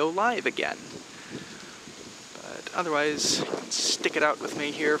once I go live again. But otherwise, you can stick it out with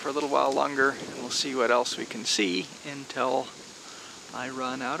me here for a little while longer, and we'll see what else we can see until I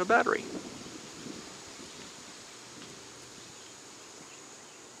run out of battery.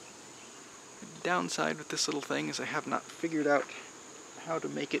 The downside with this little thing is I have not figured out how to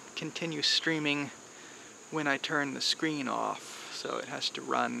make it continue streaming when I turn the screen off, so it has to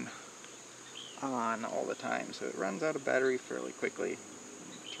run on all the time, so it runs out of battery fairly quickly.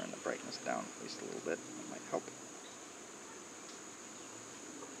 Turn the brightness down at least a little bit, that might help.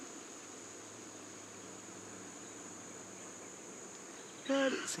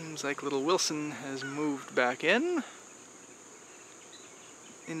 But it seems like little Wilson has moved back in,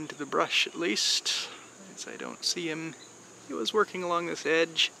 into the brush at least, as I don't see him. He was working along this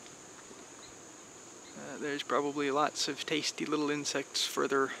edge. There's probably lots of tasty little insects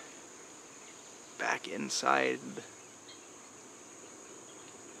further back inside.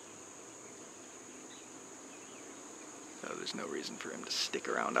 So there's no reason for him to stick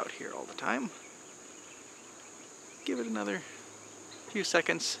around out here all the time. Give it another few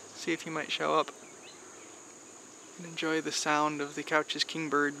seconds, see if he might show up. And enjoy the sound of the couch's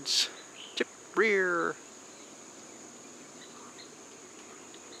kingbirds. Chip, rear.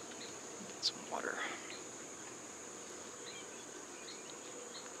 Get some water.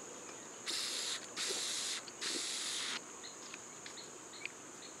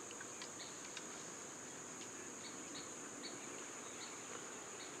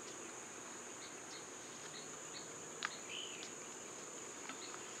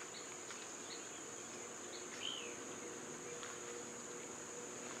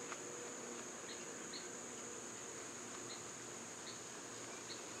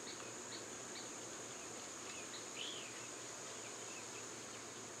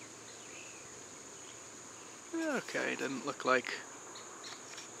 Okay, doesn't look like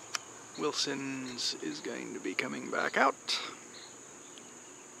Wilson's is going to be coming back out.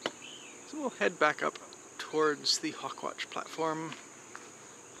 So we'll head back up towards the Hawkwatch platform.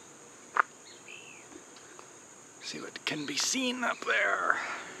 See what can be seen up there.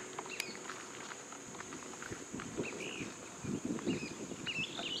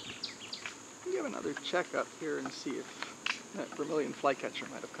 Give another check up here and see if that vermilion flycatcher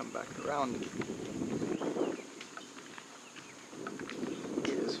might have come back around. It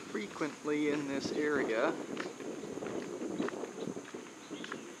is frequently in this area.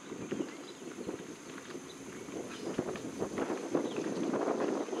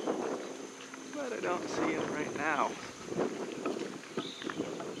 But I don't see him right now.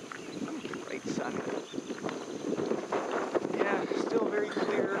 Great sun. Yeah, still very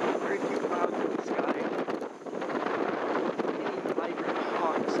clear, very few clouds in the sky. Any migrant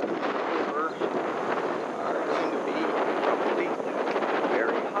hawks coming over are going to be probably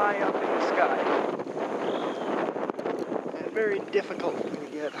very high up in the sky. And very difficult to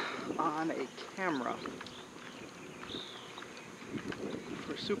get on a camera. If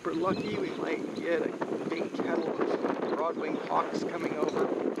we're super lucky, we might get a big kettle of broad-winged hawks coming over.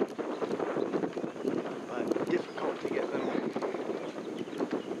 But difficult to get them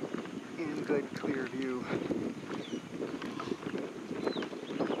in good, clear view.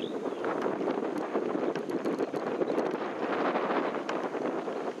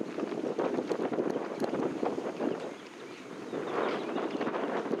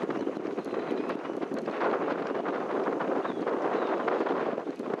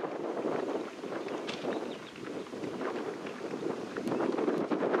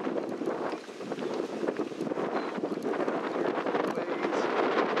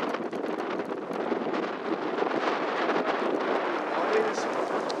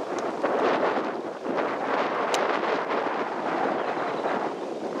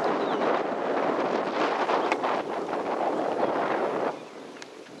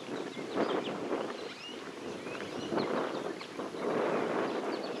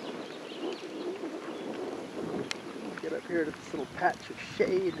 Here to this little patch of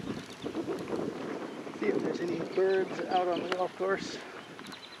shade. See if there's any birds out on the golf course.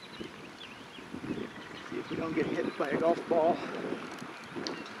 See if we don't get hit by a golf ball.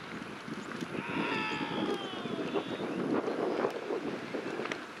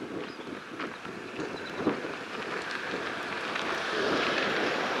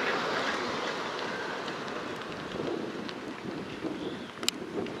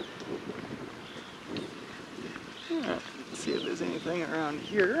 See if there's anything around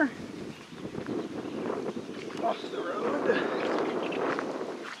here off the road.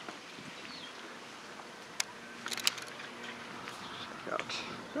 Check out.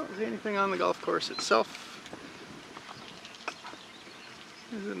 Don't see anything on the golf course itself.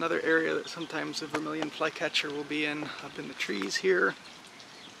 There's another area that sometimes the vermilion flycatcher will be in, up in the trees here.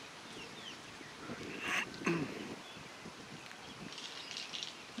 And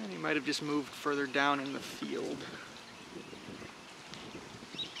he might have just moved further down in the field.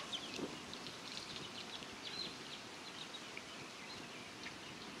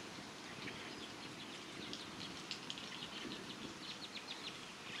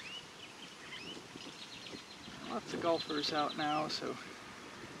 Lots of golfers out now, so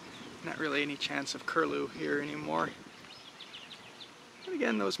not really any chance of curlew here anymore. And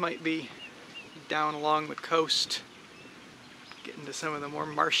again, those might be down along the coast, getting to some of the more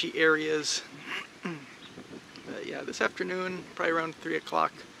marshy areas. But yeah, this afternoon, probably around 3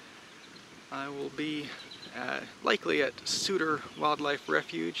 o'clock, I will be likely at Suter Wildlife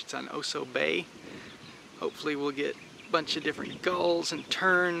Refuge. It's on Oso Bay. Hopefully we'll get a bunch of different gulls and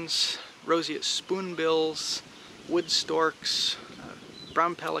terns, roseate spoonbills, wood storks,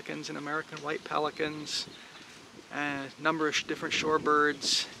 brown pelicans and American white pelicans, a number of different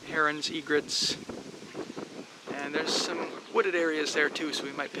shorebirds, herons, egrets, and there's some wooded areas there too, so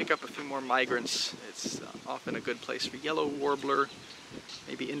we might pick up a few more migrants. It's often a good place for yellow warbler,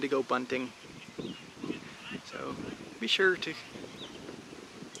 maybe indigo bunting. So be sure to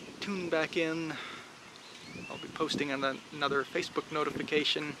tune back in. I'll be posting another Facebook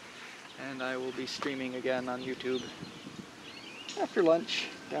notification, and I will be streaming again on YouTube after lunch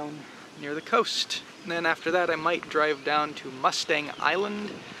down near the coast. And then after that I might drive down to Mustang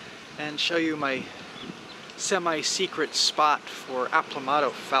Island and show you my semi-secret spot for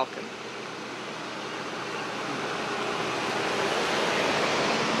Aplomado falcon.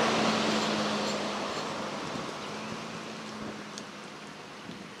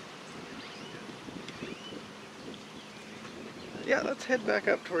 Yeah, let's head back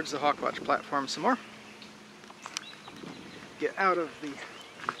up towards the Hawkwatch platform some more. out of the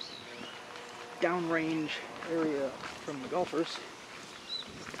downrange area from the golfers.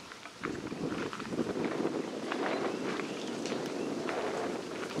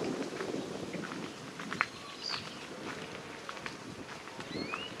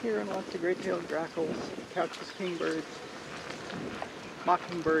 Hearing lots of great-tailed grackles, couch's kingbirds,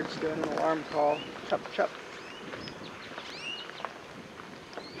 mockingbirds doing an alarm call, chup chup.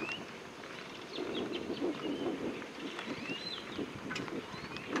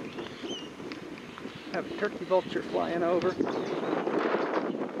 Have a turkey vulture flying over.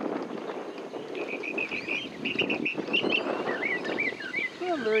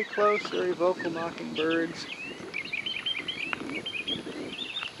 Well, very close, very vocal mockingbirds.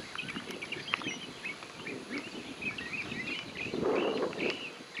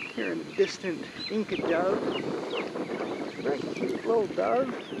 Hearing a distant Inca dove. Very cute little dove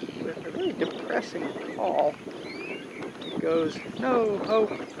with a really depressing call. It goes, "No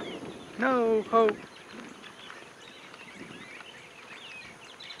hope, no hope."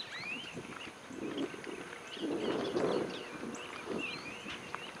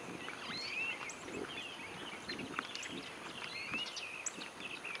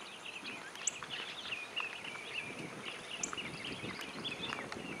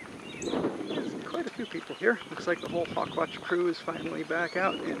 Quite a few people here. Looks like the whole Hawkwatch crew is finally back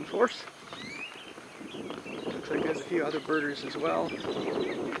out in force. Looks like there's a few other birders as well. So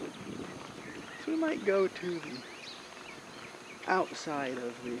we might go to the outside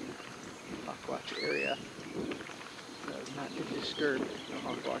of the Hawkwatch area so as not to disturb the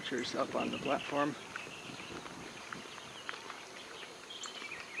Hawkwatchers up on the platform.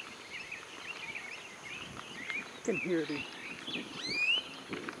 You can hear the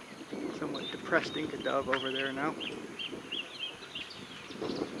somewhat depressed Inca dove over there now.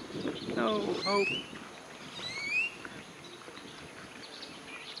 No hope.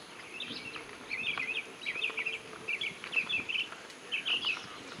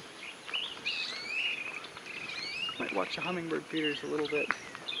 Might watch the hummingbird feeders a little bit.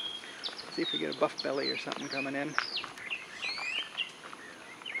 See if we get a buff belly or something coming in.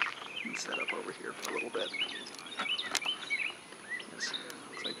 And set up over here for a little bit. Looks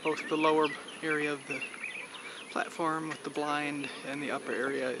like both the lower area of the platform with the blind and the upper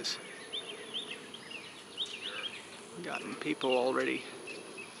area is gotten people already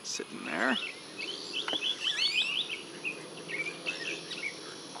sitting there.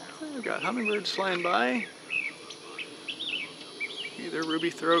 We've got hummingbirds flying by. Either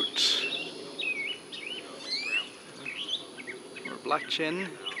ruby throat or black chin.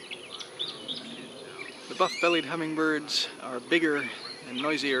 The buff-bellied hummingbirds are bigger and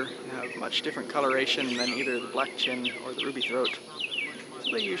noisier and have much different coloration than either the black chin or the ruby throat.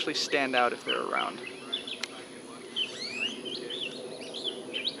 So they usually stand out if they're around.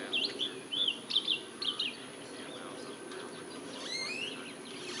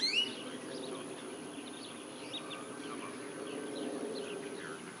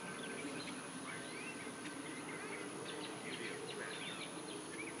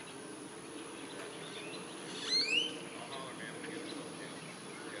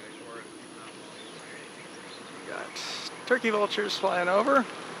 Turkey vultures flying over.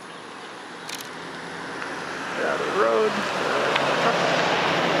 Get out of the road.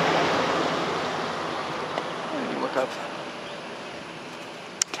 And look up.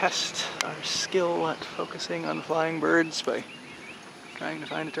 Test our skill at focusing on flying birds by trying to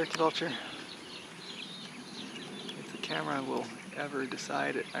find a turkey vulture. If the camera will ever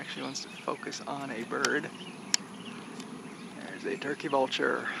decide it actually wants to focus on a bird. There's a turkey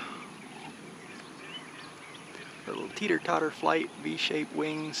vulture. Little teeter-totter flight, V-shaped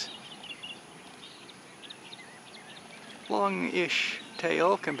wings. Long-ish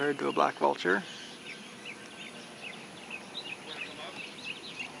tail compared to a black vulture.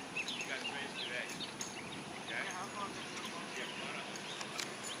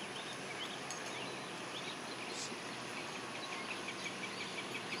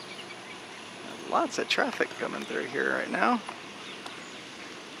 Lots of traffic coming through here right now.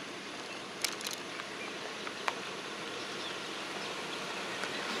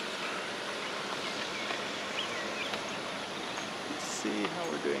 See how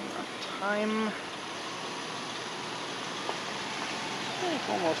we're doing on time. It's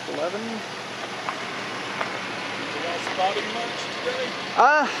almost 11. You all spotting much today?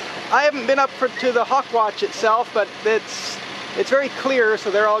 I haven't been up to the Hawkwatch itself, but it's very clear,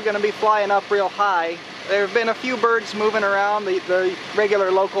 so they're all going to be flying up real high. There have been a few birds moving around, the regular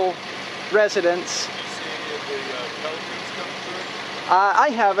local residents. Did you see any of the pelicans come through? I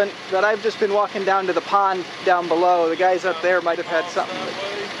haven't, but I've just been walking down to the pond down below. The guys up there might have had something. That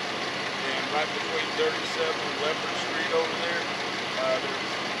way, and right between 37 and Leopard Street over there,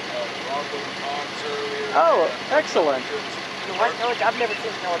 there's Broadway ponds earlier. Oh, excellent. The white pelican? I've never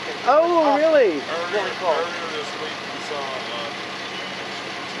seen pelicans. Oh, Awesome. really? Really cool. Earlier this week we saw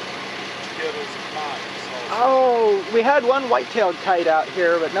skittles and kites. Oh, we had one white-tailed kite out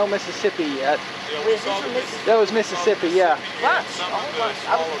here, but no Mississippi yet. Yeah, we saw the That was Mississippi, yeah. Lunch.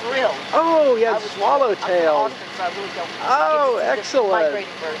 I was thrilled. Oh, you had swallowtail. I'm from Austin, so I really don't Oh, get to see the excellent.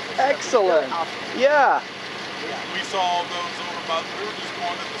 migrating birds and stuff. It's really Excellent. awesome. Yeah. We saw all those over by we were just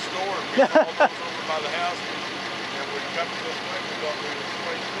going to the store and we saw all those over by the house and we come to this way we thought we were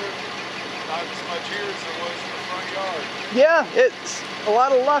straight through. Not as much here as there was in the front yard. Yeah, it's a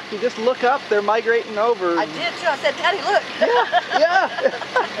lot of luck. You just look up, they're migrating over. I did too. I said, Daddy, look. Yeah.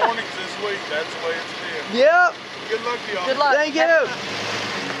 Two mornings this week, that's the way it's been. Yep. Good luck to y'all. Good luck. Thank you.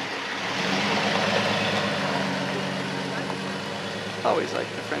 Always like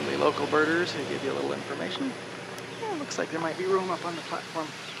the friendly local birders who give you a little information. Oh, looks like there might be room up on the platform.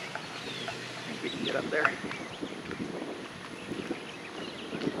 I think we can get up there.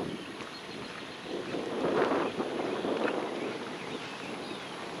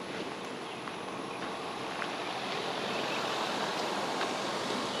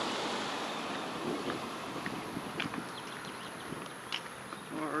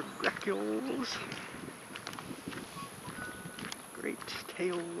 More grackles.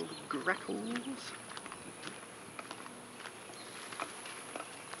 Great-tailed grackles.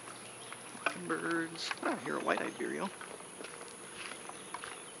 Birds. Oh, here a white-eyed vireo.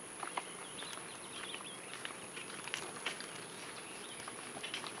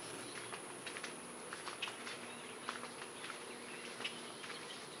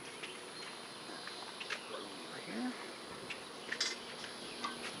 Here.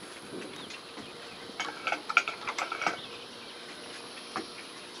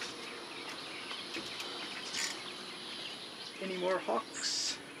 Any more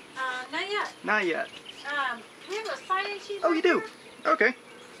hawks? Not yet. Not yet. We have a sign-in sheet. Oh, right you do? there. Okay.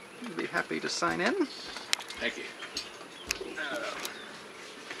 I'd be happy to sign in. Thank you.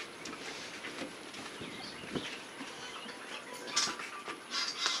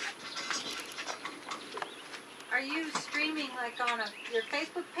 Are you streaming like on your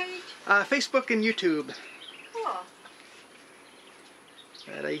Facebook page? Facebook and YouTube. Cool.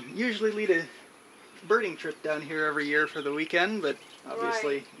 And I usually lead a birding trip down here every year for the weekend, but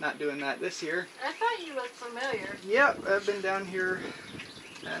obviously not doing that this year. I thought you looked familiar. Yep, I've been down here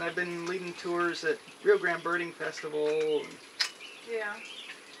and I've been leading tours at Rio Grande Birding Festival. Yeah.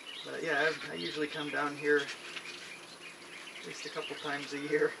 But yeah, I usually come down here at least a couple times a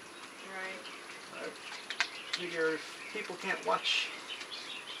year. Right. I figure if people can't watch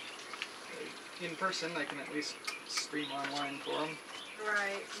in person, I can at least stream online for them.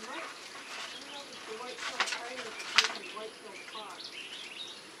 Right.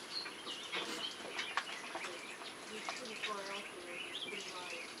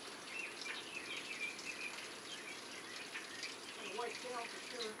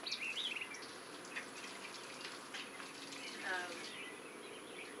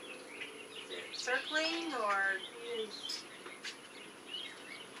 Is it circling or is?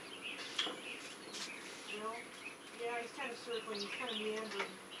 Well, yeah, he's kind of circling. He's kind of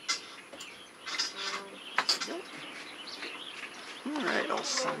meandering. Alright, all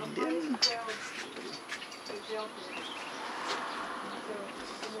signed in.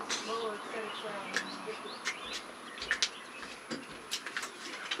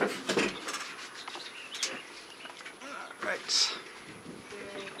 Alright.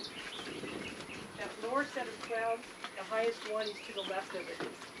 That lower set of clouds, the highest one is to the left of it.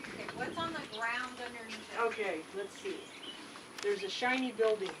 Okay, what's on the ground underneath it? Okay, let's see. There's a shiny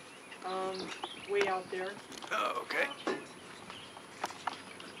building way out there. Oh, okay.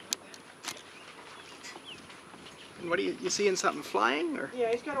 And what are you seeing something flying or?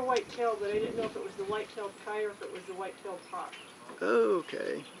 Yeah, he's got a white tail, but I didn't know if it was the white-tailed kite or if it was the white-tailed hawk.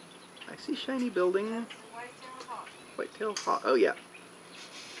 Okay. I see shiny building. White-tailed hawk. White-tailed hawk. Oh yeah.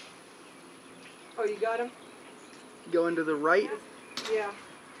 Oh, you got him? Going to the right. Yeah.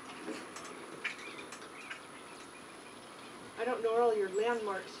 I don't know all your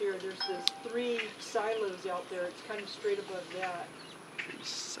landmarks here. There's those 3 silos out there. It's kind of straight above that. 3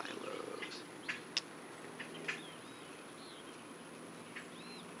 silos.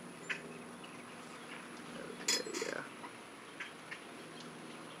 Okay, yeah.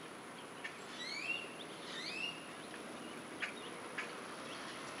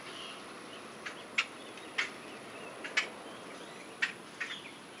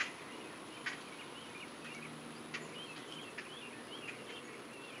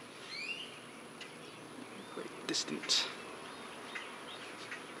 distant.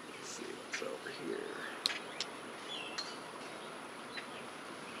 Let's see what's over here.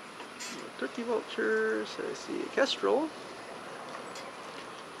 More turkey vultures. I see a kestrel.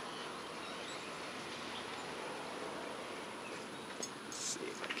 Let's see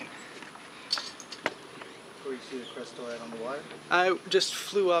if I can. Where you see the kestrel at on the water? I just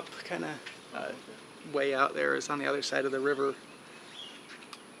flew up, kind of way out there. It's on the other side of the river.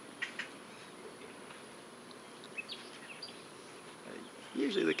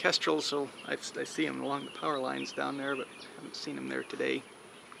 Usually the kestrels, so I see them along the power lines down there, but I haven't seen them there today.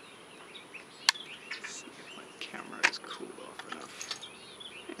 Let's see if my camera is cooled off enough.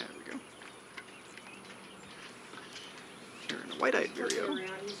 There we go. Here in a white-eyed vireo.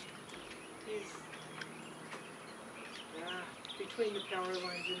 Between the power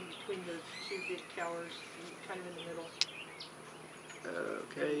lines and between the two big towers, kind of in the middle.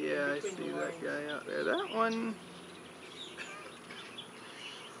 Okay, yeah, I see that guy out there. That one.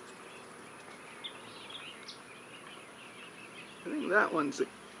 I think that one's, at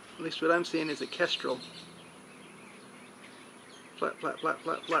least what I'm seeing, is a kestrel. Flap, flap, flap,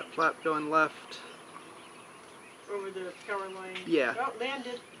 flap, flap, flap, going left. Over the power line. Yeah. Oh,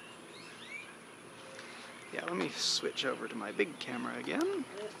 landed. Yeah, let me switch over to my big camera again.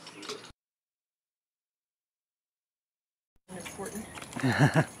 Let's see. Important.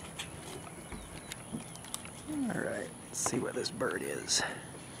 Alright, let's see where this bird is. Is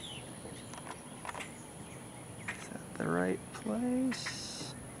that the right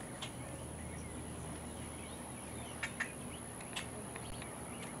place?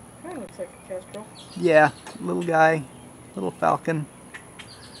 Kind of looks like a kestrel. Yeah, little guy, little falcon.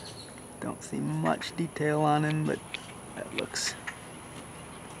 Don't see much detail on him, but that looks...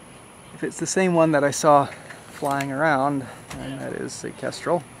 If it's the same one that I saw flying around, then that is a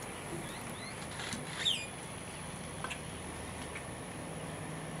kestrel.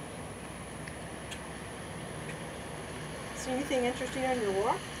 See anything interesting on your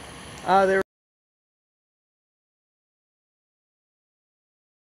walk? There.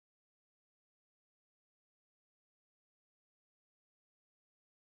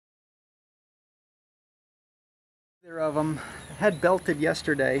 Either of them had belted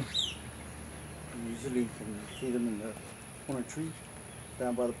yesterday. You usually can see them in the corner tree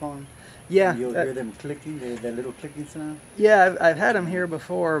down by the pond. Yeah. And you'll hear them clicking, that little clicking sound. Yeah, I've had them here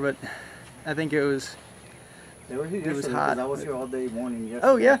before, but I think it was... They were here It was yesterday hot. because I was here all day morning yesterday.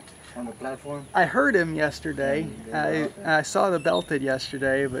 Oh, yeah. On the platform. I heard him yesterday. Yeah. I saw the belted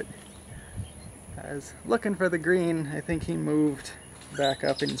yesterday, but I was looking for the green. I think he moved back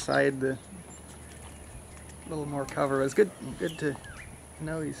up inside the little more cover. It was good to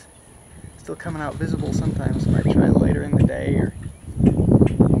know he's still coming out visible sometimes. Might try later in the day or.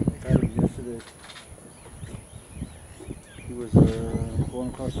 I had him yesterday. He was going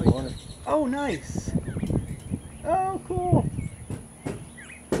across the water. Oh, nice. Oh, cool.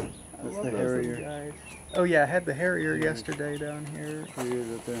 That's the harrier. Guys. Oh yeah, I had the harrier yesterday down here. He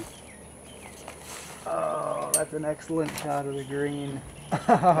is up there. Oh, that's an excellent shot of the green. I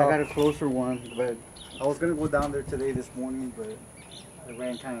got a closer one, but I was gonna go down there today this morning, but I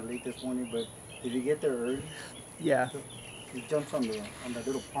ran kind of late this morning. But did you get there early? Yeah. He jumps on the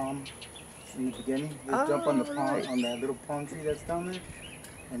little palm in the beginning. He'll jump on the palm on that little palm tree that's down there,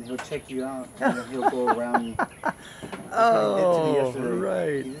 and he'll check you out, and then he'll go around you. Oh,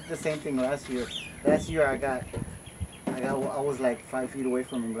 right. He did the same thing last year. Last year I was like 5 feet away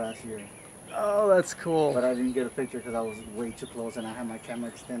from him last year. Oh, that's cool. But I didn't get a picture because I was way too close and I had my camera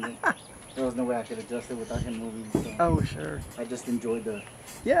extended. There was no way I could adjust it without him moving. So Oh, sure. I just enjoyed the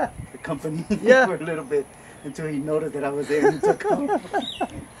company Yeah. for a little bit until he noticed that I was there and he took off.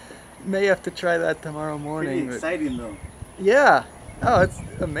 May have to try that tomorrow morning. Pretty exciting though. Yeah. Oh, it's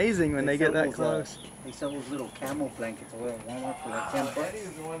amazing when they get that close. They sell those little camel blankets away at Walmart for like $10. Daddy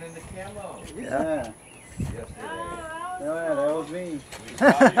was the one in the camo Yeah. yesterday. Yeah, that was me. We saw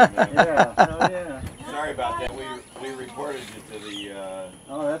you, man. Yeah. Oh yeah. Sorry about that. We reported you to the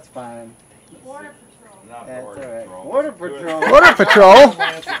Oh, that's fine. Border not That's Border all right. Patrol. Border Patrol. Border Patrol.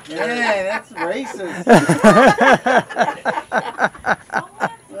 Yeah, that's racist.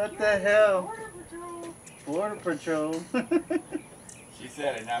 What the hell? Border Patrol. She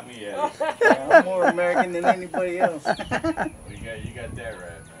said it, not me, Eddie. I'm more American than anybody else. You got that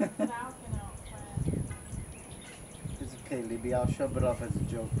right, man. It's okay, Libby. I'll shove it off as a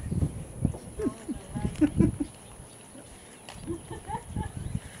joke.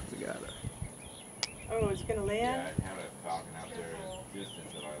 We got it. Oh, it's gonna Yeah, land? I had a falcon out there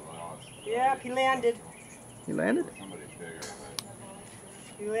distance that I lost. Yep, he landed. He landed? Somebody bigger, but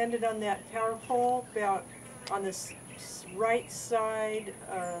He landed on that power pole about on this right side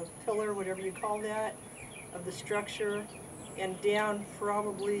pillar, whatever you call that, of the structure, and down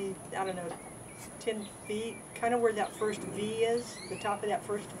probably, I don't know, 10 feet, kind of where that first V is, the top of that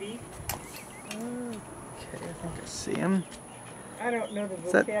first V. Okay, I think I see him. I don't know the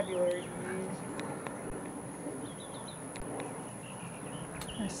Is that- vocabulary to use.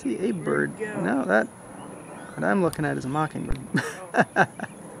 I see a bird. you go. No, that what I'm looking at is a mockingbird. Oh.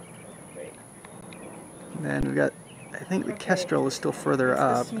 Wait. Then we've got, I think the Okay. kestrel is still further It's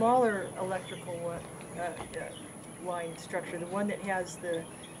up. the smaller electrical one, line structure, the one that has the,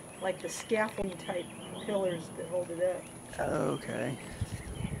 like the scaffolding type pillars that hold it up. Okay.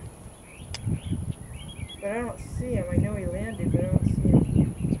 But I don't see him. I know he landed, but I don't see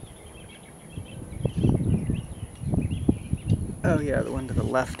him. Oh yeah, the one to the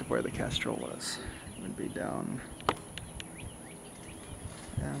left of where the kestrel was. Would be down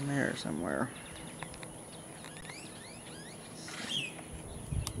there somewhere.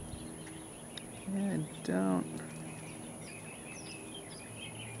 Yeah,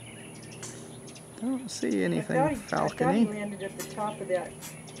 I don't see anything I thought he falcony. landed at the top of that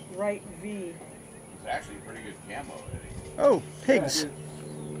right V. It's actually a pretty good camo, Eddie. Oh, pigs.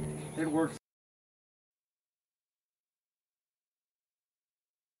 It works.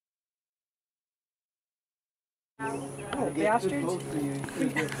 Oh, bastards.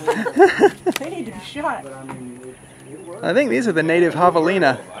 They need to be shot. But I mean, it works. I think these are the native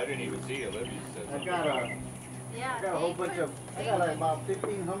javelina. I didn't even see it. Libby said I got a whole bunch of, I got like about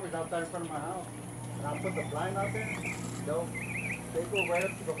 15 Hummers outside in front of my house. And I'll put the blind out there. They go right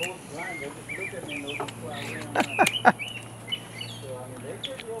up to the whole blind. They just look at me and they'll just fly away. So, I mean, they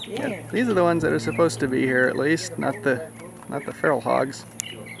could go. Yeah, these are the ones that are supposed to be here at least, not the feral hogs.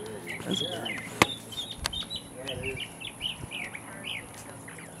 That's- Yeah, it is.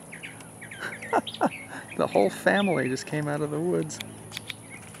 The whole family just came out of the woods.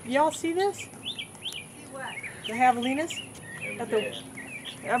 Y'all see this? See what? The javelinas?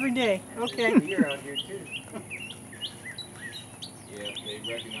 Every day. Okay. Deer out here too. Yeah, they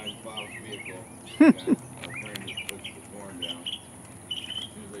recognize Bob's vehicle. Our friend just puts the corn down. As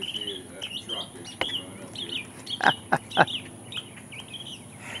soon as they see it, that truck, they just run up here.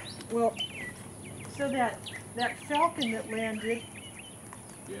 Well, so that falcon that landed,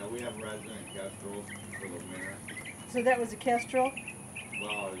 Yeah, we have resident kestrels for the winter. so that was a kestrel?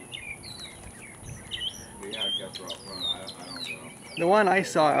 Well, we had a kestrel out front. I don't know. The one I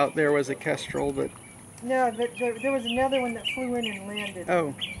saw out there was a kestrel, but No, but there was another one that flew in and landed.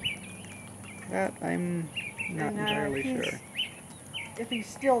 oh, that I'm not And, entirely he's- sure. If he's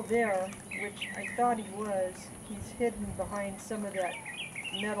still there, which I thought he was, he's hidden behind some of that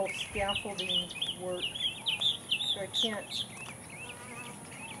metal scaffolding work. So I can't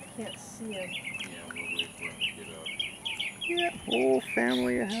see him. Yeah, we'll wait for him to get up. Yeah, whole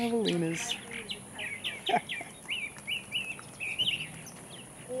family of javelinas.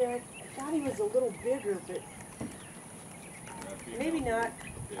 Yeah, I thought he was a little bigger, but maybe not.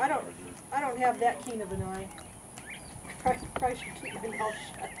 I don't have that keen of an eye. Probably should keep my mouth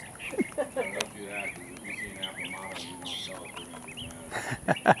shut. Don't do that, because if you see an apple model, you don't tell us, we're going to be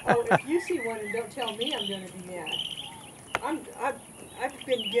mad. Oh, if you see one and don't tell me, I'm going to be mad. I've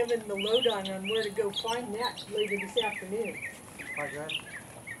been given the lowdown on where to go find that later this afternoon. Pajad?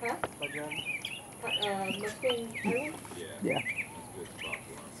 Huh? Pajad? Mustang Island? Yeah. That's a good spot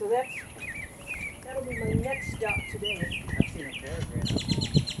for him. So that'll be my next stop today. I've seen a peregrine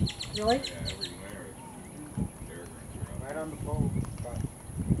Really? Yeah, every winter, peregrines are up. right on the pole, about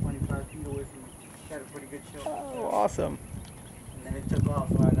 25 feet away from me. She had a pretty good show. Oh, awesome. And then it took off,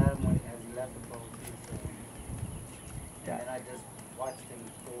 so I got him when as he left the pole too. So. Yeah. And then I just watched him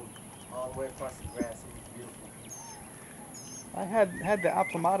go all the way across the grass. It was beautiful. I had the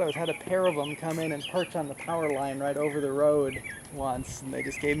Aplomatos, had a pair of them come in and perch on the power line right over the road once, and they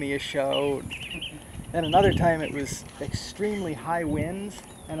just gave me a show. And another time it was extremely high winds,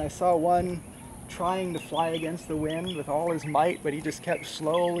 and I saw one trying to fly against the wind with all his might, but he just kept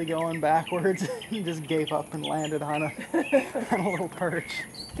slowly going backwards. He just gave up and landed on a little perch.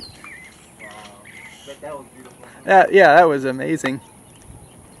 Wow. But that was beautiful. Yeah, that was amazing.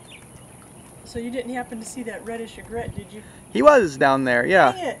 So you didn't happen to see that reddish egret, did you? He was down there,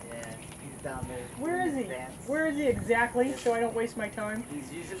 yeah. Dang it. Yeah, he's down there. Where is he? Dance. Where is he exactly, so I don't waste my time? He's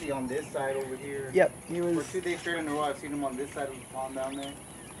usually on this side over here. Yep, he For was. 2 days straight in a row, I've seen him on this side of the pond down there.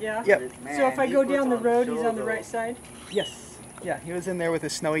 Yeah? Yep. But, man, So if I he go puts down the on road, he's show, on the though. right side? Yes. Yeah, he was in there with a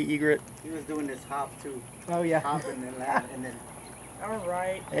snowy egret. He was doing this hop too. Oh, yeah. Hop and then land and then All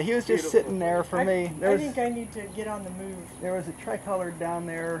right. Yeah, he was just sitting there for me. I think I need to get on the move. There was a tricolored down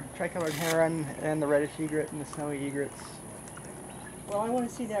there, tricolored heron, and the reddish egret and the snowy egrets. Well, I want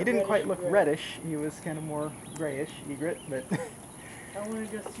to see that. He didn't quite look egret. reddish. He was kind of more grayish egret, but I want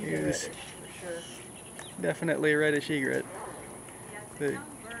to go see the reddish for sure. definitely a reddish egret. Yes, the young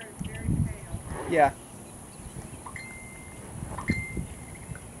bird is very pale. Yeah.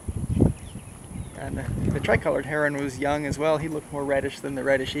 And the tricolored heron was young as well. He looked more reddish than the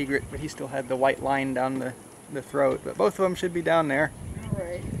reddish egret, but he still had the white line down the throat. But both of them should be down there. All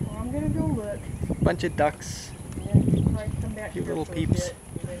right. Well, I'm going to go look. Bunch of ducks. And then probably come back Few here little for peeps. a bit,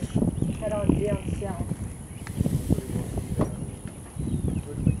 and then head on down south.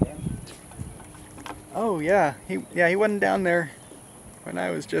 Oh yeah, he wasn't down there when I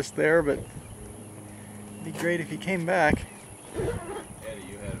was just there, but it'd be great if he came back. Eddie,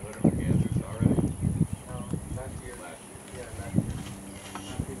 you had HuthAvian already? No, last year. Yeah, last year.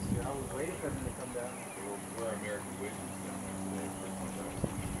 Not this year. I was waiting for them to come down. We're American Witches down there today for one time.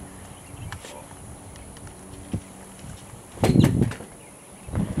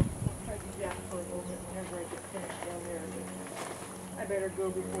 I'll be back for a moment whenever I get finished down there. But I better go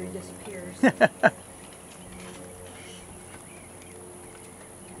before he disappears.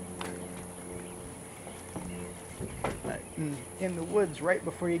 In the woods, right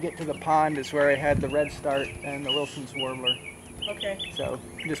before you get to the pond, is where I had the redstart and the Wilson's warbler. Okay. So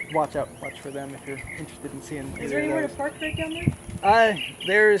just watch for them if you're interested in seeing. Is there anywhere to park right down there?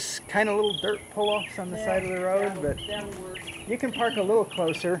 There's kind of little dirt pull-offs on the side of the road, but that'll work. you can park a little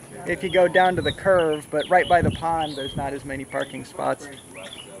closer if you go down to the curve. But right by the pond, there's not as many parking spots.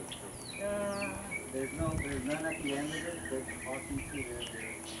 There's none at the end of it. There's parking through there.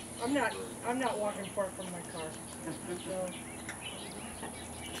 I'm not walking far from my car. So.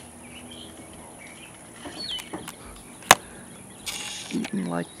 Eating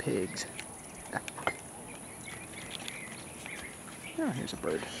like pigs. Oh, here's a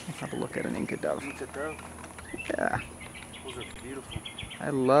bird. Let's have a look at an Inca dove. Inca dove? Yeah. Those are beautiful. I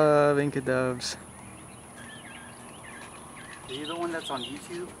love Inca doves. Are you the one that's on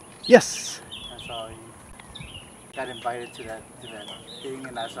YouTube? Yes. I saw you got invited to that thing,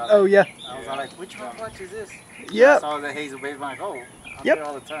 and I saw. Oh yeah. I was all like, which Hawkwatch is this? Yep. I saw the Hazel Bazemore. I'm like, oh, I'm Yep. there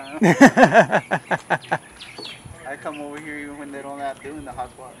all the time. I come over here even when they don't have doing the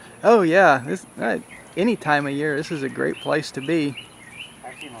Hawkwatch. Oh yeah. This any time of year, this is a great place to be.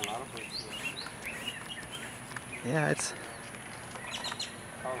 I've seen a lot of places. Yeah, it's.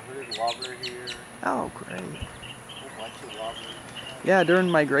 Oh, hooded wobbler here. Oh great. A whole bunch of wobblers. Yeah, during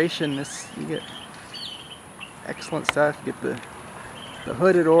migration, you get excellent stuff. You get the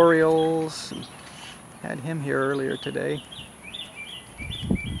hooded orioles. And had him here earlier today.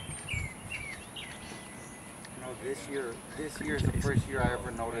 This year is the first year I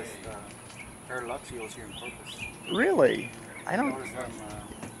ever noticed Paraluxios here in Corpus. Really? I don't. noticed them,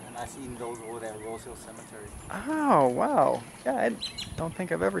 and I seen those over there at Rose Hill Cemetery. Oh wow. Yeah, I don't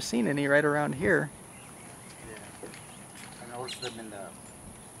think I've ever seen any right around here. Yeah, I noticed them in the.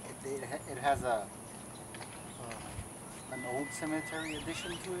 It has an old cemetery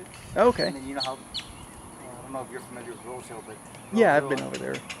addition to it. Okay. And then you know how. I don't know if you're familiar with Rose Hill, but. Yeah, I've been over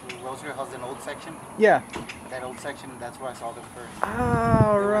there. Rose Hill has an old section. Yeah. That old section, that's where I saw them first.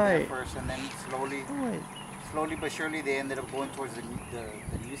 Oh, They were there right. first, and then slowly but surely, they ended up going towards the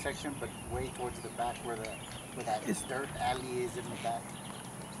new section, but way towards the back where that dirt alley is in the back.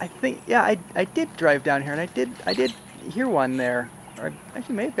 I think, yeah, I did drive down here, and I did hear one there. Or I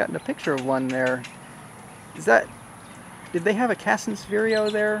actually may have gotten a picture of one there. Did they have a Casson's Vireo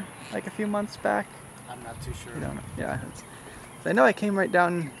there like a few months back? I'm not too sure. I don't know. Yeah. I know I came right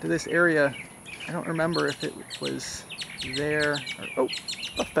down to this area. I don't remember if it was there. Oh,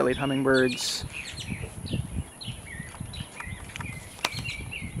 buff-bellied hummingbirds.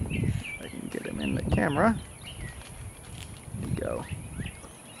 I can get him in the camera. There you go.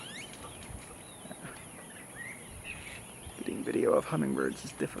 Getting video of hummingbirds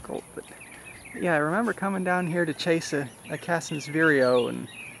is difficult, but yeah, I remember coming down here to chase a Casson's Vireo, and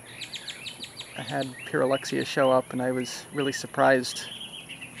I had Paraluxia show up, and I was really surprised.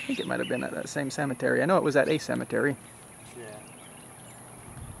 I think it might have been at that same cemetery. I know it was at a cemetery. Yeah.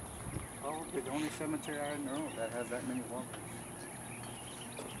 Probably the only cemetery I know that has that many warblers.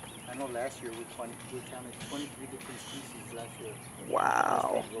 I know last year we counted 23 different species last year.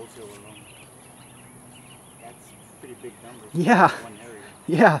 Wow. Just in Rose Hill alone. That's pretty big numbers. Yeah. For one area.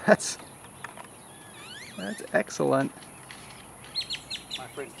 Yeah, that's excellent. My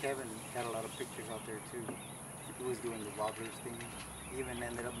friend Kevin got a lot of pictures out there too. He was doing the wobblers thing. He even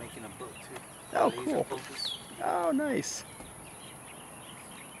ended up making a book too. Oh, Laser cool. focus. Oh, nice.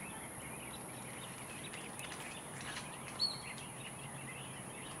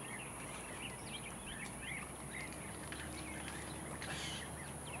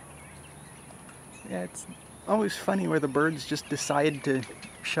 Yeah, it's always funny where the birds just decide to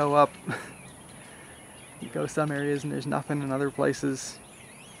show up. You go some areas and there's nothing, in other places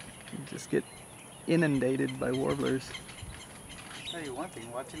you just get inundated by warblers. I'll tell you one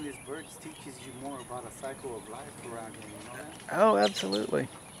thing, watching these birds teaches you more about a cycle of life around here, you know that? Oh, absolutely.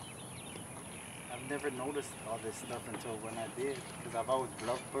 I've never noticed all this stuff until when I did, because I've always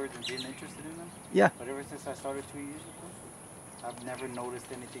loved birds and been interested in them. Yeah. But ever since I started 2 years ago, I've never noticed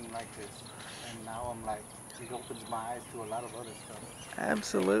anything like this. And now I'm like, it opens my eyes to a lot of other stuff.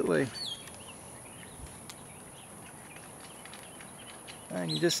 Absolutely. And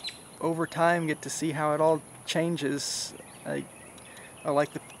you just, over time, get to see how it all changes. I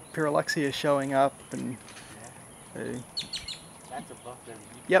like the Pyrrhuxia showing up, and That's a buff there.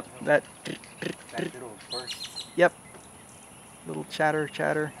 yep, that little burst. Yep, little chatter.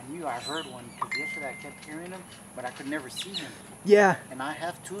 I knew I heard one because yesterday I kept hearing him, but I could never see him. Yeah. And I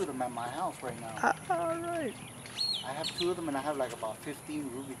have 2 of them at my house right now. All right. I have 2 of them, and I have like about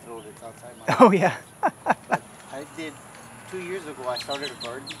 15 ruby-throated outside my house. Oh yeah. But I did 2 years ago. I started a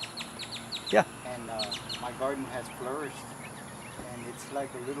garden. Yeah. And my garden has flourished, and it's like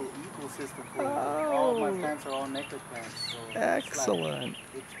a little ecosystem for all my plants are all nectar plants. So Excellent.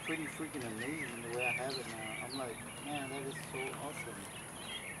 it's pretty freaking amazing the way I have it now. I'm like, man, that is so awesome.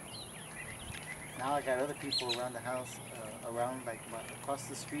 Now I got other people around the house, around like across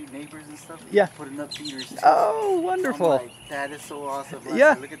the street, neighbors and stuff. Yeah. Putting up feeders too. Oh, wonderful. I'm like, that is so awesome. Like,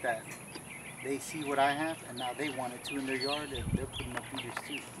 Yeah. Look at that. They see what I have, and now they want it too in their yard, and they're putting up feeders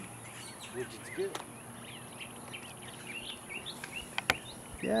too, which is good.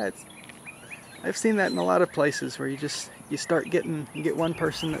 Yeah, I've seen that in a lot of places where you get one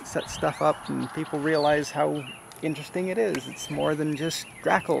person that sets stuff up, and people realize how interesting it is. It's more than just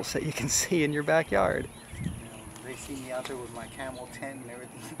grackles that you can see in your backyard. You know, they see me out there with my camel tent and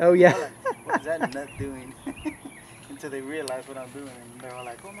everything. Oh yeah. Like, what is that nut doing? Until they realize what I'm doing, and they're all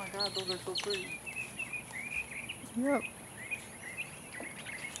like, oh my god, those are so pretty. Yep.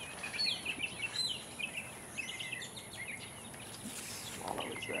 What swallow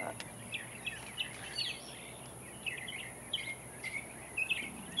is that?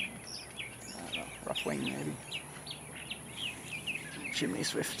 I don't know, rough wing maybe. Chimney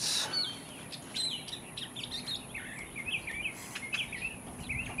swifts.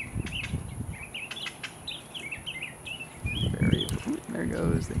 There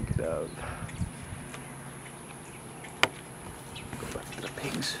goes the dove. Go back to the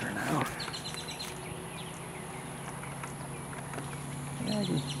pigs for now. Yeah, I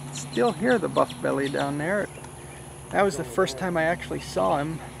can still hear the buff belly down there. That was the first time I actually saw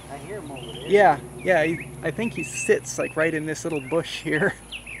him. I hear him over there. Yeah, I think he sits like right in this little bush here.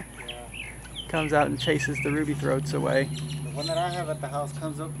 Yeah. Comes out and chases the ruby throats away. The one that I have at the house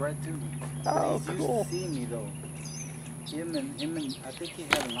comes up right to me. Oh, He's cool. used to seeing me though. Him and I think he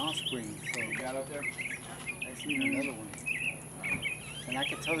had an offspring. So You got up there? I seen another one. And I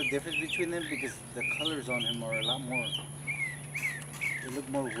can tell the difference between them because the colors on him are a lot more. They look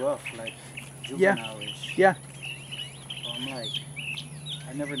more rough, like juvenile-ish. Yeah. So I'm like,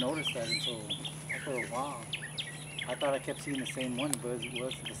 I never noticed that until after a while. I thought I kept seeing the same one, but it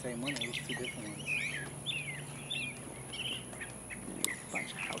wasn't the same one. It was 2 different ones.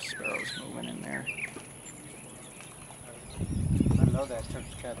 Bunch of house sparrows moving in there. I love that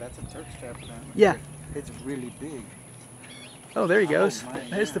Turkish trap. That's a Turkish trap, man. Yeah. It's really big. Oh, there he goes. mine,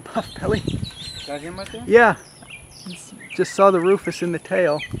 There's yeah. the buff belly. Got him right there? Yeah. Just saw the rufous in the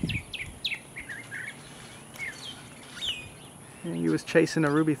tail. And he was chasing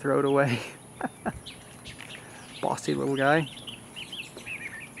a ruby throat away. Bossy little guy.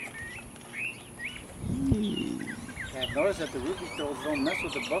 Yeah, I've noticed that the ruby throats don't mess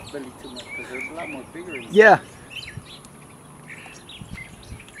with the buff belly too much because they're a lot more bigger. Yeah.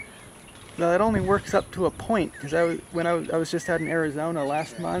 Well, it only works up to a point because I was just out in Arizona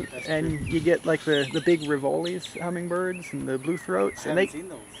last month, and you get like the big Rivoli's hummingbirds and the blue throats, and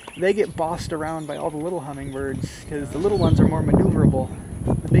they get bossed around by all the little hummingbirds because the little ones are more maneuverable.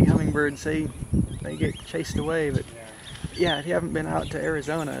 The big hummingbirds they get chased away. But yeah, if you haven't been out to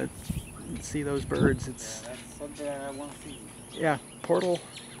Arizona, see those birds. It's that's something I want to see. Yeah, Portal,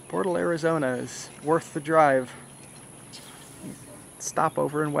 Arizona is worth the drive. Stop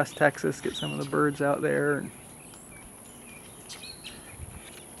over in West Texas, get some of the birds out there.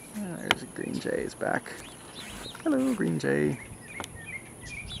 And there's a green jay's back. Hello, green jay.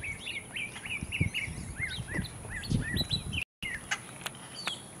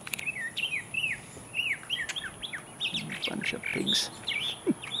 Bunch of pigs.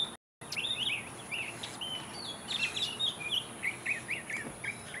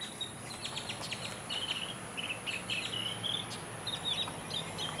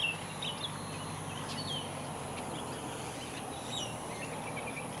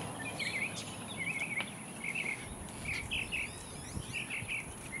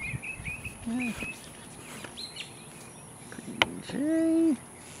 Jay.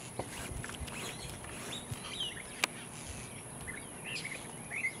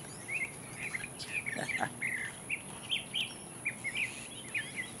 I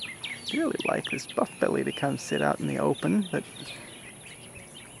really like this buff belly to come sit out in the open, but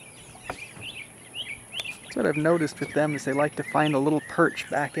that's what I've noticed with them is they like to find a little perch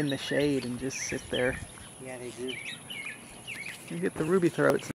back in the shade and just sit there. Yeah, they do. You get the ruby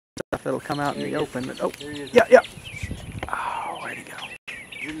throats and stuff that'll come out in the open, but oh, There he is. yeah, yeah. Oh, where'd he go?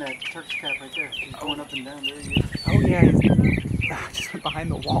 He's in that Turk's cap right there. He's going up and down. There he is. Oh yeah, just went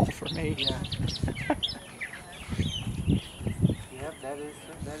behind the wall for me. Yeah. Yep, that is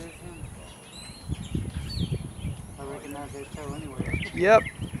him. I recognize that tail anyway. Yep.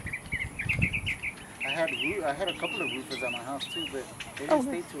 I had a couple of roofers at my house too, but they didn't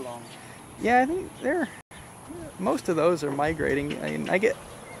stay too long. Yeah, I think most of those are migrating. I mean, I get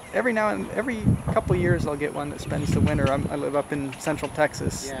every couple of years I'll get one that spends the winter. I live up in central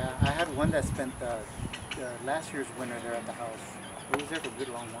Texas. Yeah, I had one that spent last year's winter there at the house. It was there for a good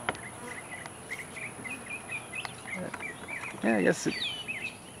long while. Yeah, I guess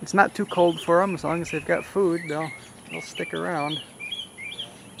it's not too cold for them. As long as they've got food, they'll stick around.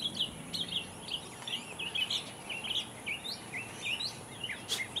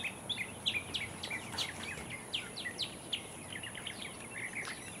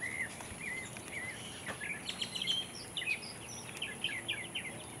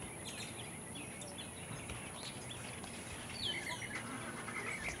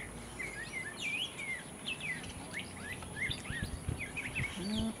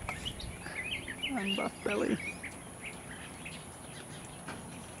 And buff belly.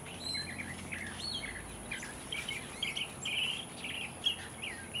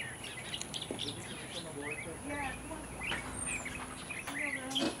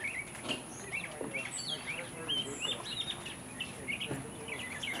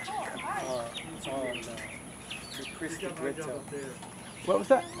 I saw the Christy Gritto. What was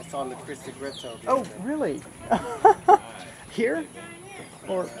that? I saw the Christy Gritto. Oh, really? Here?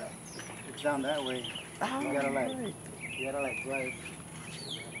 Or it's down that way. oh, You gotta right. like drive.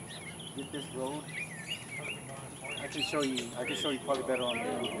 Get this road. I can show you probably better on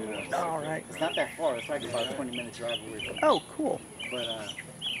the All right. It's not that far. It's like about a 20-minute drive away from me. Oh, cool. But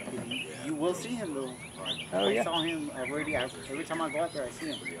you will see him though. Oh, yeah. I saw him already. Every time I go out there, I see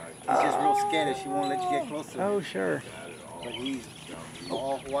him. He's just real skittish. He won't let you get close to him. Oh, sure. But he's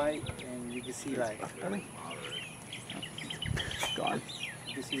all white, and you can see like Really? Gone.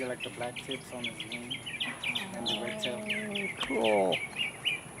 you can see like the black tips on his wing and the red tail. Oh, cool.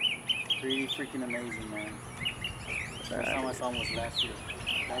 Pretty freaking amazing, man. The first time I saw him was last year.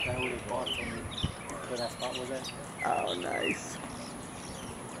 That guy would have bought told me where that spot was at. Oh, nice.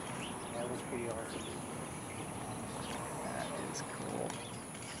 That was pretty awesome. That is cool.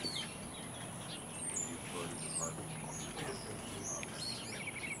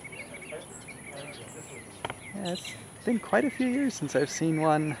 Yeah, it's been quite a few years since I've seen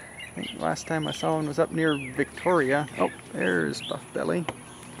one. I think last time I saw one was up near Victoria. Oh, there's buff belly.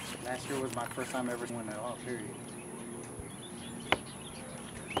 Last year was my first time ever seeing one at all, period.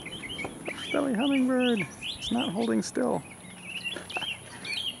 Buff belly hummingbird. It's not holding still.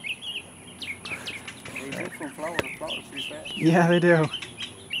 They move from flower to flower pretty fast. Yeah, they do.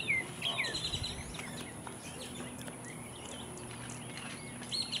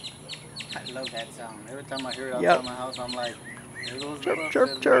 I love that sound. Every time I hear it outside my house, I'm like, there goes the Chirp, buff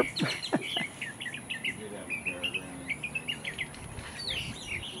chirp, belly. chirp.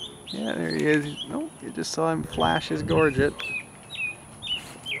 Yeah, there he is. Nope, you just saw him flash his gorget.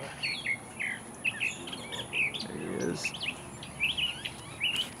 There he is.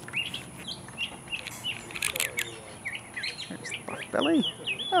 There's the buff belly.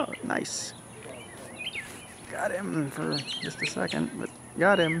 Oh, nice. Got him for just a second, but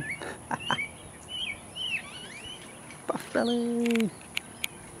got him. Buff belly.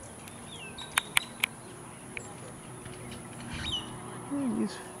 Yeah,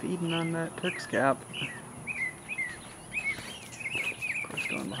 he's feeding on that Turk's cap. Of course,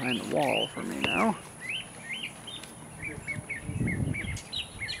 going behind the wall for me now.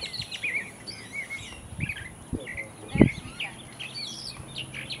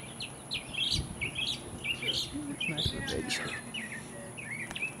 Nice little pigs.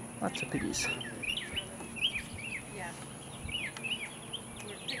 Lots of piggies.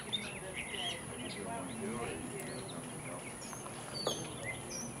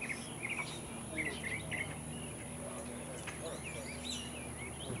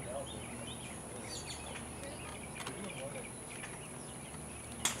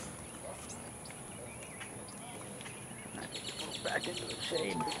 back into the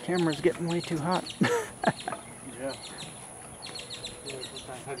shade. Camera's getting way too hot. Yeah.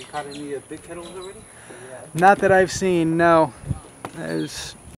 Have you caught any big kettles already? Not that I've seen, no. I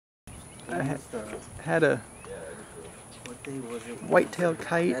had a What day was it? white-tailed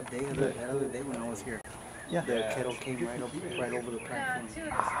kite. That other day when I was here. Yeah. The kettle came right over the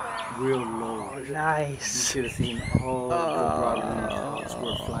platform. Real low. You Nice. should have seen all the broadleaf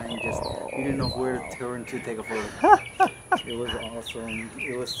were flying. Just you didn't know where to turn to take a photo. It was awesome.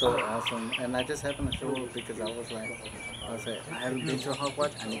 It was so awesome. And I just happened to show up because I was like, I haven't been to a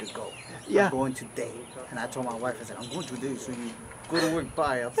Hawkwatch. I need to go. Yeah. I'm going today. And I told my wife, I said, I'm going today. So you go to work.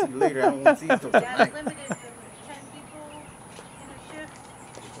 Bye. I'll see you later. I won't see you till tonight. Limited to 10 people in a shift.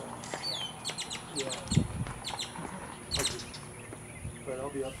 Yeah. But I'll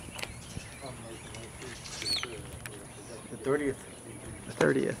be up on the 30th. The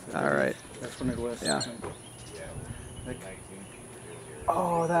 30th, all right. That's when it was. Yeah.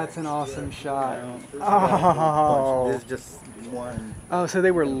 Oh, that's an awesome shot. Oh. There's just one. Oh, so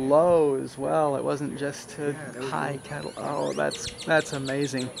they were low as well. It wasn't just to high kettle. Oh, that's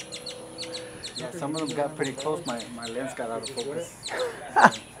amazing. Yeah, some of them got pretty close. My lens got out of focus.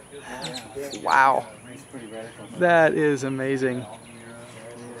 Wow. It's pretty radical. That is amazing.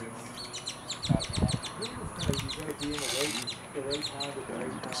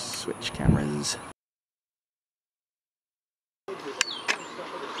 Switch cameras.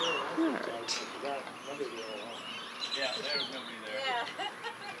 Alright.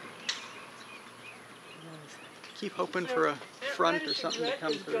 Keep hoping for a front or something to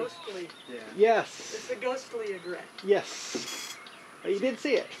come through. Ghostly. Yes. It's the ghostly egret. Yes. Oh, you did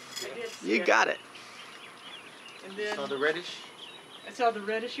see it. I did see You it. got it. And then Saw the reddish? I saw the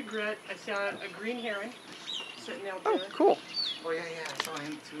reddish egret. I saw a green heron sitting out there. Oh, cool. Oh, yeah, I saw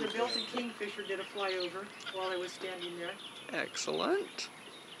him too. The belted kingfisher did a flyover while I was standing there. Excellent.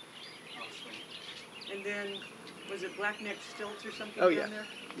 And then, was it black-necked stilts or something Oh, down yeah. there?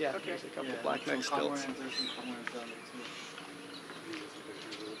 Yeah, Okay. there's a couple black-necked stilts.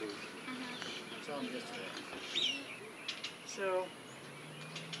 So,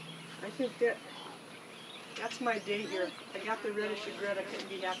 I think that's my day here. I got the reddish egret. I couldn't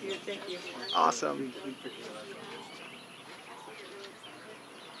be happier. Thank you. Awesome.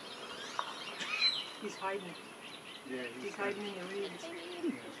 He's hiding. Yeah, He's hiding in the reeds.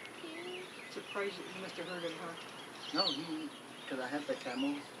 Surprised that you must have heard him, huh? No, because I had the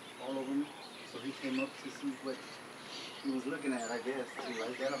camels all over me, so he came up to see what he was looking at, I guess, to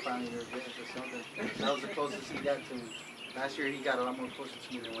identify me or guess or something. That was the closest he got to me. Last year he got a lot more closer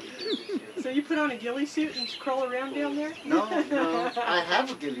to me than what he did this year. So you put on a ghillie suit and crawl around down there? No, I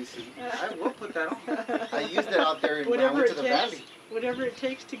have a ghillie suit. I will put that on. I used it out there when I went to the valley. Whatever it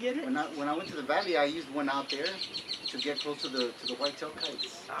takes to get it? When I went to the valley, I used one out there to get close to the white-tailed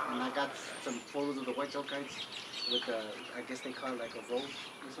kites. And I got some photos of the white-tailed kites with I guess they call it like a roach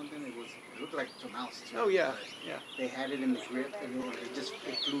or something. It looked like a mouse too. Oh, yeah, yeah. They had it in the grip and it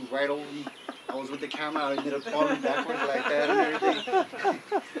flew right over me. I was with the camera, I ended up falling backwards like that and everything.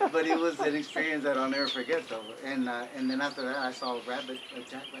 But it was an experience that I'll never forget though. And then after that I saw a jackrabbit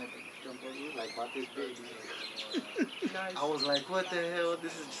jump over me like about this big. Nice. I was like, what the hell?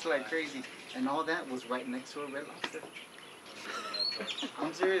 This is just like crazy. And all that was right next to a red lobster.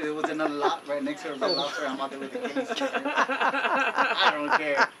 I'm serious, there was another lot right next to a red lobster. I'm out there with the case. I don't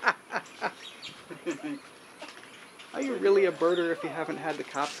care. Are you really a birder if you haven't had the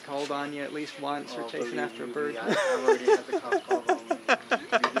cops called on you at least once or chasing after a bird? I've already had the cops called on me.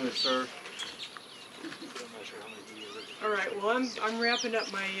 You do it, sir. All right. Well, I'm wrapping up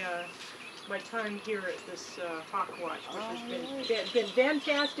my time here at this Hawkwatch, which has been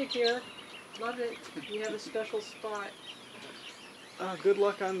fantastic here. Love it. You have a special spot. Good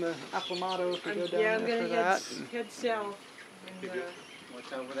luck on the Aplamado if you go down I'm there gonna for that. head south. And,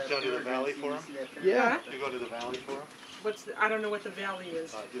 Watch out for that. Go to the valley for him? Yeah. You go to the valley for him? I don't know what the valley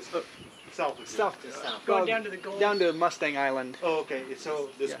is. Just south of you. South. Just south. Going down to the gold. Down to Mustang Island. Oh, okay. So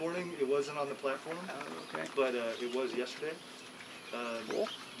this Yeah. morning it wasn't on the platform, Okay. but it was yesterday. Cool.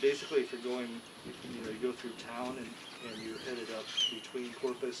 Basically, if you're going, you go through town and you're headed up between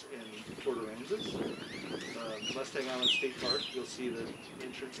Corpus and Port Aransas, Mustang Island State Park, you'll see the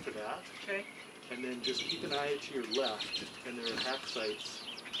entrance to that. Okay. And then just keep an eye to your left, and there are hack sites.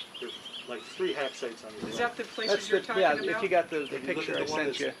 There's like 3 hack sites on your left. Is that the places That's you're the, talking yeah, about? if you got the If you look picture at I the one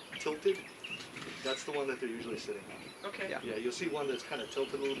sent you. that's tilted, that's the one that they're usually sitting on. Okay. Yeah. Yeah, you'll see one that's kind of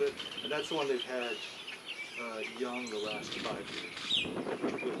tilted a little bit, and that's the one they've had young the last 5 years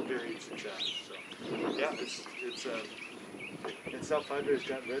with varied success. So, yeah, it's South Padre's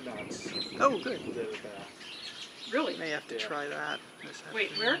got red knots. Oh, good. That are back. Really? May have to try that this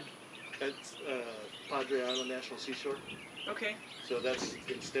Wait, afternoon. where? That's Padre Island National Seashore. Okay. So that's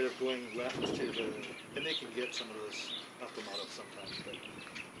instead of going left to the, and they can get some of those Apamatos sometimes, but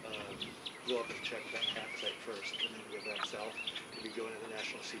go up and check that campsite first, and then go back south. If you go into the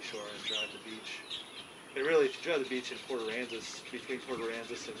National Seashore and drive the beach. And really, if you drive the beach in Port Aransas, between Port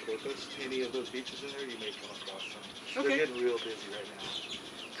Aransas and Corpus, any of those beaches in there, you may come across them. Okay. They're getting real busy right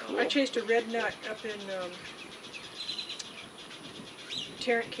now. I chased a red nut up in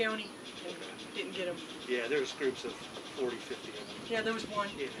Tarrant County and didn't get him. Yeah, there's groups of 40, 50 of them. Yeah, there was one.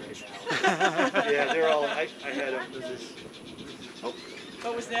 In right now. Yeah, they're all, I had them. Oh.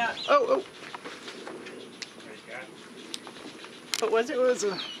 What was that? Oh, What was it? it was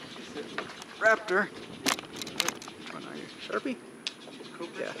a raptor. Oh, no, you Sharpie?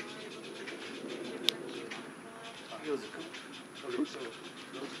 Yeah. It was a coop.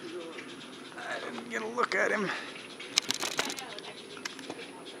 I didn't get a look at him.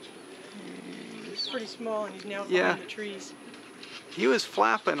 He's pretty small and he's now Yeah. behind the trees. He was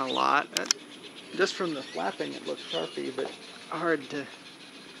flapping a lot. Just from the flapping, it looked Sharpie, but hard to.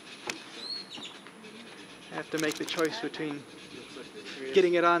 I have to make the choice between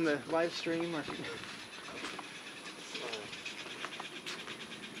getting it on the live stream or.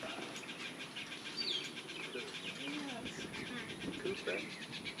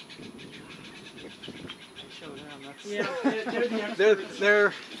 Yeah, they're the experts.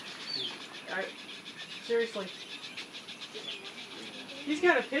 They're Seriously. He's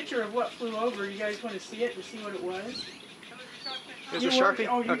got a picture of what flew over. You guys want to see it to see what it was? Is You it Sharpie?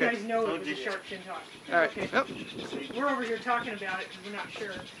 Oh, you Okay. guys know it was a sharp chin hawk. All right. Okay. Oh. We're over here talking about it because we're not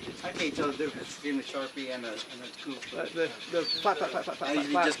sure. I can't tell the difference between a Sharpie and a coop. The flap, flap, flap, flap, flap, I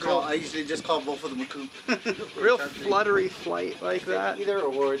usually flap, just call. I usually just call both of them a coop. real fluttery flight like that. Either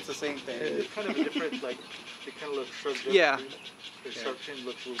or, it's the same thing. It's kind of a different, like, they kind of look shrugged up. Yeah. The sharp chin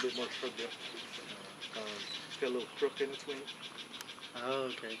looks a little bit more shrugged up. It's got a little crook in its wing. Oh,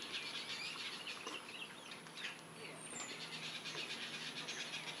 okay.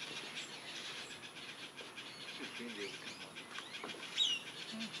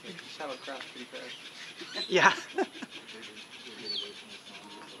 Shallow craft pretty fast. Yeah.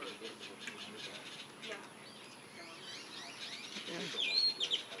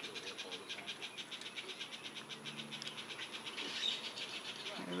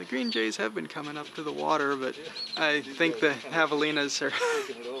 The green jays have been coming up to the water, but I think the javelinas are.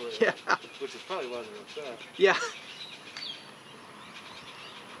 Taking it over there, Yeah. which is probably why they're upset. Yeah.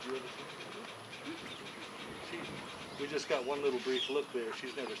 You ever seen it? We just got one little brief look there.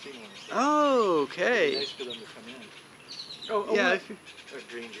 She's never seen one. So Oh, it'd be okay. nice for them to come in. Oh, Yeah. what? If you, Or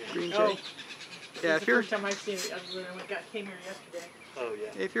green jay. green Oh. jay. Yeah. It's If the you're first time I've seen it when I came here yesterday. Oh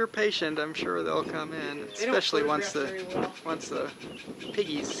yeah. if you're patient, I'm sure they'll come in, They don't especially photograph very well. once the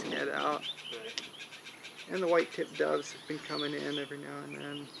piggies head out. Right. And the white-tipped doves have been coming in every now and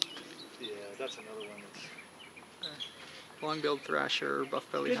then. Yeah, that's another one that's. Long-billed thrasher,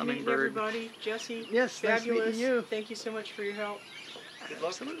 buff-belly Good meeting hummingbird. everybody. Jesse, Yes, nice meeting fabulous. you. Thank you so much for your help. Good luck.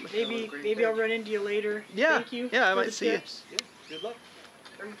 Absolutely. Maybe I'll run into you later. Yeah, Thank you. yeah, I for might the see you. tips. Yeah, good luck.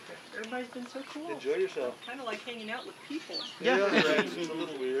 Everybody's been so cool. Enjoy yourself. Kind of like hanging out with people. Yeah. It's a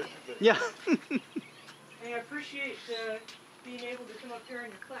little weird. But Yeah. Hey, I appreciate being able to come up here on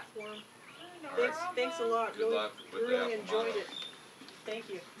your platform. Thanks a lot. Good luck with really the enjoyed Apamato. it. Thank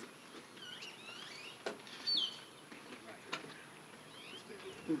you.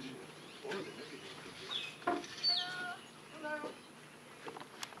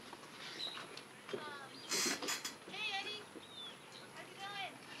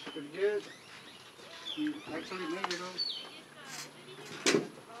 Pretty good. You actually made it on.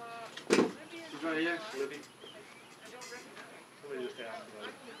 It's right here. Libby. Somebody just asked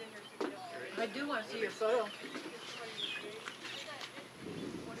about it. I do want to see your photo.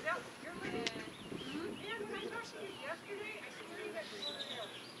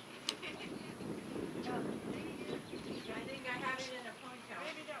 I think I have it in a ponytail.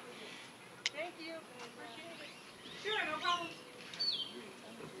 Thank you. Appreciate it. Sure, no problem.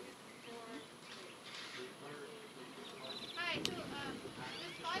 Hi, so there's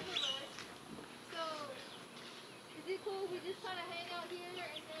 5 of us. So is it cool if we just kind of hang out here and then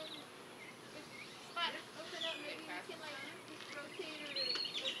if spots open up, maybe we can like just rotate or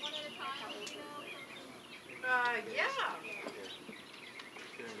like one at a time, you know? Yeah.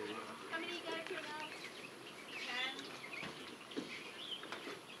 How many you got up here now? 10.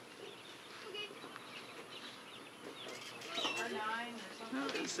 Okay. Or 9 or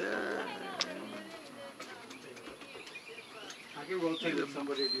something. Is there? I can rotate with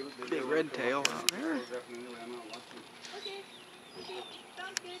somebody. Big red tail out there. Definitely, I'm not watching. Okay. Okay.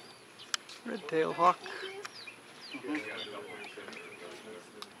 Sounds good. Red tail hawk. Thank you.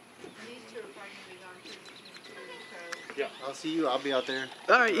 These two are probably gone pretty soon, so. I'll see you. I'll be out there.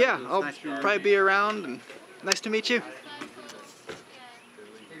 All right, yeah, It's I'll nice to meet you. probably be around. And nice to meet you. Yeah.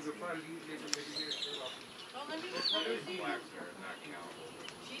 Well, let me see.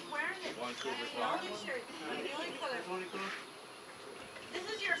 She's wearing it. One silver The clock. only shirt. The only color. This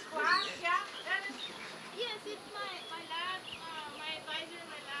is your class, yeah? Dennis? Yes, it's my lab, my advisor,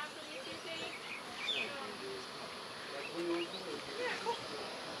 my lab for this Tuesday.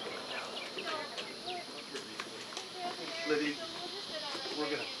 Liddy, We're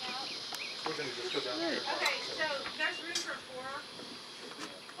gonna just go down there. Okay, so there's room for 4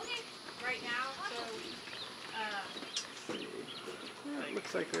 Okay. right now, so, Yeah, it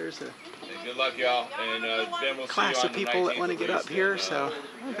looks like there's a Hey, good luck, y'all. And Ben, we'll class see you of on the people that 19th want to at get up least, here, and, so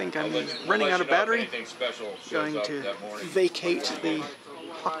I think I'm we'll running let out you of know if battery. anything special shows Going up to that morning. vacate the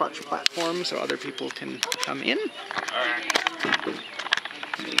Hawkwatch platform so other people can come in. All right.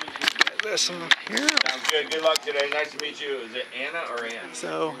 This one up here. Sounds good. Good luck today. Nice to meet you. Is it Anna or Ann?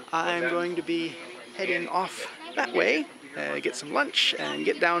 So I'm going to be heading off that way, get some lunch, and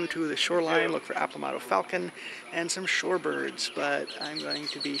get down to the shoreline, look for Apple falcon and some shorebirds. But I'm going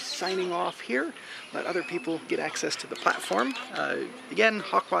to be signing off here, let other people get access to the platform. Again,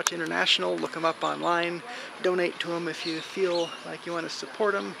 Hawkwatch International, look them up online, donate to them if you feel like you want to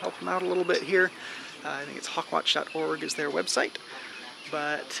support them, help them out a little bit here. I think it's hawkwatch.org is their website.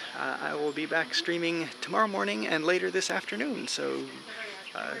 But I will be back streaming tomorrow morning and later this afternoon, so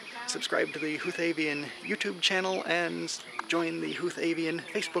subscribe to the HuthAvian YouTube channel and join the HuthAvian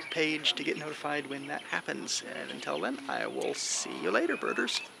Facebook page to get notified when that happens. And until then, I will see you later,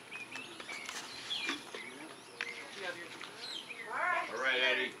 birders.